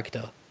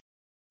character.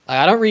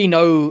 I don't really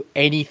know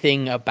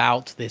anything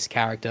about this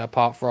character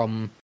apart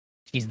from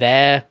she's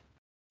there.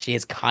 She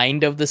has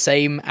kind of the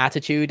same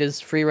attitude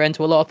as Frieren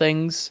to a lot of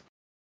things.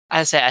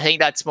 As I say, I think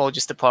that's more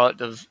just a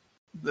product of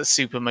the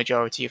super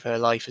majority of her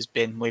life has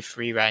been with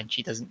Frieren.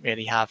 She doesn't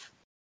really have,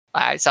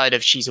 outside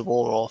of she's a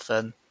war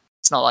orphan,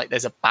 it's not like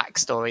there's a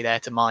backstory there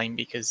to mine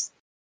because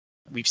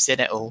we've seen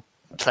it all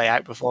play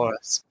out before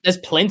us. There's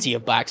plenty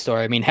of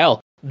backstory. I mean,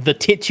 hell, the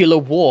titular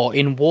war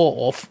in War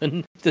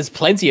Orphan, there's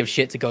plenty of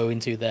shit to go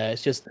into there.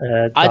 It's just,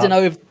 I don't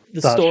know if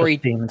the story...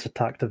 demons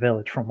attacked the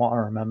village, from what I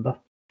remember.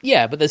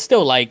 Yeah, but there's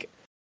still, like,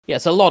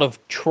 it's a lot of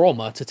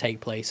trauma to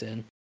take place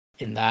in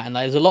that, and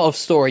there's a lot of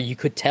story you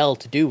could tell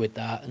to do with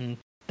that, and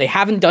they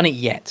haven't done it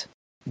yet.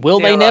 Will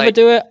they never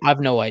do it? I've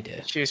no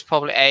idea. She was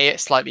probably A,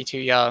 slightly too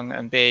young,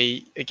 and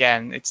B,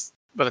 again, it's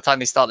by the time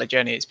they start their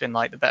journey, it's been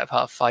like the better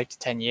part of 5 to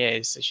 10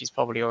 years, so she's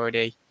probably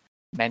already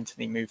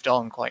mentally moved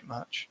on quite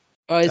much.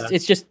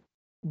 It's just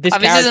this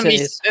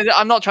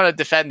I'm not trying to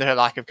defend her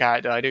lack of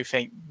character. I do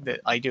think that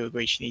I do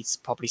agree she needs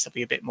probably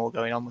something a bit more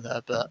going on with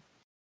her, but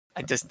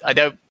I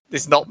don't.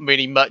 There's not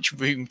really much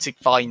room to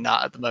find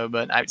that at the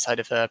moment outside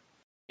of her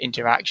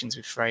interactions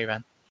with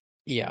Frieren.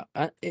 Yeah,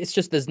 it's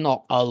just there's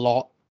not a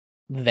lot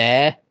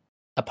there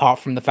apart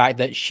from the fact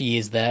that she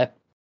is there.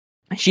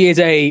 She is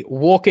a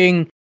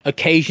walking,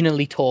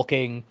 occasionally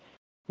talking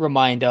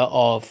reminder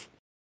of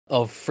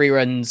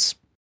Frieren's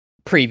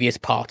previous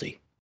party.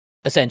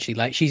 Essentially,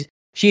 like she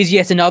is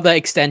yet another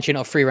extension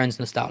of Frieren's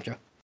nostalgia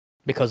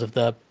because of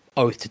the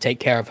oath to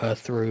take care of her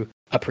through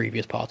a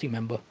previous party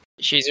member.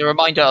 She's a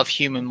reminder of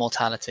human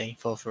mortality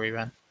for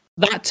Frieren.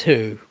 That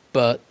too,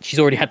 but she's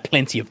already had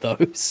plenty of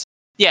those.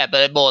 Yeah,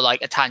 but more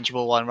like a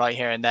tangible one right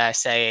here and there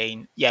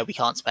saying, yeah, we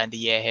can't spend a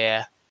year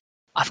here.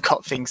 I've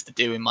got things to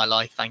do in my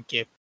life, thank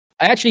you.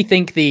 I actually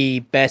think the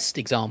best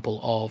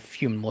example of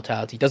human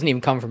mortality doesn't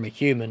even come from a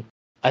human.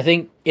 I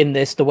think in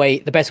this,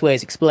 the best way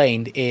it's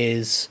explained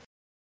is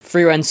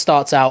Frieren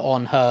starts out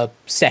on her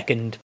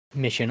second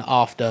mission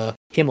after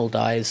Himmel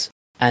dies,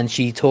 and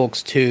she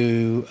talks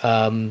to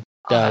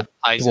the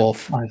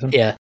dwarf. Eisen.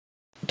 Yeah.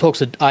 Talks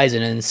to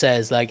Eisen and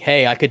says, like,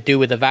 hey, I could do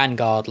with a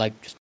vanguard, like,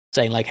 just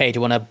saying, like, hey, do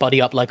you want to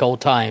buddy up like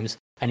old times?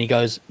 And he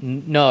goes,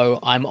 no,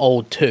 I'm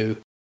old too.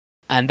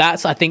 And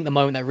that's, I think, the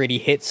moment that really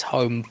hits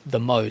home the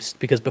most,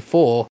 because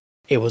before,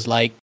 it was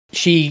like,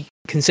 she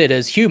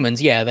considers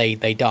humans, yeah,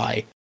 they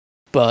die.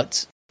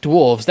 But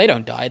dwarves, they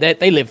don't die.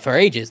 They live for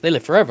ages. They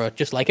live forever,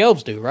 just like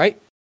elves do,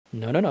 right?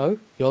 No.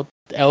 Your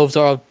elves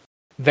are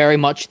very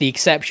much the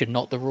exception,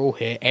 not the rule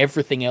here.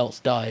 Everything else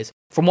dies.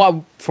 From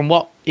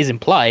what is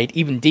implied,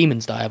 even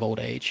demons die of old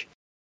age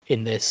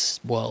in this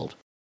world.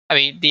 I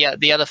mean,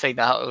 the other thing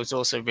that was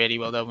also really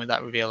well done with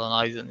that reveal on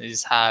Eisen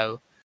is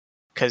how,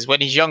 because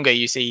when he's younger,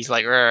 you see he's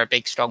like a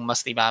big, strong,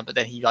 muscly man, but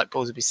then he like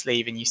pulls up his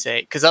sleeve and you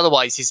see, because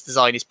otherwise his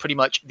design is pretty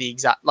much the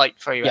exact, like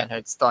Frieren,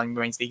 her design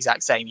remains the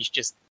exact same. He's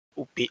just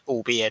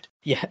all beard.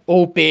 Yeah,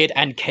 all beard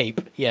and cape.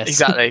 Yes,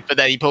 exactly. But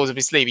then he pulls up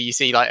his sleeve and you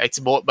see like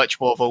it's much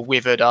more of a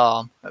withered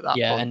arm at that point.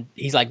 Yeah, and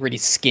he's like really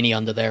skinny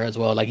under there as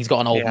well. Like he's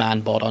got an old man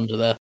bod under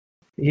there.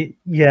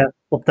 Yeah,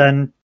 but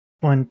then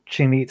when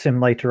she meets him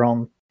later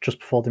on, just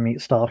before they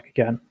meet Stark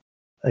again,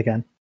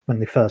 when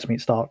they first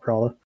meet Stark,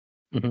 rather,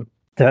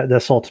 they're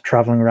sort of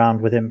traveling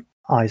around with him,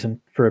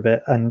 Eisen, for a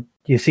bit, and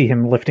you see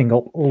him lifting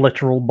up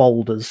literal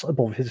boulders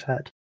above his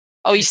head.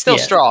 Oh, he's still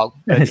strong.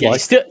 But yeah,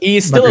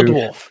 he's still a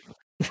dwarf.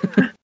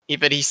 Yeah,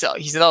 but he's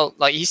an old,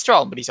 like he's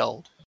strong, but he's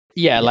old.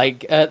 Yeah,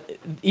 like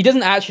he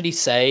doesn't actually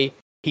say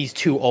he's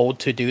too old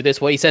to do this.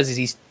 What he says is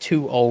he's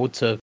too old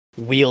to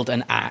wield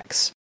an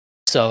axe.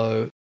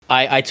 So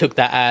I took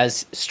that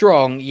as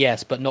strong,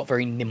 yes, but not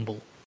very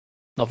nimble,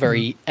 not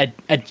very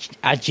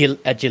agile.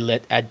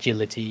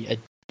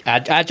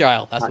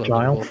 Agile. That's what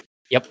I'm looking for.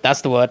 Yep,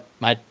 that's the word.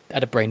 I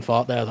had a brain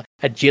fart there. Like,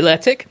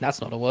 agiletic?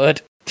 That's not a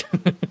word.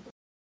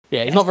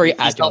 Yeah, he's not very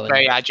agile. He's not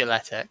very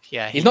agiletic.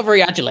 Yeah, he's not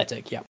very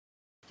agiletic. Yeah.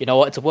 You know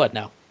what? It's a word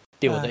now.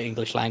 Deal with the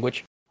English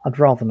language. I'd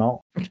rather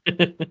not.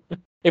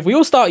 If we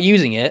all start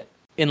using it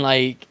in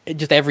like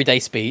just everyday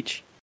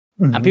speech,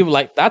 and people are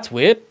like, that's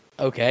weird,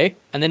 okay.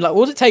 And then like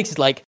all it takes is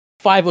like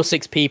 5 or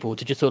 6 people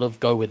to just sort of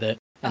go with it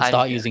and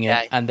start using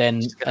it, and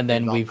then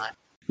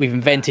we've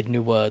invented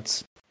new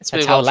words.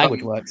 That's how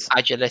language works.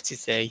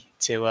 Agility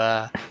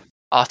to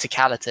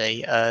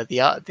articality.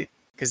 The art,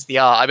 because the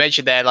art I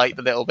mentioned there, like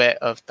the little bit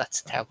of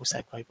that's a terrible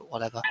segue, but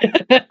whatever.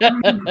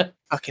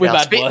 We've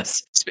had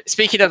worse.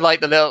 Speaking of like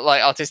the little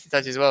like artistic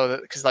touch as well,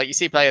 because like you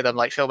see play of them,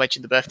 like Phil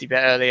mentioned the birthday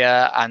bit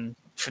earlier, and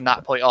from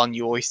that point on,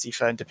 you always see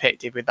Fern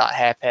depicted with that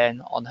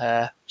hairpin on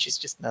her, which is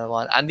just another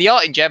one. And the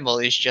art in general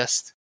is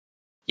just,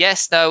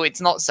 yes, no,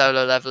 it's not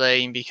solo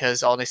leveling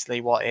because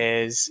honestly, what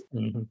is?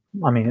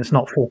 I mean, it's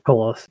not full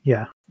color.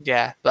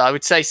 Yeah, but I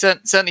would say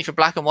certainly for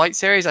Black and White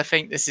series, I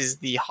think this is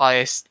the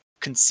highest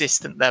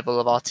consistent level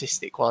of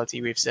artistic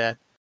quality we've seen.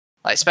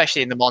 Like,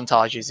 especially in the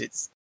montages,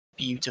 it's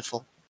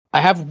beautiful.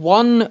 I have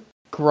one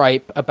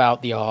gripe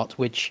about the art,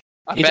 which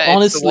is bet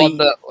honestly it's the one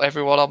that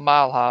everyone on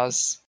Mal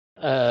has.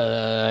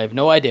 I have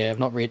no idea. I've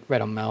not read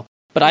on Mal,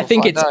 but I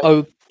think it's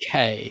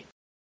okay.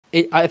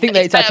 I think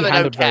that it's better actually than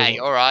handled okay, very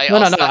well. all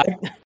right.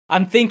 No.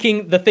 I'm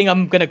thinking the thing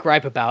I'm gonna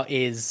gripe about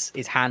is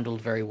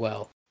handled very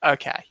well.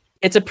 Okay.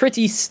 It's a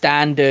pretty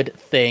standard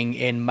thing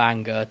in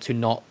manga to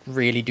not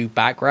really do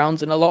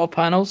backgrounds in a lot of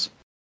panels.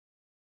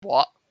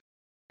 What?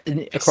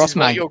 This Across is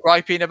what manga. you're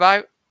griping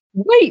about?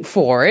 Wait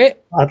for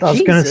it. I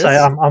was going to say,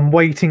 Jesus. I'm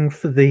waiting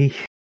for the.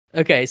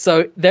 Okay,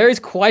 so there is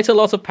quite a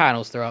lot of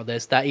panels throughout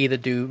this that either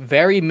do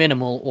very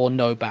minimal or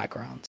no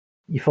backgrounds.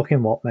 You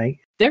fucking what, mate?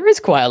 There is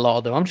quite a lot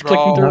of them. I'm just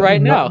clicking through No,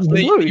 right now. no,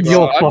 There's loads.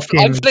 you're I'm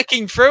fucking-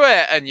 flicking through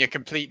it, and you're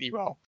completely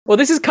wrong. Well,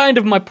 this is kind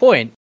of my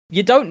point.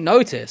 You don't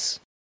notice.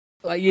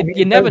 Like you, I mean,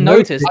 you never don't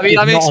notice. notice. I mean,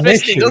 I'm It's not an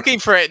explicitly issue. looking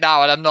for it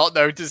now, and I'm not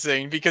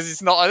noticing because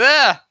it's not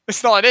there.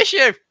 It's not an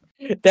issue.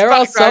 There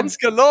are some. Backgrounds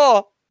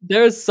galore.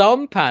 There are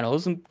some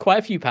panels, and quite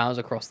a few panels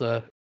across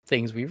the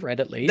things we've read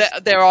at least.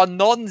 There are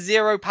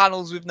non-zero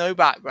panels with no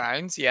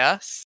backgrounds.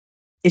 Yes.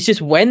 It's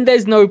just when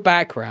there's no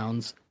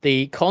backgrounds,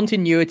 the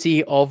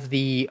continuity of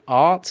the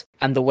art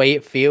and the way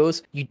it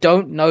feels, you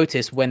don't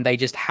notice when they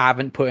just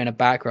haven't put in a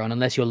background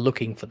unless you're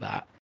looking for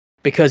that.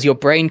 Because your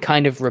brain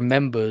kind of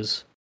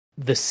remembers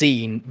the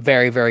scene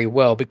very, very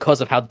well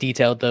because of how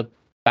detailed the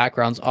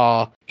backgrounds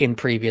are in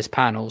previous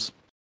panels.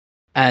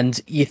 And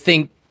you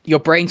think your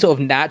brain sort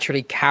of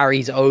naturally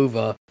carries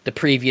over the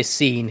previous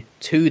scene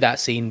to that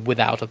scene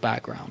without a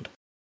background.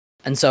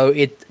 And so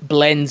it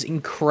blends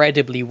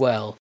incredibly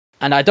well.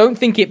 And I don't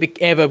think it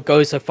ever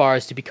goes so far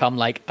as to become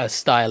like a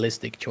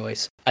stylistic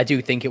choice. I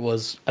do think it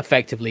was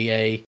effectively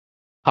a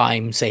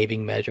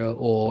time-saving measure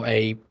or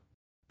an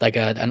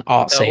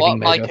art-saving What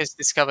measure. Mike has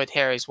discovered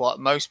here is what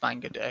most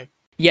manga do.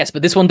 Yes,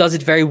 but this one does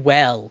it very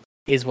well,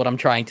 is what I'm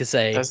trying to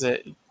say. Does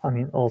it? I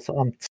mean, also,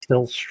 I'm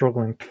still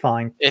struggling to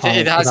find. It panels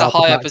has a without the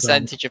higher background.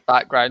 percentage of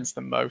backgrounds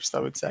than most, I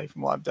would say,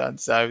 from what I've done.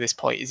 So this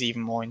point is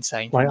even more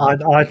insane. Like,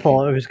 I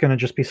thought it was going to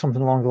just be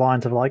something along the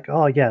lines of like,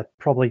 oh yeah,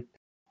 probably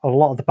a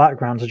lot of the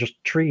backgrounds are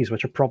just trees,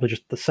 which are probably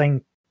just the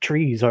same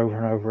trees over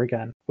and over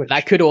again. Which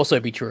That could also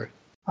be true.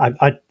 I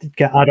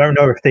don't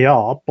know if they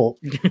are, but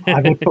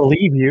I would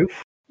believe you.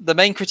 The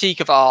main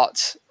critique of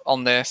art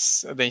on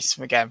this, at least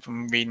again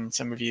from reading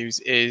some reviews,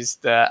 is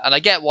that, and I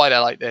get why they're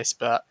like this,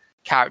 but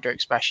character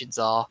expressions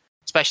are,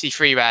 especially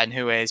Frieren,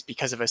 who is,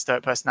 because of her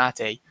stoic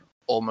personality,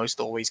 almost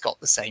always got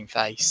the same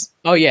face.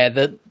 Oh yeah,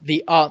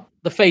 the art,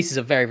 the faces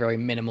are very, very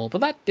minimal,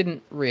 but that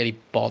didn't really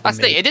bother That's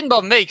me. the thing. It didn't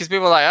bother me because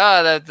people were like,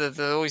 "Oh,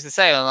 they're always the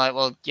same." I'm like,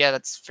 "Well, yeah,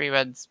 that's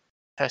Frieren's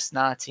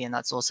personality, and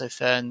that's also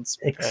Fern's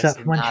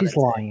Except when she's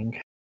personality."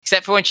 lying.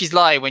 Except for when she's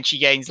lying, when she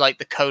gains like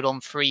the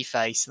codon 3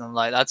 face, and I'm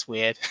like, "That's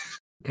weird."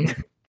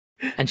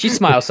 And she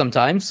smiles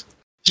sometimes.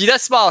 She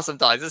does smile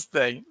sometimes. That's the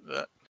thing.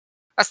 But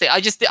that's the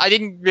thing. I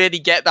didn't really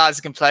get that as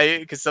a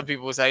complaint because some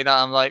people were saying that.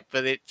 I'm like,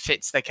 but it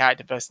fits their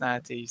character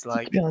personalities.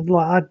 Like, You know,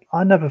 like,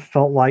 I never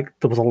felt like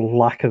there was a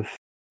lack of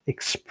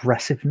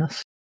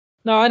expressiveness.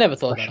 No, I never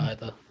thought that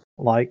either.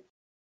 Like,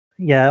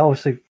 yeah,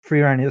 obviously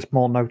Frieren is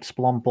more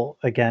noticeable on, but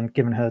again,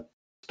 given her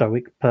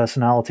stoic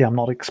personality, I'm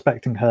not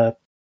expecting her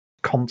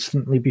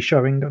constantly be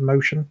showing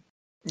emotion.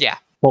 yeah,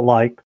 But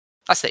like,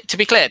 that's it. To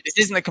be clear, this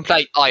isn't a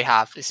complaint I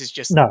have. This is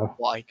just no.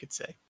 what I could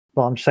say.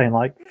 But I'm saying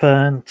like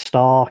Fern,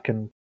 Stark,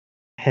 and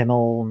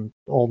Himmel, and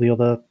all the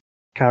other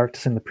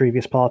characters in the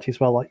previous party as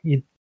well. Like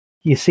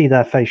you see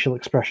their facial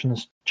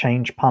expressions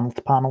change panel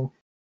to panel.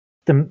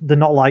 They're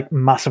not like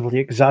massively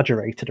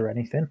exaggerated or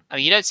anything. I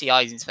mean, you don't see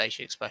Aizen's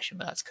facial expression,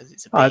 but that's because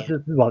it's a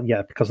beard. Well,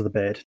 yeah, because of the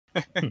beard.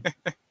 To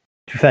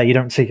be fair, you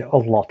don't see a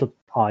lot of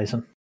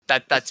Aizen.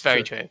 That's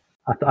very true.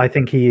 I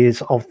think he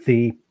is of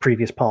the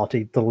previous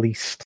party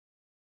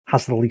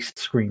has the least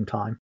screen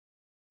time,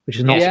 which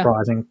is not Yeah.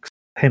 surprising.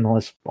 Himmel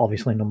is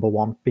obviously number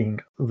one, being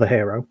the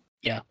hero,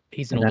 Yeah,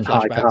 he's in and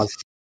all then the Hiker flashbacks. has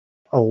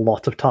a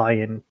lot of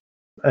tie-in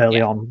early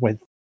on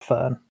with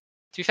Fern.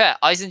 To be fair,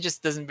 Aizen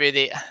just doesn't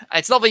really.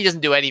 It's not that he doesn't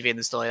do anything in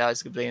the story. That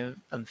was completely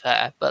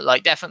unfair. But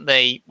like,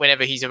 definitely,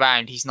 whenever he's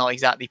around, he's not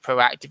exactly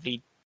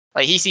proactively.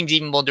 Like, he seems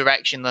even more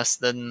directionless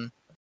than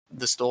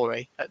the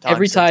story at times.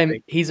 Every so to time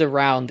speak. he's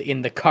around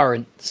in the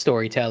current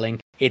storytelling,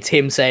 it's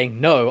him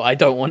saying, "No, I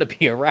don't want to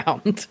be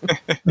around."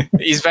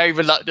 He's very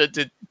reluctant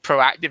to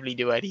proactively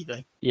do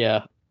anything.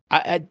 Yeah,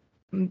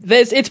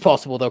 it's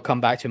possible they'll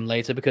come back to him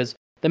later because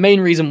the main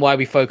reason why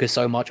we focus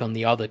so much on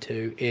the other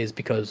two is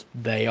because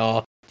they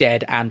are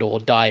dead and or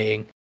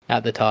dying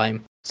at the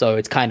time. So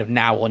it's kind of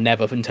now or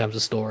never in terms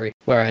of story.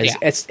 Whereas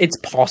it's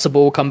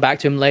possible we'll come back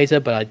to him later,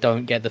 but I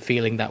don't get the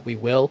feeling that we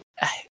will.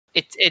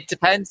 It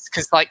depends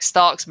because like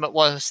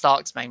one of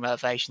Stark's main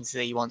motivations is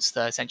that he wants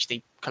to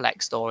essentially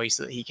collect stories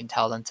so that he can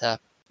tell them to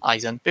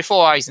Aizen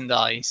before Aizen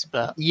dies.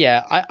 But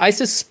yeah, I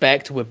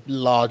suspect we're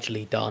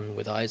largely done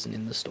with Aizen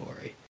in the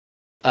story.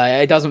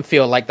 It doesn't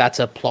feel like that's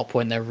a plot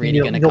point they're really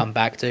going to come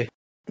back to.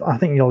 I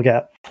think you'll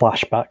get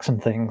flashbacks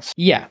and things.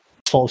 Yeah.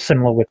 Sort of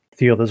similar with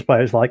the others,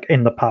 where it's like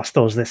in the past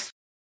there was this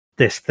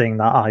thing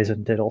that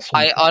Aizen did or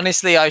something.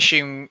 I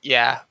assume,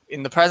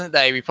 in the present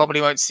day, we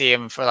probably won't see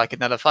him for like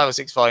another 5 or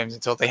 6 volumes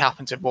until they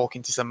happen to walk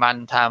into some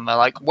man town. They're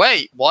like,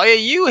 wait, why are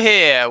you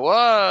here?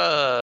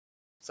 Whoa.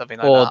 Something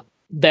like that.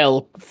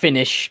 They'll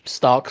finish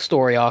Stark's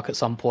story arc at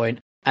some point,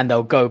 and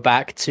they'll go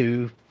back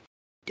to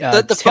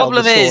The tell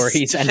problem the is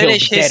stories, to and he'll be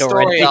finish his dead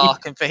story already.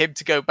 arc and for him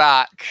to go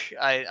back.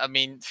 I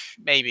mean,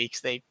 maybe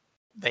because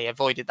they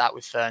avoided that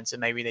with Fern, so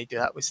maybe they do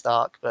that with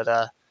Stark. But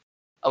I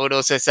would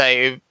also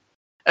say,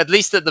 at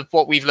least at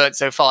what we've learned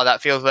so far,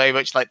 that feels very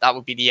much like that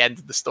would be the end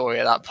of the story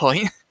at that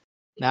point.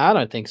 No, I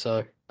don't think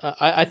so.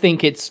 I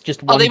think it's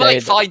just Well, one they day.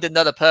 might find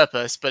another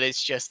purpose, but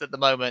it's just at the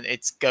moment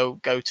it's go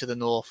to the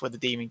north where the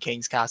Demon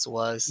King's castle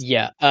was.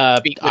 Yeah,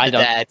 Speak with I the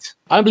dead.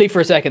 don't believe for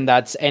a second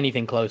that's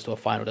anything close to a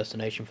final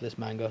destination for this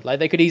manga. Like,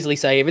 they could easily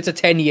say, if it's a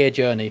 10-year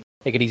journey,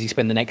 they could easily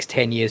spend the next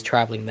 10 years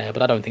traveling there,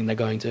 but I don't think they're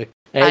going to.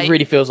 It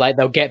really feels like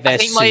they'll get there I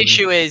think soon. my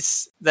issue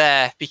is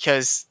there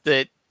because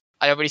I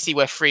already see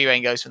where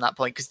Frieren goes from that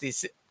point, because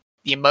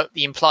the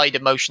implied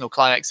emotional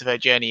climax of her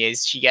journey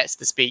is she gets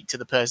to speak to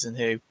the person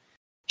who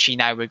she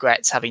now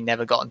regrets having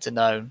never gotten to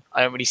know.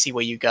 I don't really see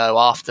where you go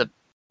after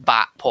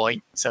that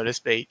point, so to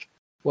speak.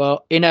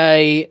 Well, in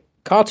a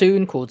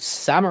cartoon called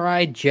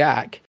Samurai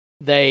Jack,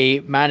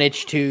 they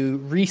managed to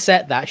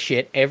reset that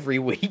shit every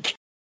week.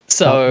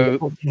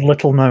 So,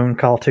 little known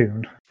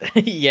cartoon.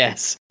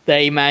 yes,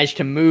 they managed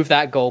to move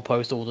that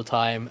goalpost all the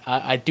time.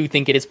 I do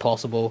think it is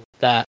possible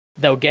that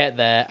they'll get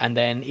there, and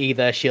then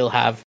either she'll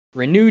have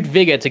renewed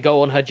vigor to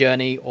go on her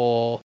journey,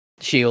 or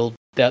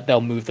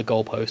they'll move the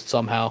goalpost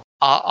somehow.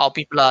 I'll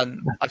be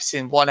blunt. I've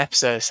seen one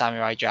episode of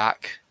Samurai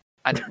Jack,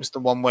 and it was the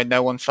one where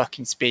no one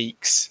fucking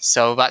speaks.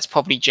 So that's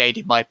probably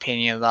jaded my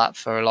opinion of that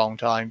for a long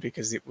time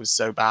because it was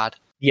so bad.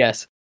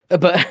 Yes,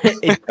 but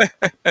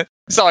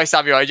sorry,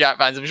 Samurai Jack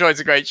fans. I'm sure it's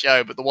a great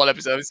show, but the one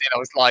episode I've seen, I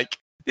was like,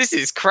 "This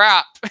is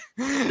crap."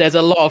 There's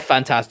a lot of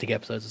fantastic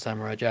episodes of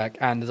Samurai Jack,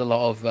 and there's a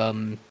lot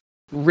of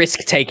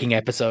risk-taking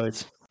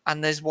episodes.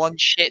 And there's one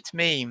shit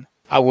meme.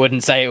 I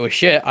wouldn't say it was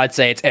shit. I'd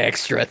say it's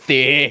extra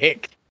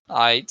thick.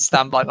 I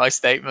stand by my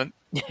statement.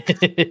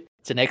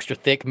 It's an extra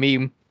thick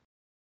meme.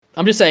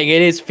 I'm just saying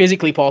it is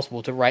physically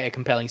possible to write a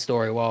compelling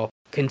story while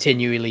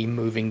continually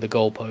moving the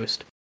goalpost,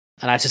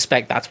 and I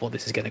suspect that's what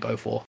this is going to go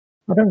for.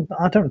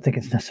 I don't think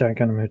it's necessarily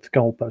going to move the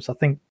goalpost. I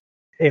think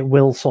it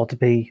will sort of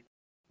be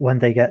when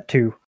they get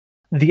to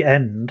the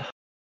end,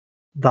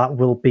 that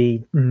will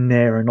be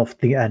near enough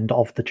the end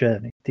of the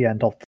journey, the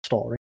end of the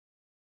story.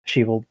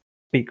 She will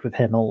speak with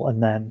Himmel,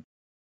 and then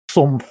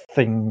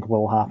something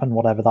will happen,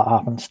 whatever that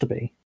happens to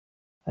be.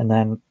 And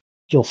then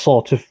you'll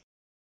sort of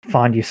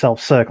find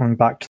yourself circling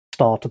back to the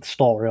start of the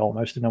story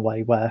almost, in a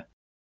way where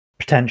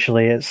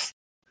potentially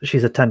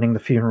she's attending the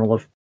funeral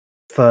of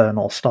Fern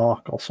or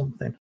Stark or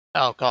something.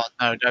 Oh god,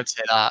 no, don't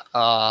say that.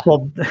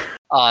 Well, no,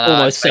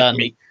 almost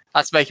certainly.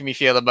 That's making me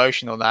feel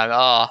emotional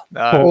now.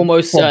 No.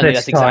 Almost certainly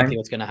that's exactly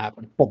what's going to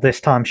happen. But this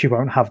time she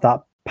won't have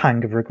that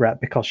pang of regret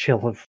because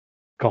she'll have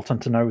gotten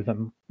to know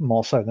them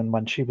more so than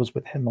when she was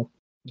with Himmel.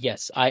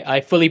 Yes,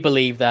 I fully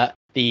believe that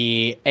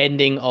the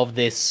ending of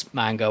this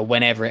manga,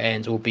 whenever it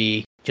ends, will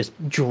be just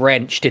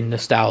drenched in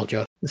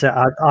nostalgia. So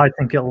I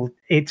think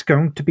it's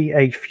going to be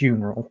a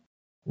funeral.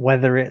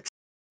 Whether it's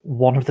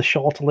one of the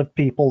shorter-lived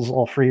peoples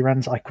or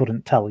Frieren's, I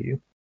couldn't tell you.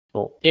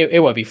 But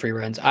it won't be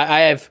Frieren's.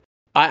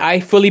 I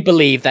fully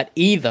believe that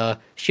either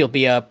she'll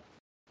be a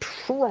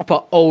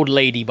proper old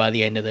lady by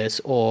the end of this,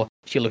 or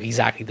she'll look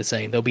exactly the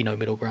same. There'll be no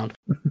middle ground.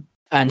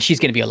 And she's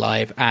going to be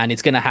alive, and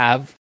it's going to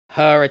have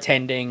her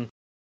attending,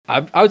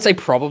 I would say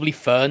probably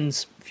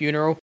Fern's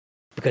funeral,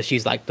 because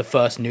she's like the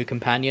first new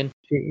companion.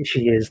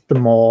 She is the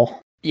more...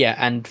 Yeah,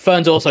 and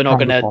Fern's also not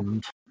going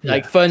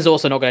to... Fern's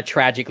also not going to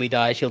tragically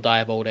die. She'll die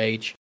of old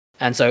age.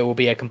 And so it will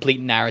be a complete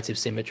narrative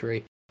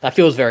symmetry. That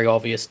feels very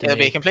obvious to me.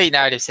 It'll be a complete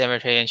narrative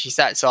symmetry, and she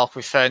sets off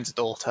with Fern's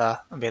daughter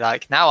and be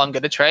like, now I'm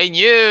going to train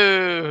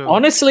you!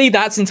 Honestly,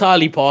 that's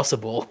entirely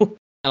possible.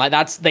 And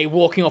like, they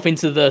walking off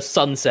into the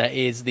sunset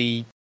is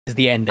the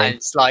ending. And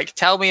it's like,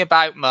 tell me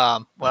about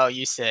Mum. Well,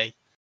 you see.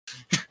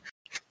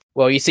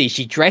 Well, you see,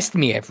 she dressed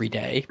me every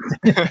day.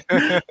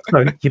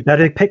 So you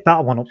better pick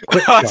that one up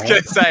quick. I was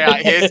going to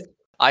say,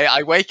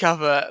 I wake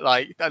up at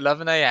like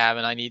 11 a.m.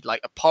 and I need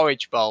like a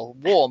porridge bowl,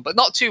 warm, but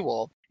not too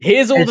warm.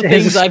 Here's all the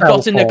things I've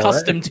gotten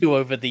accustomed to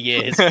over the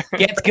years.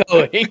 Get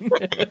going.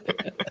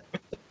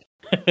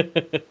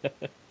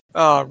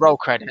 Oh, roll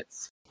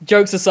credits.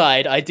 Jokes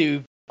aside, I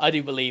do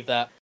believe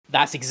that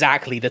that's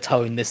exactly the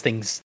tone this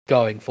thing's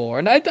going for,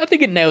 and I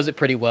think it nails it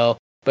pretty well.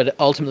 But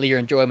ultimately, your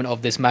enjoyment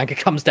of this manga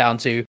comes down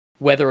to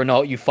whether or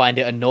not you find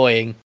it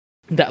annoying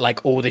that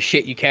like all the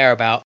shit you care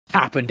about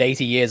happened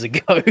 80 years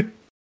ago.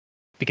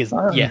 Because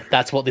yeah,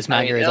 that's what this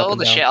manga is. All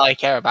the shit I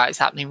care about is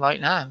happening right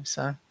now.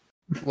 So,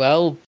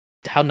 well,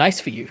 how nice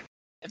for you.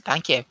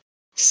 Thank you.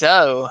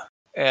 So,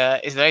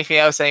 is there anything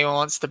else anyone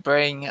wants to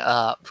bring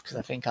up? Because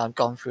I think I've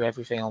gone through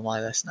everything on my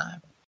list now.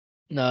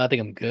 No, I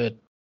think I'm good.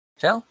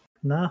 Phil?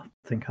 No, I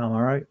think I'm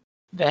alright.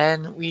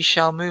 Then we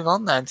shall move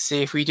on then to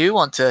see if we do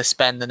want to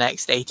spend the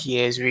next 80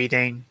 years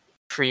reading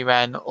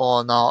Frieren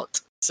or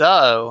not.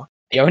 So,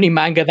 the only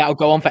manga that'll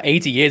go on for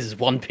 80 years is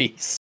One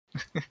Piece.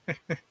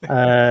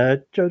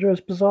 JoJo's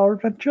Bizarre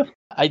Adventure.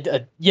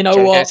 You know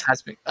JoJo's what?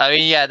 has been. I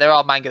mean, yeah, there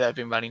are manga that have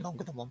been running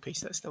longer than One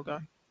Piece that's still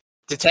going.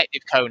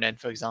 Detective Conan,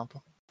 for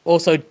example.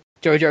 Also,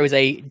 JoJo is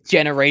a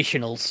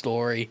generational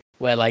story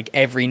where like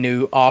every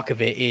new arc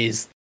of it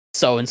is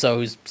so and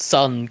so's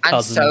son,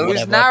 cousin, and so's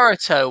whatever.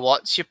 Naruto.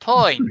 What's your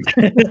point?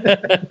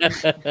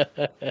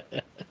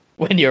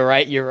 When you're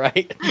right, you're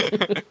right.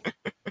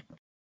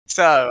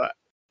 So,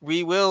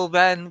 we will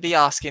then be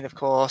asking, of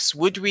course,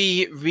 would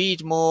we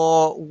read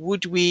more?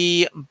 Would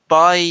we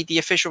buy the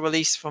official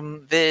release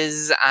from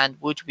Viz? And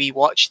would we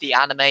watch the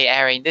anime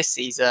airing this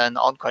season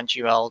on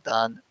Crunchyroll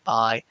done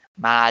by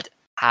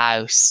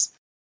Madhouse?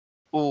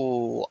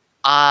 Ooh,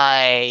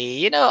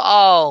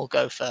 I'll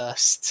go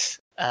first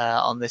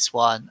on this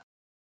one.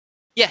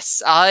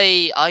 Yes,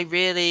 I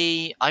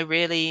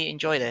really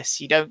enjoy this.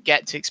 You don't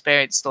get to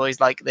experience stories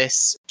like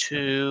this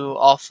too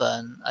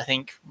often. I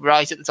think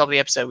right at the top of the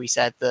episode we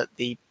said that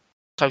the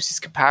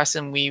closest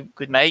comparison we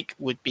could make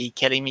would be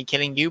Killing Me,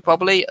 Killing You,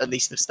 probably, at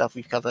least the stuff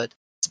we've covered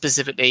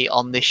specifically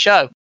on this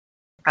show.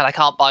 And I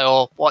can't buy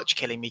or watch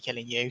Killing Me,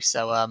 Killing You,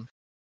 so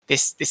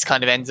this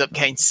kind of ends up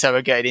getting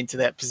surrogated into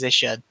that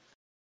position.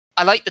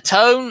 I like the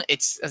tone.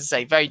 It's, as I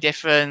say, very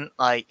different.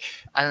 Like,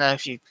 I don't know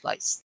if you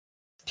like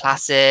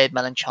placid,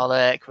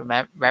 melancholic,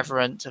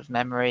 reverent of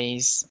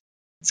memories.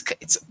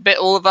 It's a bit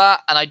all of that,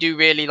 and I do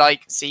really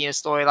like seeing a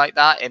story like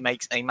that. It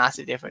makes a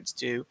massive difference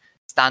to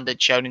standard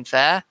shonen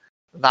fare.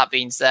 That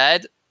being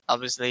said,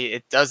 obviously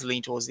it does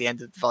lean towards the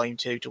end of volume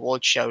 2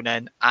 towards shonen,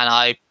 and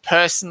I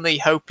personally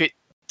hope it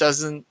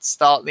doesn't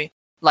start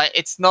like,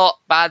 it's not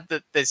bad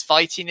that there's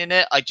fighting in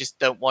it. I just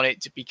don't want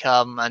it to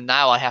become, and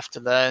now I have to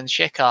learn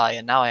Shikai,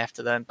 and now I have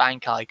to learn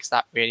Bankai, because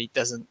that really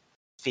doesn't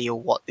feel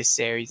what this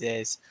series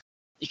is.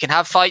 You can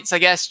have fights, I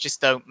guess,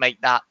 just don't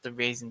make that the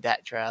reason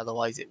d'etre,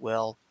 otherwise it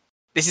will.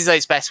 This is at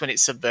its best when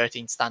it's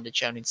subverting standard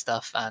shonen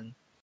stuff, and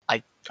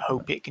I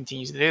hope it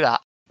continues to do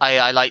that.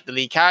 I like the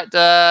lead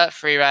character,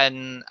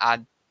 Frieren,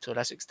 and to a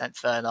lesser extent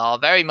Fern, are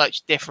very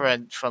much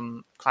different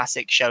from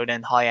classic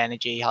shonen, high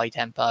energy, high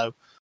tempo,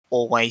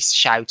 always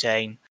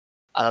shouting.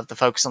 I love the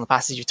focus on the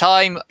passage of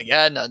time.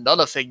 Again,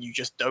 another thing you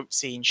just don't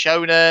see in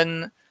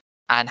shonen,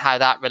 and how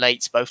that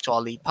relates both to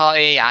our lead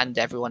party and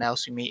everyone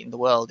else we meet in the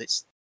world.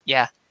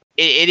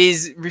 It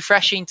is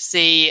refreshing to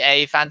see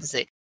a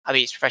fantasy. I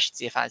mean, it's refreshing to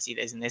see a fantasy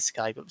that isn't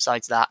isekai, but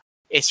besides that,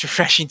 it's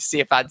refreshing to see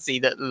a fantasy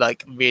that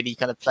like really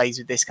kind of plays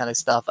with this kind of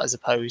stuff, as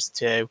opposed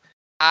to.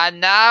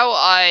 And now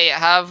I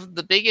have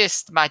the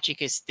biggest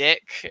magicka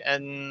stick,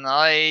 and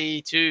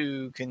I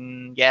too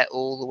can get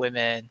all the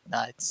women.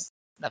 No, it's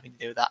nothing to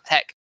do with that.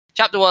 Heck,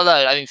 chapter 1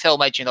 alone. I mean, Phil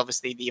mentioned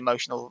obviously the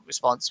emotional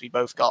response we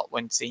both got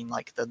when seeing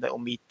like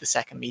the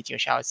second meteor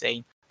shower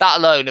scene. That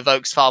alone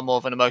evokes far more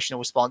of an emotional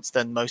response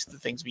than most of the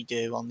things we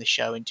do on this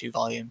show in 2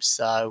 volumes.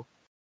 So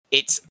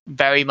it's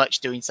very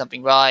much doing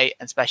something right,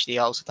 and especially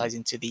also ties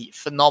into the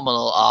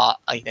phenomenal art,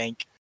 I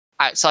think.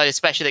 Outside of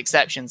special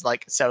exceptions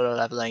like solo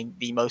leveling,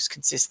 the most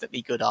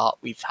consistently good art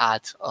we've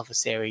had of a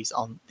series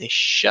on this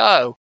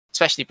show.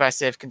 Especially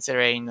impressive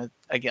considering,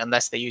 again,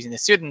 unless they're using a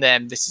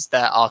pseudonym, this is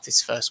their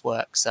artist's first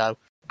work. So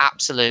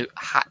absolute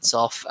hats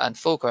off and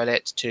full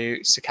credit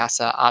to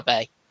Tsukasa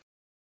Abe.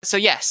 So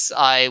yes,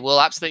 I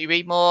will absolutely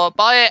read more.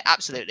 Buy it?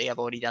 Absolutely, I've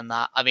already done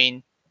that. I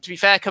mean, to be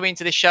fair, coming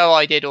to this show,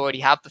 I did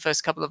already have the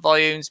first couple of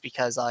volumes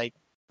because I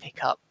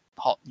pick up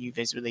hot new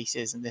Viz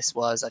releases, and this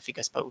was, I think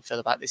I spoke with Phil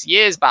about this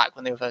years back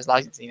when they were first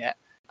licensing it,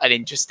 an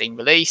interesting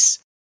release.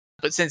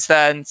 But since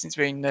then, since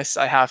reading this,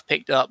 I have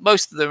picked up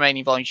most of the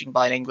remaining volumes you can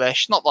buy in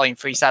English. Not volume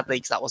 3, sadly,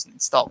 because that wasn't in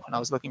stock when I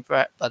was looking for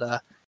it,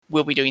 but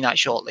we'll be doing that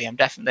shortly. I'm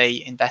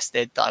definitely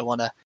invested that I want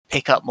to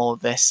pick up more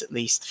of this, at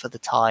least for the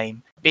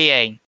time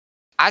being.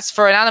 As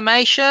for an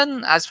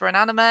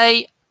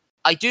anime,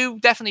 I do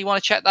definitely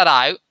want to check that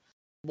out.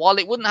 While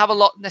it wouldn't have a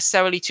lot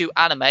necessarily to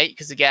animate,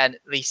 because again,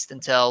 at least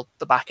until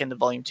the back end of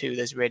Volume 2,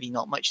 there's really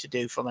not much to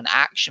do from an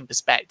action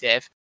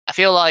perspective. I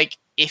feel like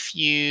if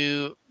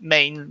you,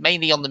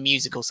 mainly on the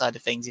musical side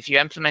of things, if you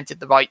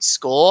implemented the right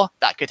score,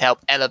 that could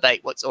help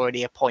elevate what's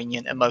already a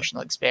poignant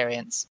emotional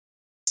experience.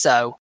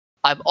 So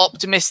I'm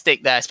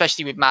optimistic there,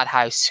 especially with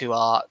Madhouse, who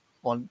are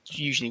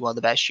usually one of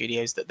the best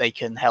studios, that they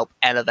can help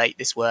elevate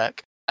this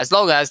work. As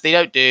long as they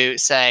don't do,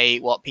 say,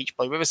 what Peach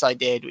Boy Riverside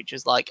did, which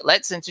was like,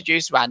 let's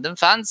introduce random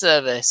fan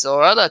service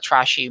or other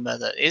trash humor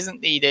that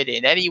isn't needed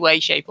in any way,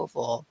 shape, or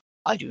form.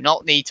 I do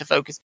not need to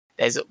focus.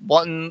 There's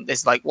one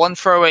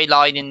throwaway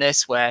line in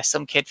this where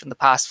some kid from the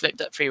past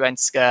flipped up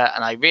Frieren's skirt,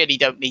 and I really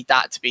don't need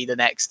that to be the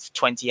next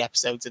 20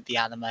 episodes of the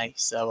anime.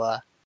 So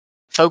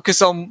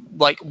focus on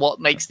like what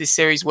makes this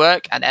series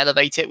work and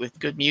elevate it with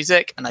good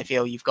music, and I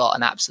feel you've got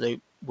an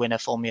absolute winner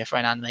for me for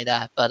an anime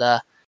there.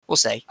 But we'll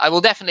see. I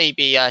will definitely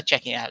be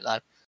checking it out though.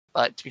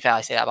 But to be fair,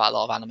 I say that about a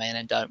lot of anime and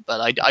then don't.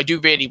 But I do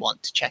really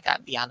want to check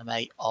out the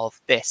anime of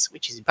this,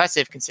 which is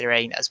impressive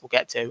considering, as we'll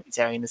get to, it's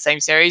airing in the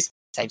same series.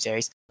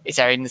 It's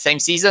airing in the same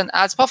season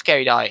as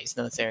Apothecary Diary. It's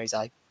another series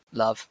I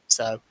love.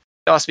 So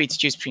don't ask me to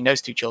choose between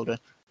those two children.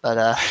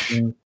 But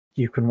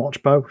you can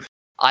watch both.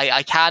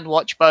 I can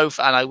watch both,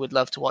 and I would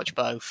love to watch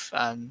both.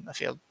 I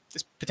feel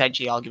there's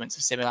potentially arguments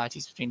of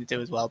similarities between the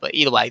two as well. But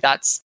either way,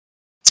 it's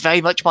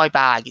very much my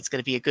bag. It's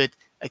going to be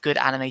a good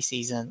anime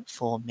season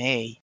for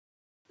me.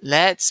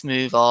 Let's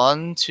move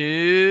on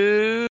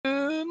to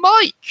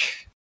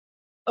Mike.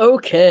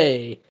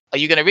 Okay. Are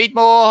you going to read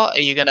more? Are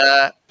you going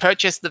to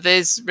purchase the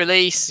Viz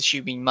release,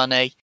 assuming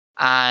money?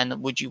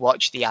 And would you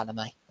watch the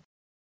anime?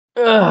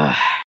 Ugh.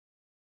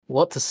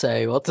 What to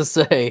say?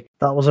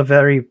 That was a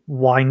very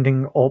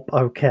winding up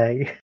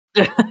okay.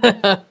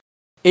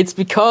 It's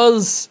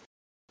because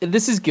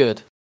this is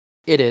good.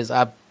 It is.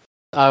 I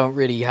don't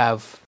really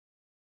have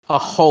a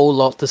whole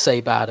lot to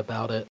say bad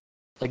about it.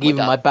 Like,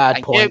 even my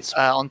bad points.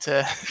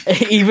 Onto...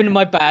 Even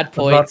my bad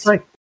points.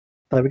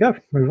 There we go.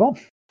 Move on.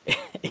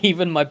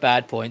 Even my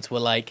bad points were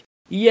like,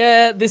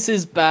 yeah, this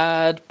is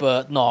bad,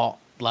 but not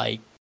like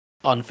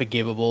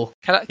unforgivable.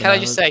 Can I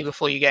just say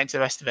before you get into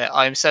the rest of it,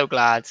 I'm so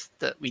glad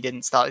that we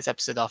didn't start this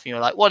episode off and you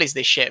were like, "What is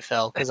this shit,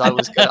 Phil?" Because I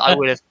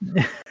would have.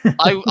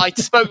 I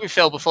spoke with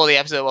Phil before the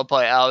episode at one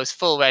point. And I was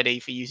full ready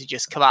for you to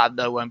just come out of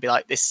nowhere and be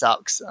like, "This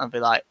sucks," and I'd be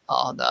like,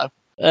 "Oh no."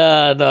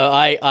 No,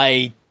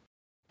 I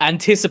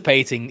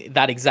anticipating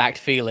that exact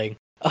feeling.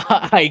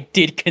 I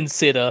did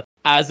consider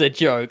as a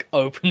joke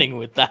opening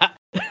with that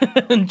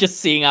and just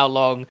seeing how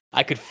long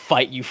I could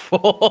fight you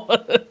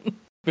for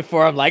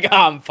before I'm like,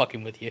 I'm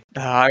fucking with you.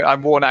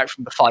 I'm worn out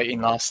from the fighting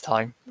last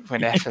time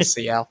when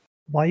FSCL.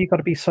 Why you got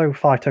to be so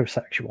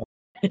phytosexual?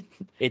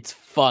 It's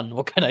fun.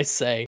 What can I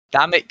say?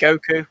 Damn it,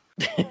 Goku.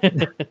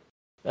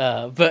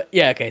 But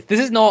yeah, okay. This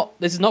is not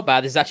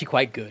bad. This is actually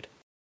quite good,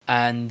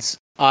 and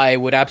I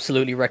would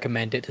absolutely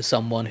recommend it to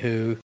someone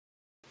who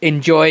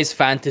enjoys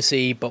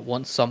fantasy but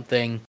wants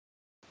something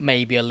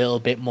maybe a little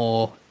bit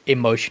more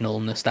emotional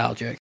and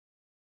nostalgic.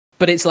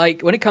 But it's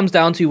like, when it comes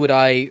down to would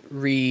I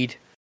read,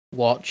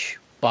 watch,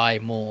 buy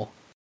more,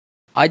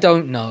 I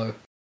don't know.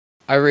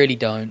 I really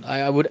don't.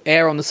 I would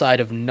err on the side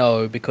of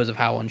no because of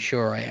how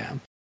unsure I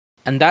am.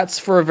 And that's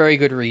for a very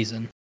good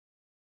reason.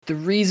 The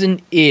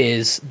reason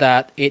is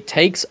that it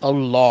takes a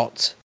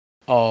lot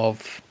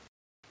of,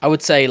 I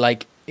would say,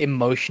 like,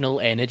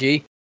 emotional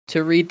energy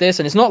to read this,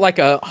 and it's not like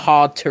a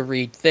hard to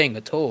read thing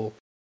at all.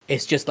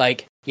 It's just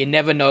like, you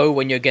never know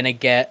when you're gonna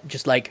get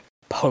just like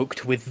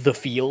poked with the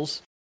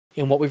feels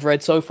in what we've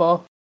read so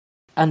far.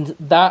 And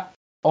that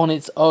on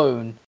its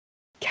own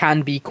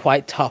can be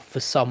quite tough for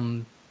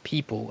some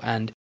people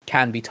and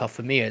can be tough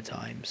for me at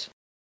times.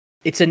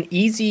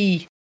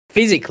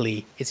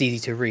 Physically, it's easy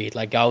to read.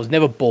 Like, I was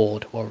never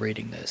bored while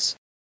reading this.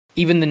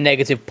 Even the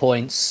negative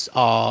points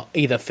are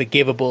either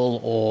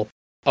forgivable or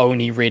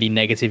only really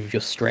negative if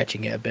you're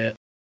stretching it a bit.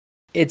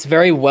 It's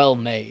very well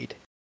made,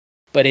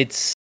 but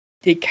it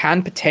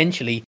can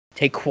potentially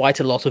take quite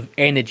a lot of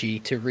energy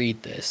to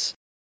read this.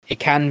 It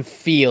can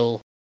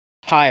feel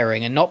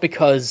tiring, and not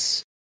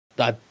because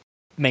I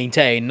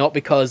maintain, not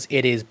because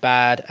it is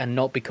bad and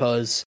not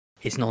because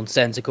it's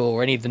nonsensical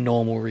or any of the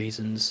normal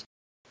reasons.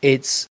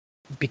 It's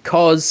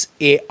because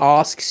it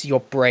asks your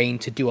brain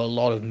to do a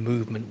lot of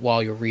movement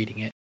while you're reading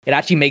it. It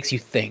actually makes you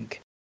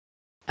think.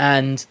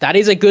 And that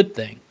is a good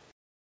thing.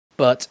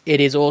 But it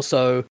is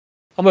also,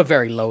 I'm a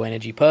very low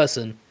energy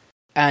person,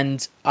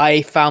 and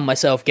I found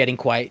myself getting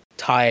quite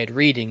tired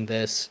reading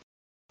this.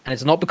 And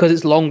it's not because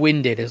it's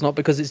long-winded, it's not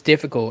because it's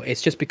difficult,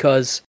 it's just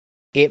because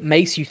it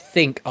makes you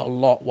think a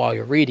lot while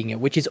you're reading it,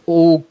 which is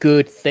all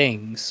good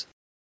things.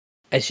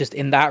 It's just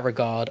in that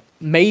regard.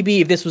 Maybe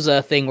if this was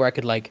a thing where I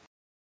could like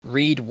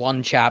read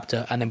one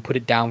chapter and then put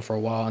it down for a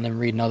while and then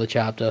read another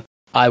chapter,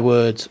 I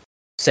would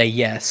say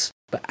yes.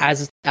 But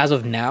as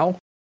of now,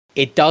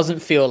 it doesn't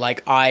feel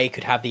like I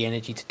could have the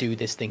energy to do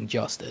this thing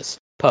justice,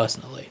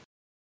 personally.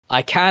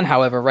 I can,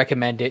 however,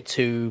 recommend it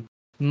to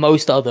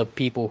most other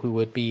people who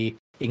would be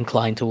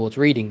inclined towards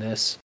reading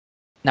this.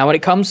 Now, when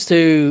it comes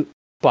to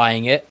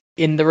buying it,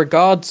 in the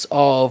regards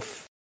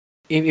of,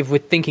 if we're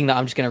thinking that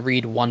I'm just going to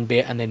read one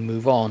bit and then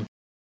move on,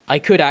 I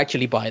could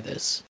actually buy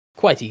this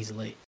quite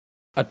easily.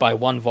 I'd buy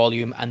one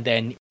volume and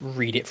then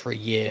read it for a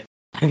year,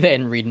 and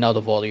then read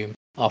another volume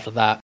after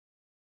that.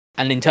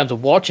 And in terms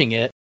of watching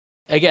it,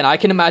 again, I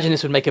can imagine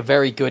this would make a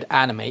very good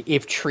anime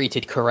if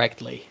treated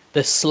correctly.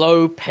 The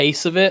slow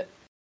pace of it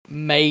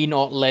may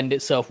not lend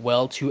itself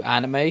well to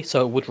anime,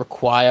 so it would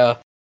require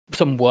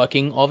some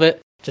working of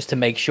it just to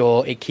make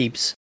sure it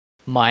keeps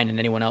mine and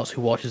anyone else who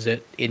watches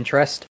it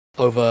interest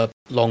over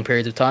long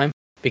periods of time,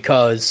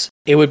 because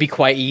it would be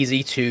quite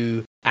easy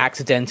to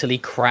accidentally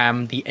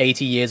cram the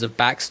 80 years of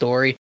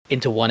backstory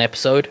into one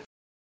episode,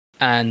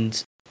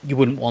 and you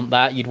wouldn't want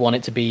that. You'd want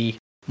it to be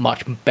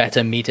much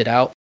better meted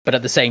out, but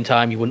at the same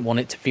time you wouldn't want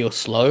it to feel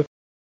slow.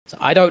 So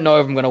I don't know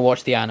if I'm going to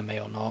watch the anime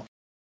or not.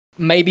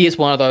 Maybe it's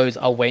one of those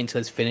I'll wait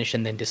until it's finished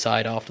and then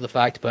decide after the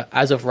fact, but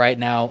as of right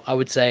now, I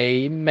would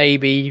say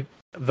maybe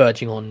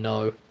verging on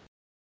no.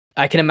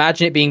 I can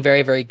imagine it being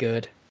very, very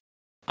good.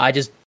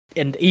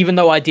 And even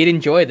though I did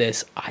enjoy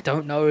this, I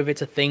don't know if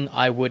it's a thing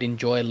I would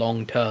enjoy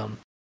long term.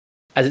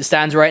 As it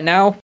stands right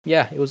now,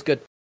 yeah, it was good.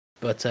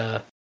 But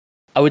I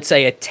would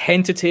say a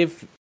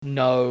tentative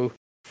no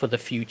for the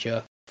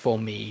future for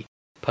me,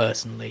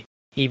 personally.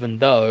 Even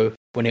though,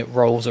 when it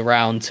rolls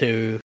around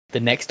to the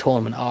next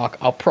tournament arc,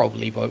 I'll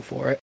probably vote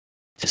for it.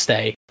 To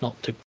stay,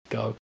 not to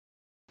go.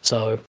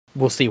 So,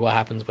 we'll see what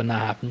happens when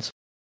that happens.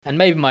 And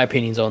maybe my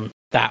opinions on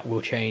that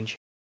will change.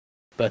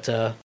 But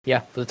yeah,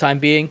 for the time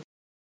being,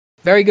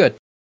 Very good.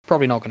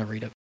 Probably not going to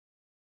read it.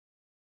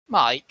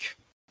 Mike,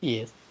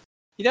 Yes.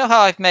 you know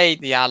how I've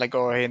made the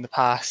allegory in the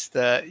past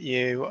that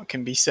you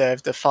can be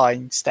served a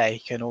fine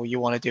steak and all you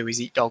want to do is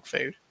eat dog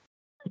food?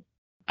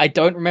 I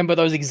don't remember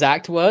those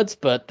exact words,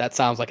 but that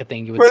sounds like a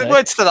thing you would say.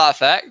 Words to that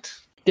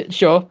effect.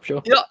 Sure.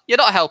 You're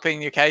not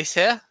helping your case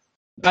here.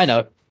 I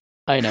know.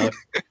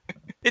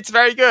 It's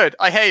very good.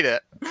 I hate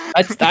it.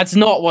 That's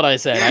not what I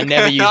said. I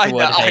never used the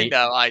word hate.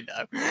 I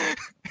know.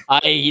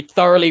 I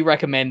thoroughly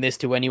recommend this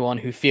to anyone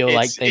who feel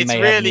like they may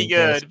have really an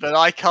interest. good, but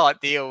I can't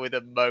deal with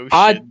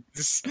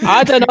emotions.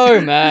 I don't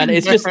know, man.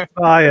 It's just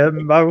My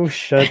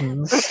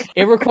emotions.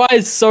 it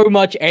requires so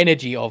much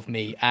energy of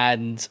me,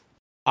 and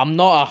I'm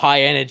not a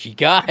high energy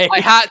guy. I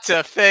had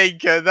to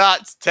think, and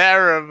that's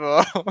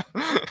terrible.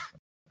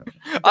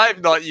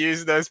 I've not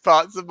used those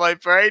parts of my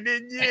brain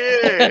in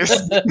years.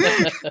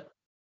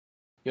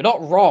 You're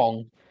not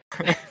wrong.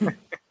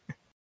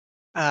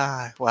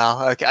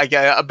 Well, okay, I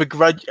get a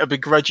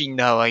begrudging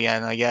no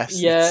again, I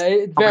guess. Yeah,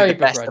 it's very the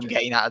best I'm begrudging.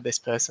 getting out of this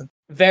person.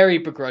 Very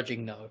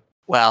begrudging no.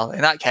 Well,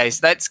 in that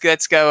case, let's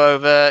go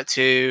over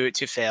to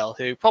Phil,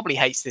 who probably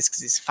hates this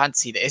because it's a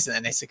fantasy that isn't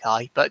an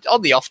isekai, but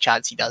on the off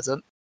chance he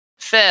doesn't.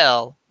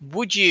 Phil,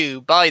 would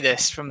you buy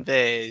this from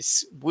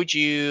Viz? Would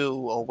you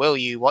or will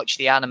you watch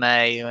the anime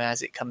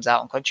as it comes out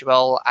on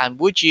Crunchyroll? And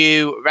would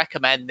you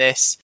recommend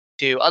this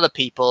to other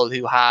people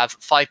who have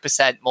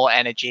 5% more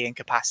energy and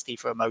capacity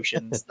for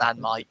emotions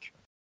than Mike?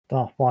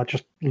 Oh, well, I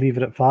just leave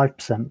it at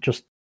 5%,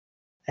 just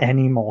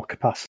any more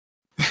capacity.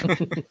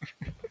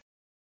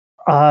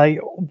 I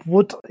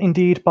would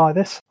indeed buy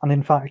this, and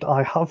in fact,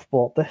 I have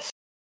bought this.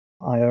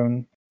 I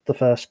own the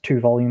first 2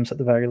 volumes at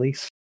the very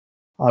least.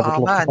 I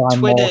would love to buy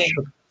more.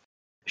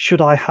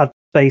 Should I had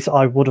space,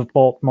 I would have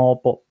bought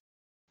more, but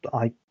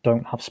I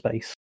don't have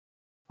space.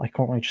 I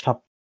currently just have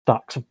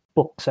stacks of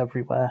books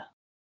everywhere.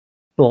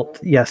 But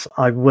yes,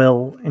 I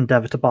will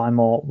endeavour to buy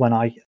more when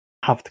I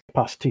have the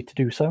capacity to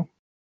do so,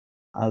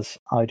 as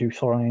I do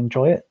thoroughly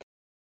enjoy it.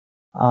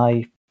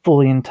 I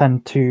fully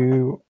intend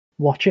to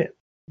watch it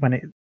when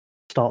it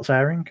starts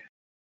airing.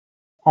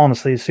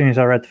 Honestly, as soon as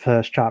I read the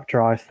first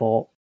chapter, I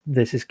thought,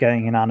 this is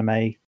getting an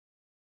anime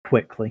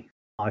quickly,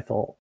 I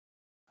thought.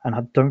 And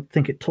I don't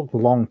think it took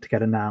long to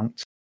get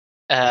announced.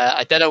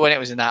 I don't know when it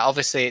was announced.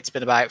 Obviously, it's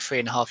been about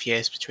 3.5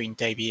 years between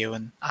debut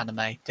and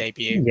anime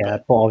debut. Yeah,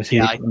 but obviously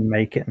it didn't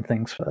make it and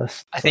things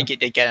first. I think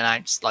it did get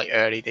announced like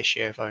early this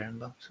year, if I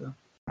remember. So.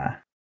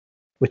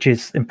 Which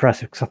is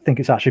impressive, because I think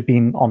it's actually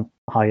been on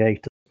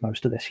hiatus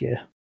most of this year,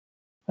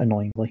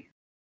 annoyingly.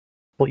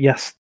 But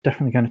yes,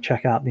 definitely going to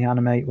check out the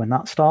anime when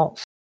that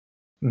starts.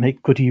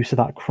 Make good use of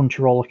that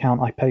Crunchyroll account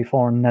I pay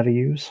for and never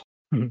use.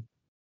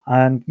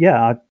 And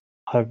yeah,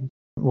 I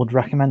would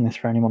recommend this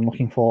for anyone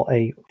looking for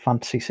a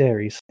fantasy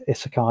series,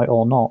 isekai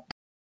or not,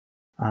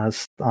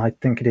 as I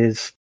think it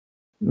is,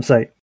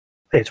 say,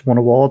 it's won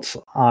awards.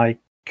 I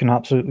can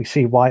absolutely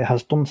see why it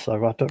has done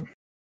so.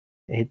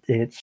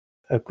 It's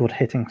a good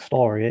hitting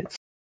story. It's,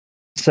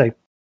 say,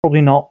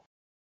 probably not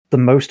the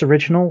most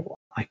original.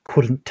 I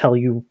couldn't tell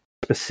you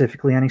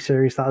specifically any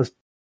series that has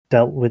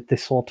dealt with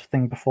this sort of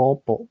thing before,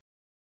 but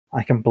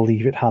I can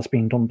believe it has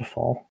been done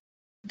before.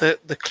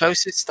 The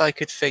closest I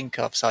could think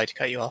of, sorry to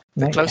cut you off,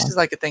 the closest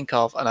I could think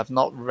of, and I've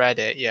not read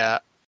it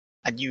yet,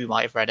 and you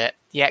might have read it,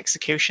 The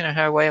Execution of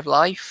Her Way of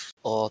Life,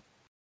 or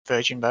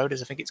Virgin Mode,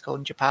 as I think it's called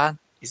in Japan.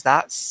 Is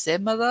that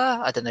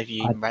similar? I don't know if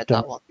you even read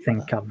that one. I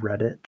think I've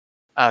read it.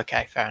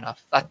 Okay, fair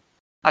enough.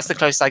 That's the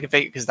closest I can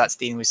think, because that's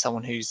dealing with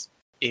someone who's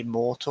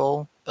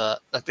immortal,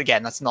 but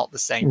again, that's not the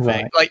same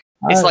thing. Like,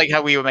 it's like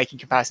how we were making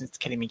comparisons to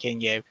Killing Me,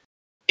 Killing You.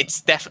 It's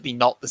definitely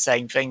not the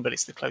same thing, but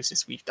it's the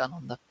closest we've done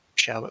on the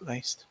show, at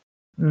least.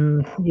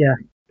 Yeah,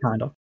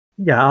 kind of.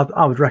 Yeah,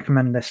 I would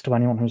recommend this to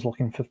anyone who's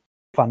looking for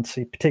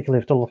fantasy,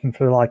 particularly if they're looking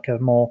for like a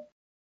more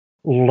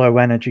low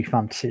energy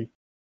fantasy,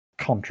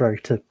 contrary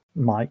to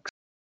Mike's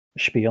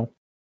spiel,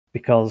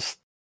 because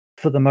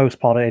for the most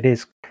part it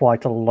is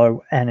quite a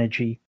low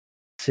energy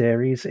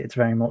series. It's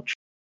very much,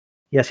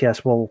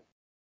 yes, we'll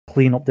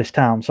clean up this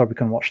town so we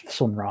can watch the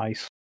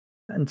sunrise.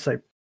 And so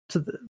to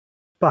the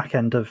back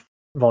end of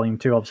Volume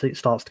 2, obviously it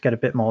starts to get a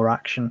bit more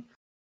action,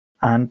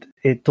 and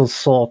it does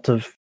sort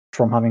of,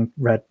 from having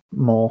read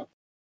more,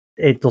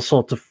 it does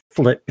sort of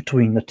flip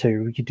between the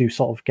two. You do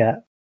sort of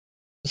get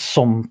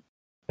some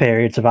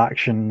periods of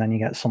action, then you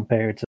get some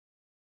periods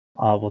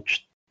of, we're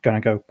just going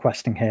to go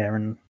questing here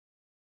and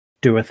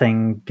do a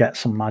thing, get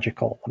some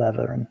magic or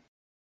whatever, and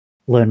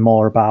learn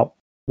more about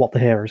what the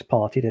heroes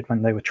party did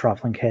when they were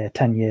travelling here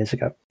 80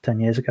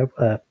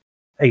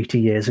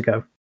 years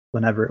ago,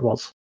 whenever it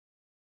was.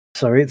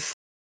 So it's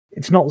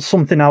not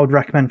something I would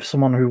recommend for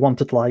someone who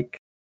wanted like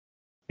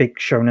big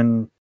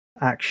shonen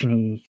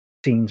actiony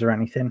scenes or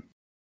anything,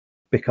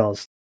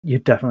 because you're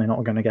definitely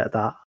not going to get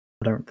that,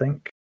 I don't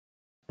think.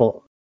 But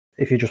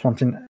if you're just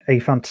wanting a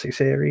fantasy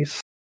series,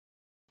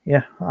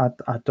 yeah, I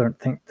don't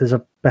think there's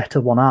a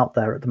better one out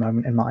there at the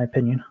moment, in my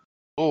opinion.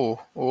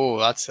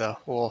 That's a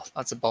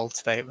bold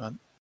statement.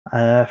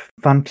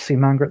 Fantasy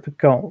manga at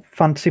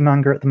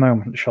the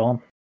moment,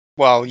 Sean.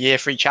 Well, year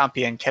 3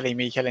 champion, Killing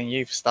Me, Killing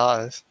You for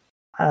starters.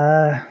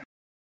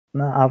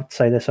 No, I would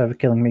say this over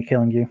Killing Me,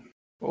 Killing You.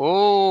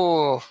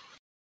 Oh,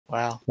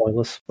 well.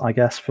 Spoilers, I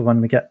guess, for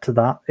when we get to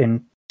that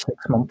in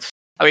 6 months.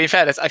 I mean, in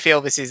fairness, I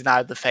feel this is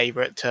now the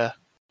favourite to,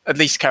 at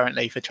least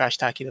currently, for Trash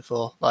Tacular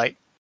 4. Like,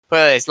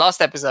 but this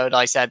last episode,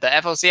 I said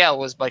that FLCL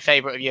was my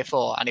favourite of Year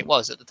 4, and it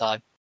was at the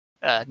time.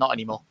 Not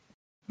anymore.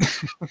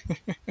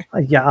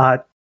 Yeah,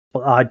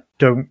 but I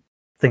don't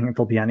think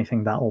there'll be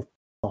anything that'll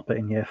stop it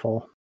in Year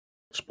 4.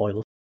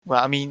 Spoilers.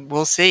 Well, I mean,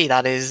 we'll see.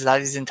 That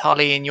is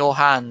entirely in your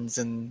hands,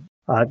 and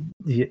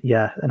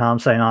Yeah, and I'm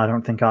saying I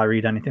don't think I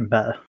read anything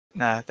better.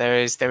 no,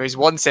 there is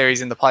one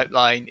series in the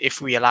pipeline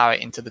if we allow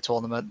it into the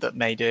tournament that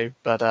may do,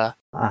 but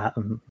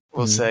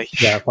we'll see.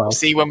 Yeah, well, We'll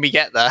see when we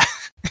get there.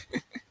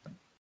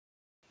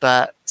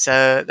 But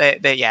so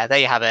there you have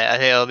it. I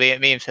feel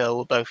me and Phil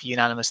will both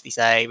unanimously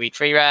say read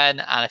Frieren,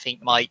 and I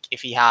think Mike,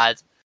 if he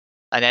had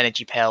an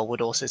energy pill,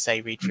 would also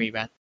say read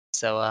Frieren.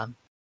 So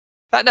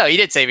but no, he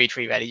did say read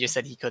Frieren. He just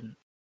said he couldn't.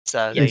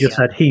 So he just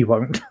said he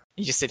won't.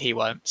 He just said he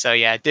won't. So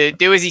yeah,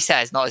 do as he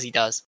says, not as he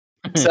does.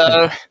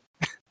 So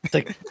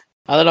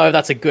I don't know if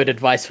that's a good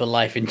advice for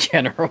life in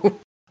general.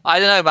 I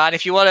don't know, man.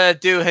 If you want to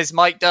do as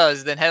Mike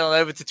does, then head on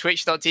over to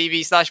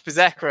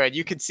twitch.tv/Berserker and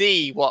you can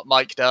see what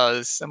Mike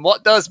does. And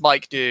what does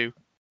Mike do?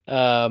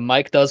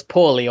 Mike does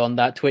poorly on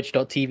that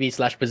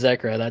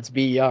twitch.tv/Berserker. That's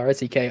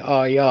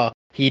BERSEKRER.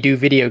 He do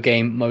video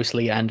game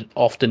mostly and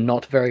often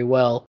not very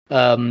well.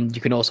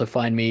 You can also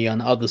find me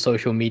on other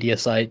social media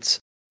sites,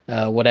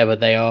 whatever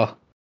they are.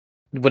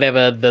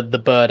 Whatever the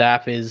bird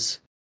app is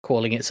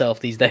calling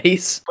itself these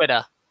days.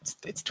 Twitter.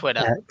 It's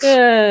Twitter.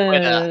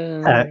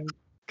 Twitter.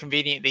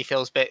 Conveniently,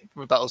 Phil's bit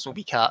rebuttals will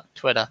be cut.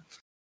 Twitter.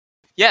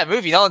 Yeah,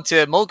 moving on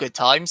to more good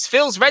times.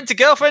 Phil's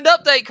Rent-A-Girlfriend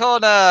update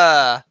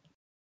corner.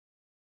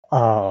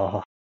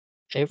 Oh,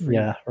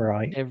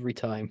 Every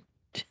time.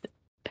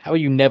 How are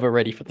you never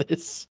ready for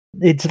this?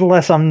 It's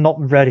less I'm not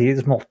ready,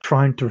 it's more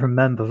trying to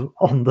remember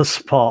on the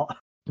spot.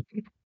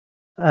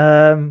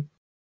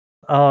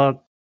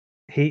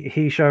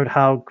 He showed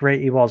how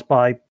great he was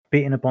by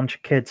beating a bunch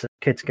of kids at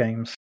kids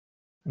games.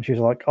 And she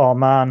was like, oh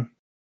man,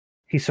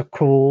 he's so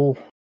cool.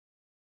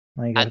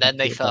 And then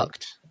they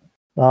fucked.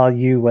 Oh,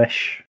 you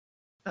wish.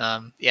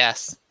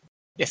 Yes.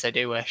 Yes, I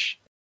do wish.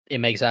 It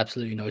makes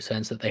absolutely no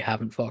sense that they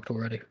haven't fucked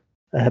already.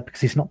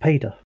 Because he's not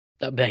paid her.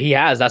 But he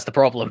has, that's the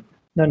problem.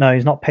 No,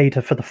 he's not paid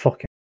her for the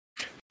fucking.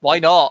 Why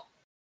not?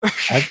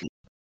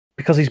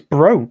 Because he's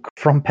broke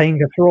from paying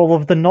her for all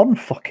of the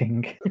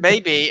non-fucking.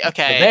 Maybe,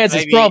 okay. Well, there's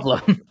his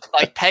problem.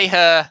 Like, pay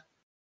her,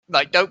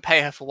 like, don't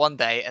pay her for one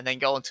day and then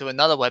go onto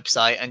another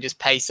website and just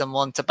pay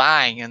someone to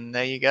bang, and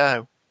there you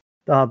go.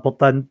 But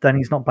then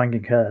he's not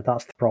banging her,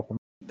 that's the problem.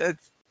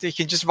 He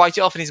can just write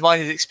it off in his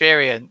mind as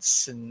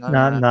experience. And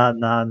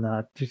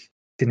No. Just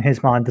in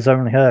his mind, there's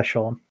only her,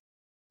 Sean.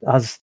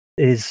 As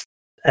is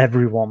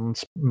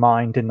everyone's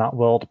mind in that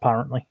world,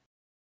 apparently.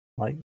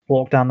 Like,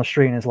 walk down the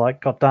street and is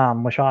like, God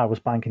damn, wish I was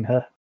banging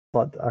her.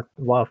 Like,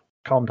 well,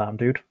 calm down,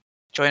 dude.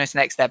 Join us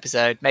next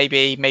episode.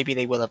 Maybe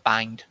they will have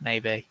banged.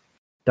 Maybe.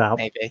 Doubt.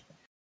 Maybe.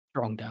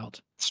 Strong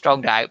doubt.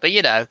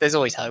 But, there's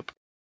always hope.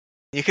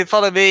 You can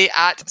follow me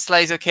at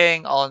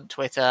SlayzerKing on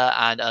Twitter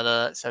and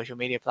other social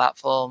media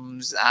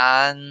platforms.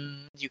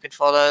 And you can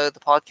follow the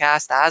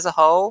podcast as a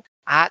whole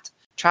at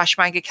Trash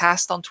Manga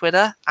Cast on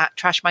Twitter, at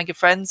Trash Manga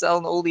Friends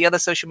on all the other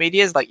social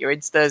medias, like your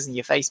Instas and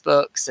your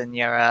Facebooks and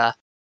your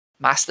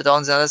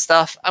Mastodons and other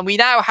stuff. And we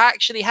now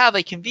actually have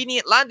a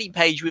convenient landing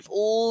page with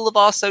all of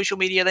our social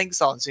media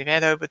links on. So if you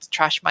head over to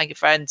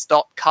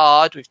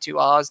trashmangafriends.card with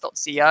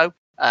 2rs.co,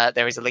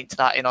 there is a link to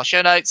that in our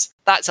show notes.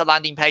 That's a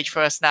landing page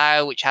for us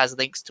now, which has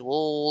links to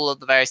all of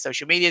the various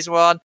social medias we're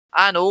on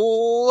and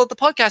all of the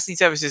podcasting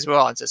services we're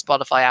on. So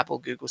Spotify, Apple,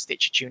 Google,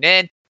 Stitcher,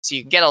 TuneIn. So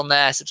you can get on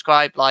there,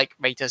 subscribe, like,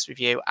 rate us,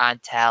 review,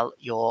 and tell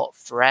your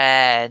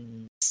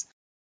friends.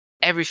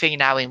 Everything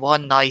now in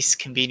one nice,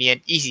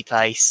 convenient, easy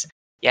place.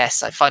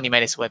 Yes, I finally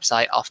made this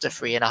website after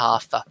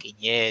 3.5 fucking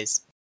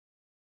years.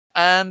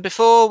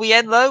 Before we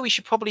end, though, we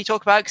should probably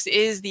talk about, because it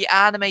is the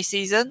anime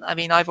season. I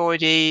mean, I've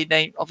already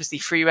named, obviously,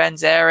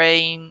 Frieren's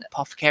airing,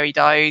 Apothecary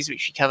Diaries,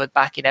 which we covered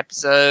back in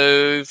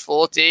episode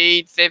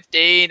 14,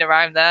 15,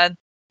 around then.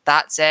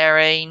 That's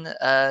airing.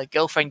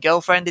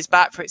 Girlfriend is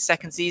back for its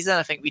second season.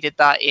 I think we did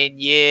that in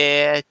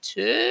year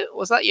 2.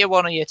 Was that year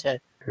 1 or year 2?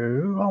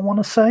 2, I want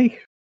to say.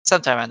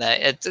 Sometime around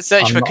there.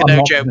 Search for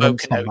Kanojo, Mo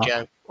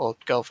Kanojo, or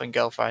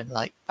Girlfriend.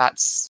 Like,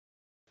 that's,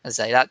 as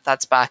I say,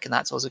 that's back, and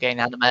that's also getting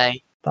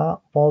anime. That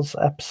was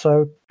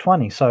episode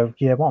 20, so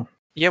year 1.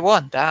 Year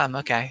 1, damn,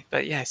 okay.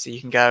 But yeah, so you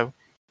can go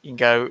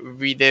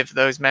relive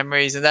those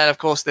memories. And then, of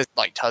course, there's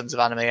like tons of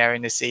anime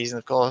airing this season,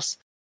 of course.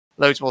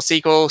 Loads more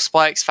sequels.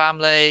 Spy X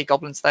Family,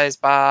 Goblin Slayer's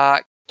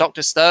back.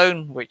 Dr.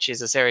 Stone, which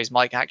is a series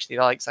Mike actually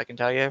likes, I can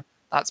tell you.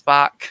 That's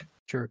back.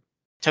 Sure.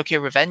 Tokyo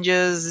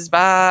Revengers is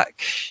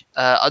back.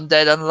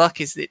 Undead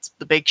Unluck it's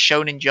the big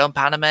Shonen Jump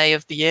anime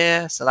of the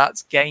year, so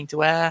that's getting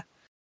to air.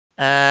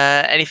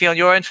 Anything on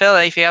your end, Phil?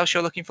 Anything else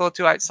you're looking forward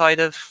to outside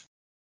of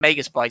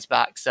Mega Sprite's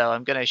back? So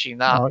I'm going to assume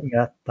that. Oh,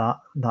 yeah,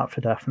 that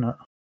for definite.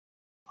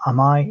 I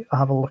might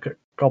have a look at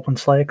Goblin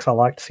Slayer because I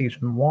liked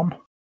season 1.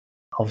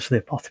 Obviously,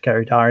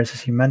 Apothecary Diaries,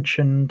 as you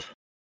mentioned.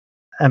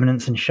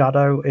 Eminence in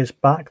Shadow is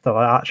back, though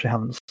I actually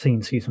haven't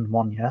seen season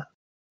 1 yet.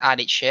 And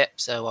it's shit,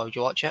 so why would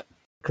you watch it?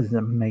 Because it's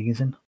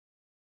amazing.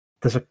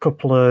 There's a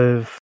couple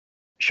of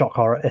shock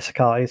horror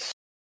isekais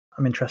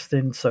I'm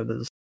interested in, so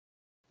there's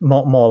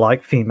more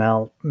like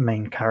female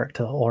main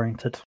character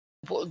oriented.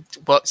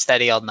 What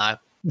steady on now?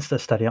 Instead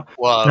of steady on.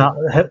 Whoa. Now,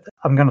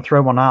 I'm going to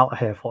throw one out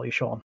here for you,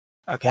 Sean.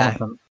 Okay. One of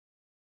them,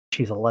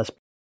 she's a lesbian.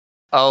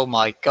 Oh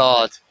my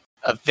god.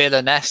 A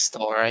villainess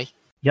story.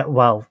 Yeah,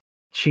 well,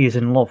 she is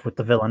in love with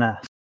the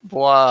villainess.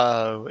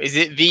 Whoa. Is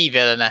it the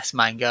villainess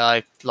manga?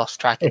 I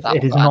lost track of that.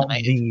 It is not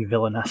the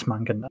villainess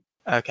manga. No.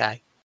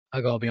 Okay.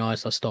 I gotta be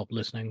honest, I stopped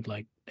listening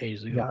like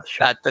ages ago. Yeah,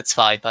 sure. That's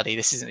fine, buddy.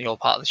 This isn't your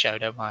part of the show,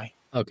 don't worry.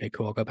 Okay,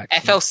 cool. I'll go back. To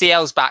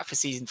FLCL's back for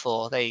season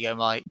 4. There you go,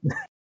 Mike.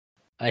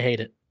 I hate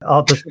it.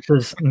 Oh,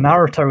 there's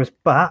Naruto is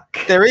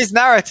back. There is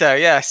Naruto,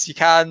 yes. You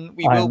can.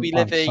 We will be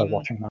living. I'm so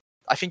watching that.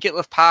 I think it'll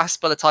have passed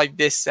by the time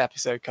this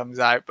episode comes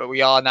out, but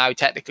we are now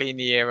technically in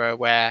the era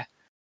where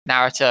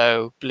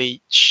Naruto,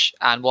 Bleach,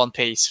 and One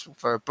Piece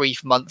for a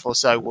brief month or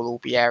so will all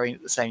be airing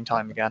at the same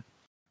time again.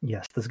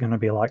 Yes, there's going to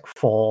be like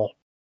 4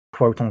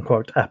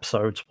 quote-unquote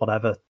episodes,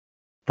 whatever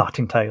that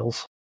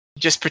entails.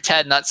 Just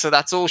pretend that's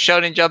all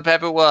Shonen Jump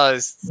ever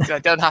was. I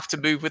don't have to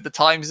move with the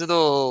times at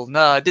all.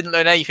 No, I didn't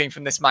learn anything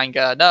from this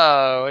manga.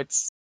 No,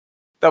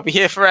 they'll be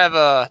here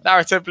forever.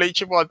 Naruto,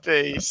 Bleach, and One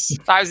Piece.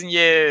 1,000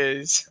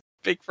 years.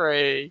 Big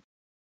 3.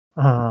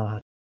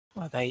 Well,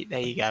 there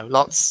you go.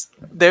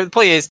 The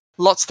point is,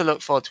 lots to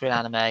look forward to in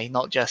anime,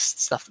 not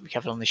just stuff that we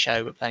covered on the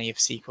show, but plenty of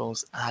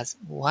sequels as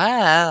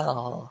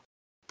well.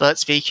 But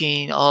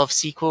speaking of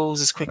sequels,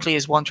 as quickly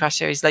as one trash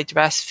series laid to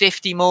rest,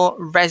 50 more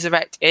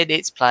resurrect in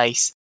its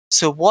place.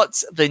 So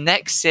what's the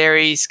next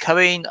series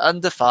coming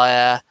under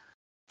fire?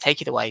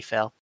 Take it away,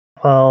 Phil.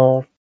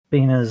 Well,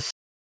 being as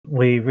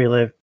we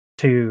relived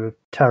 2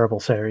 terrible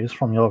series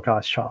from your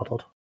guys'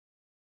 childhood,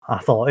 I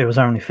thought it was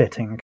only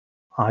fitting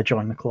I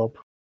joined the club,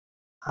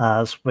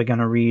 as we're going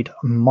to read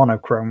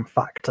Monochrome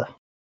Factor.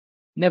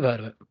 Never heard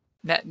of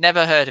it.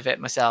 Never heard of it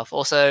myself.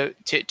 Also,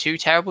 2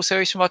 terrible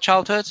series from our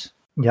childhood.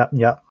 Yep.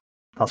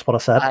 That's what I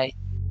said.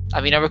 I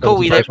mean, I recall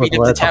we lived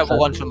a terrible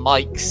one from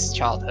Mike's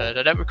childhood.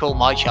 I don't recall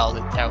my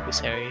childhood terrible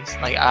series.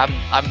 Like, I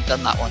haven't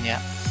done that one yet.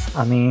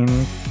 I mean,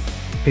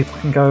 people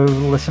can go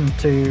listen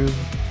to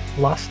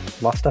last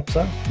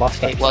episode.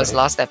 It was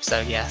last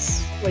episode,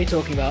 yes. What are you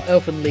talking about?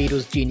 Elfin Lead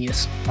was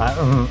genius.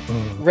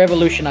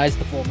 Revolutionized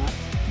the format.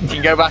 You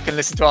can go back and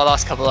listen to our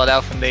last couple on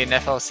Elfin Lead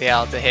and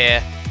FLCL to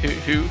hear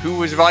who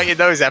was writing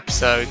those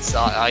episodes.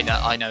 I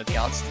know the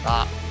answer to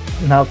that.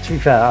 Now, to be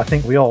fair, I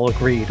think we all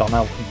agreed on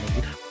Elfin Lead.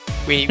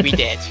 We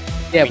did.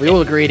 Yeah, we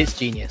all agreed it's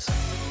genius.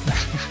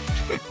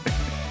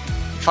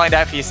 Find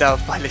out for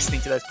yourself by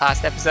listening to those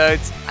past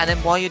episodes, and then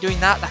while you're doing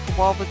that can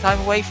while the time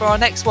away for our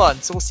next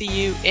one. So we'll see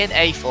you in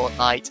a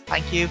fortnight.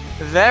 Thank you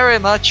very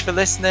much for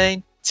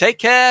listening. Take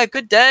care,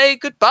 good day,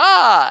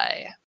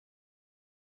 goodbye.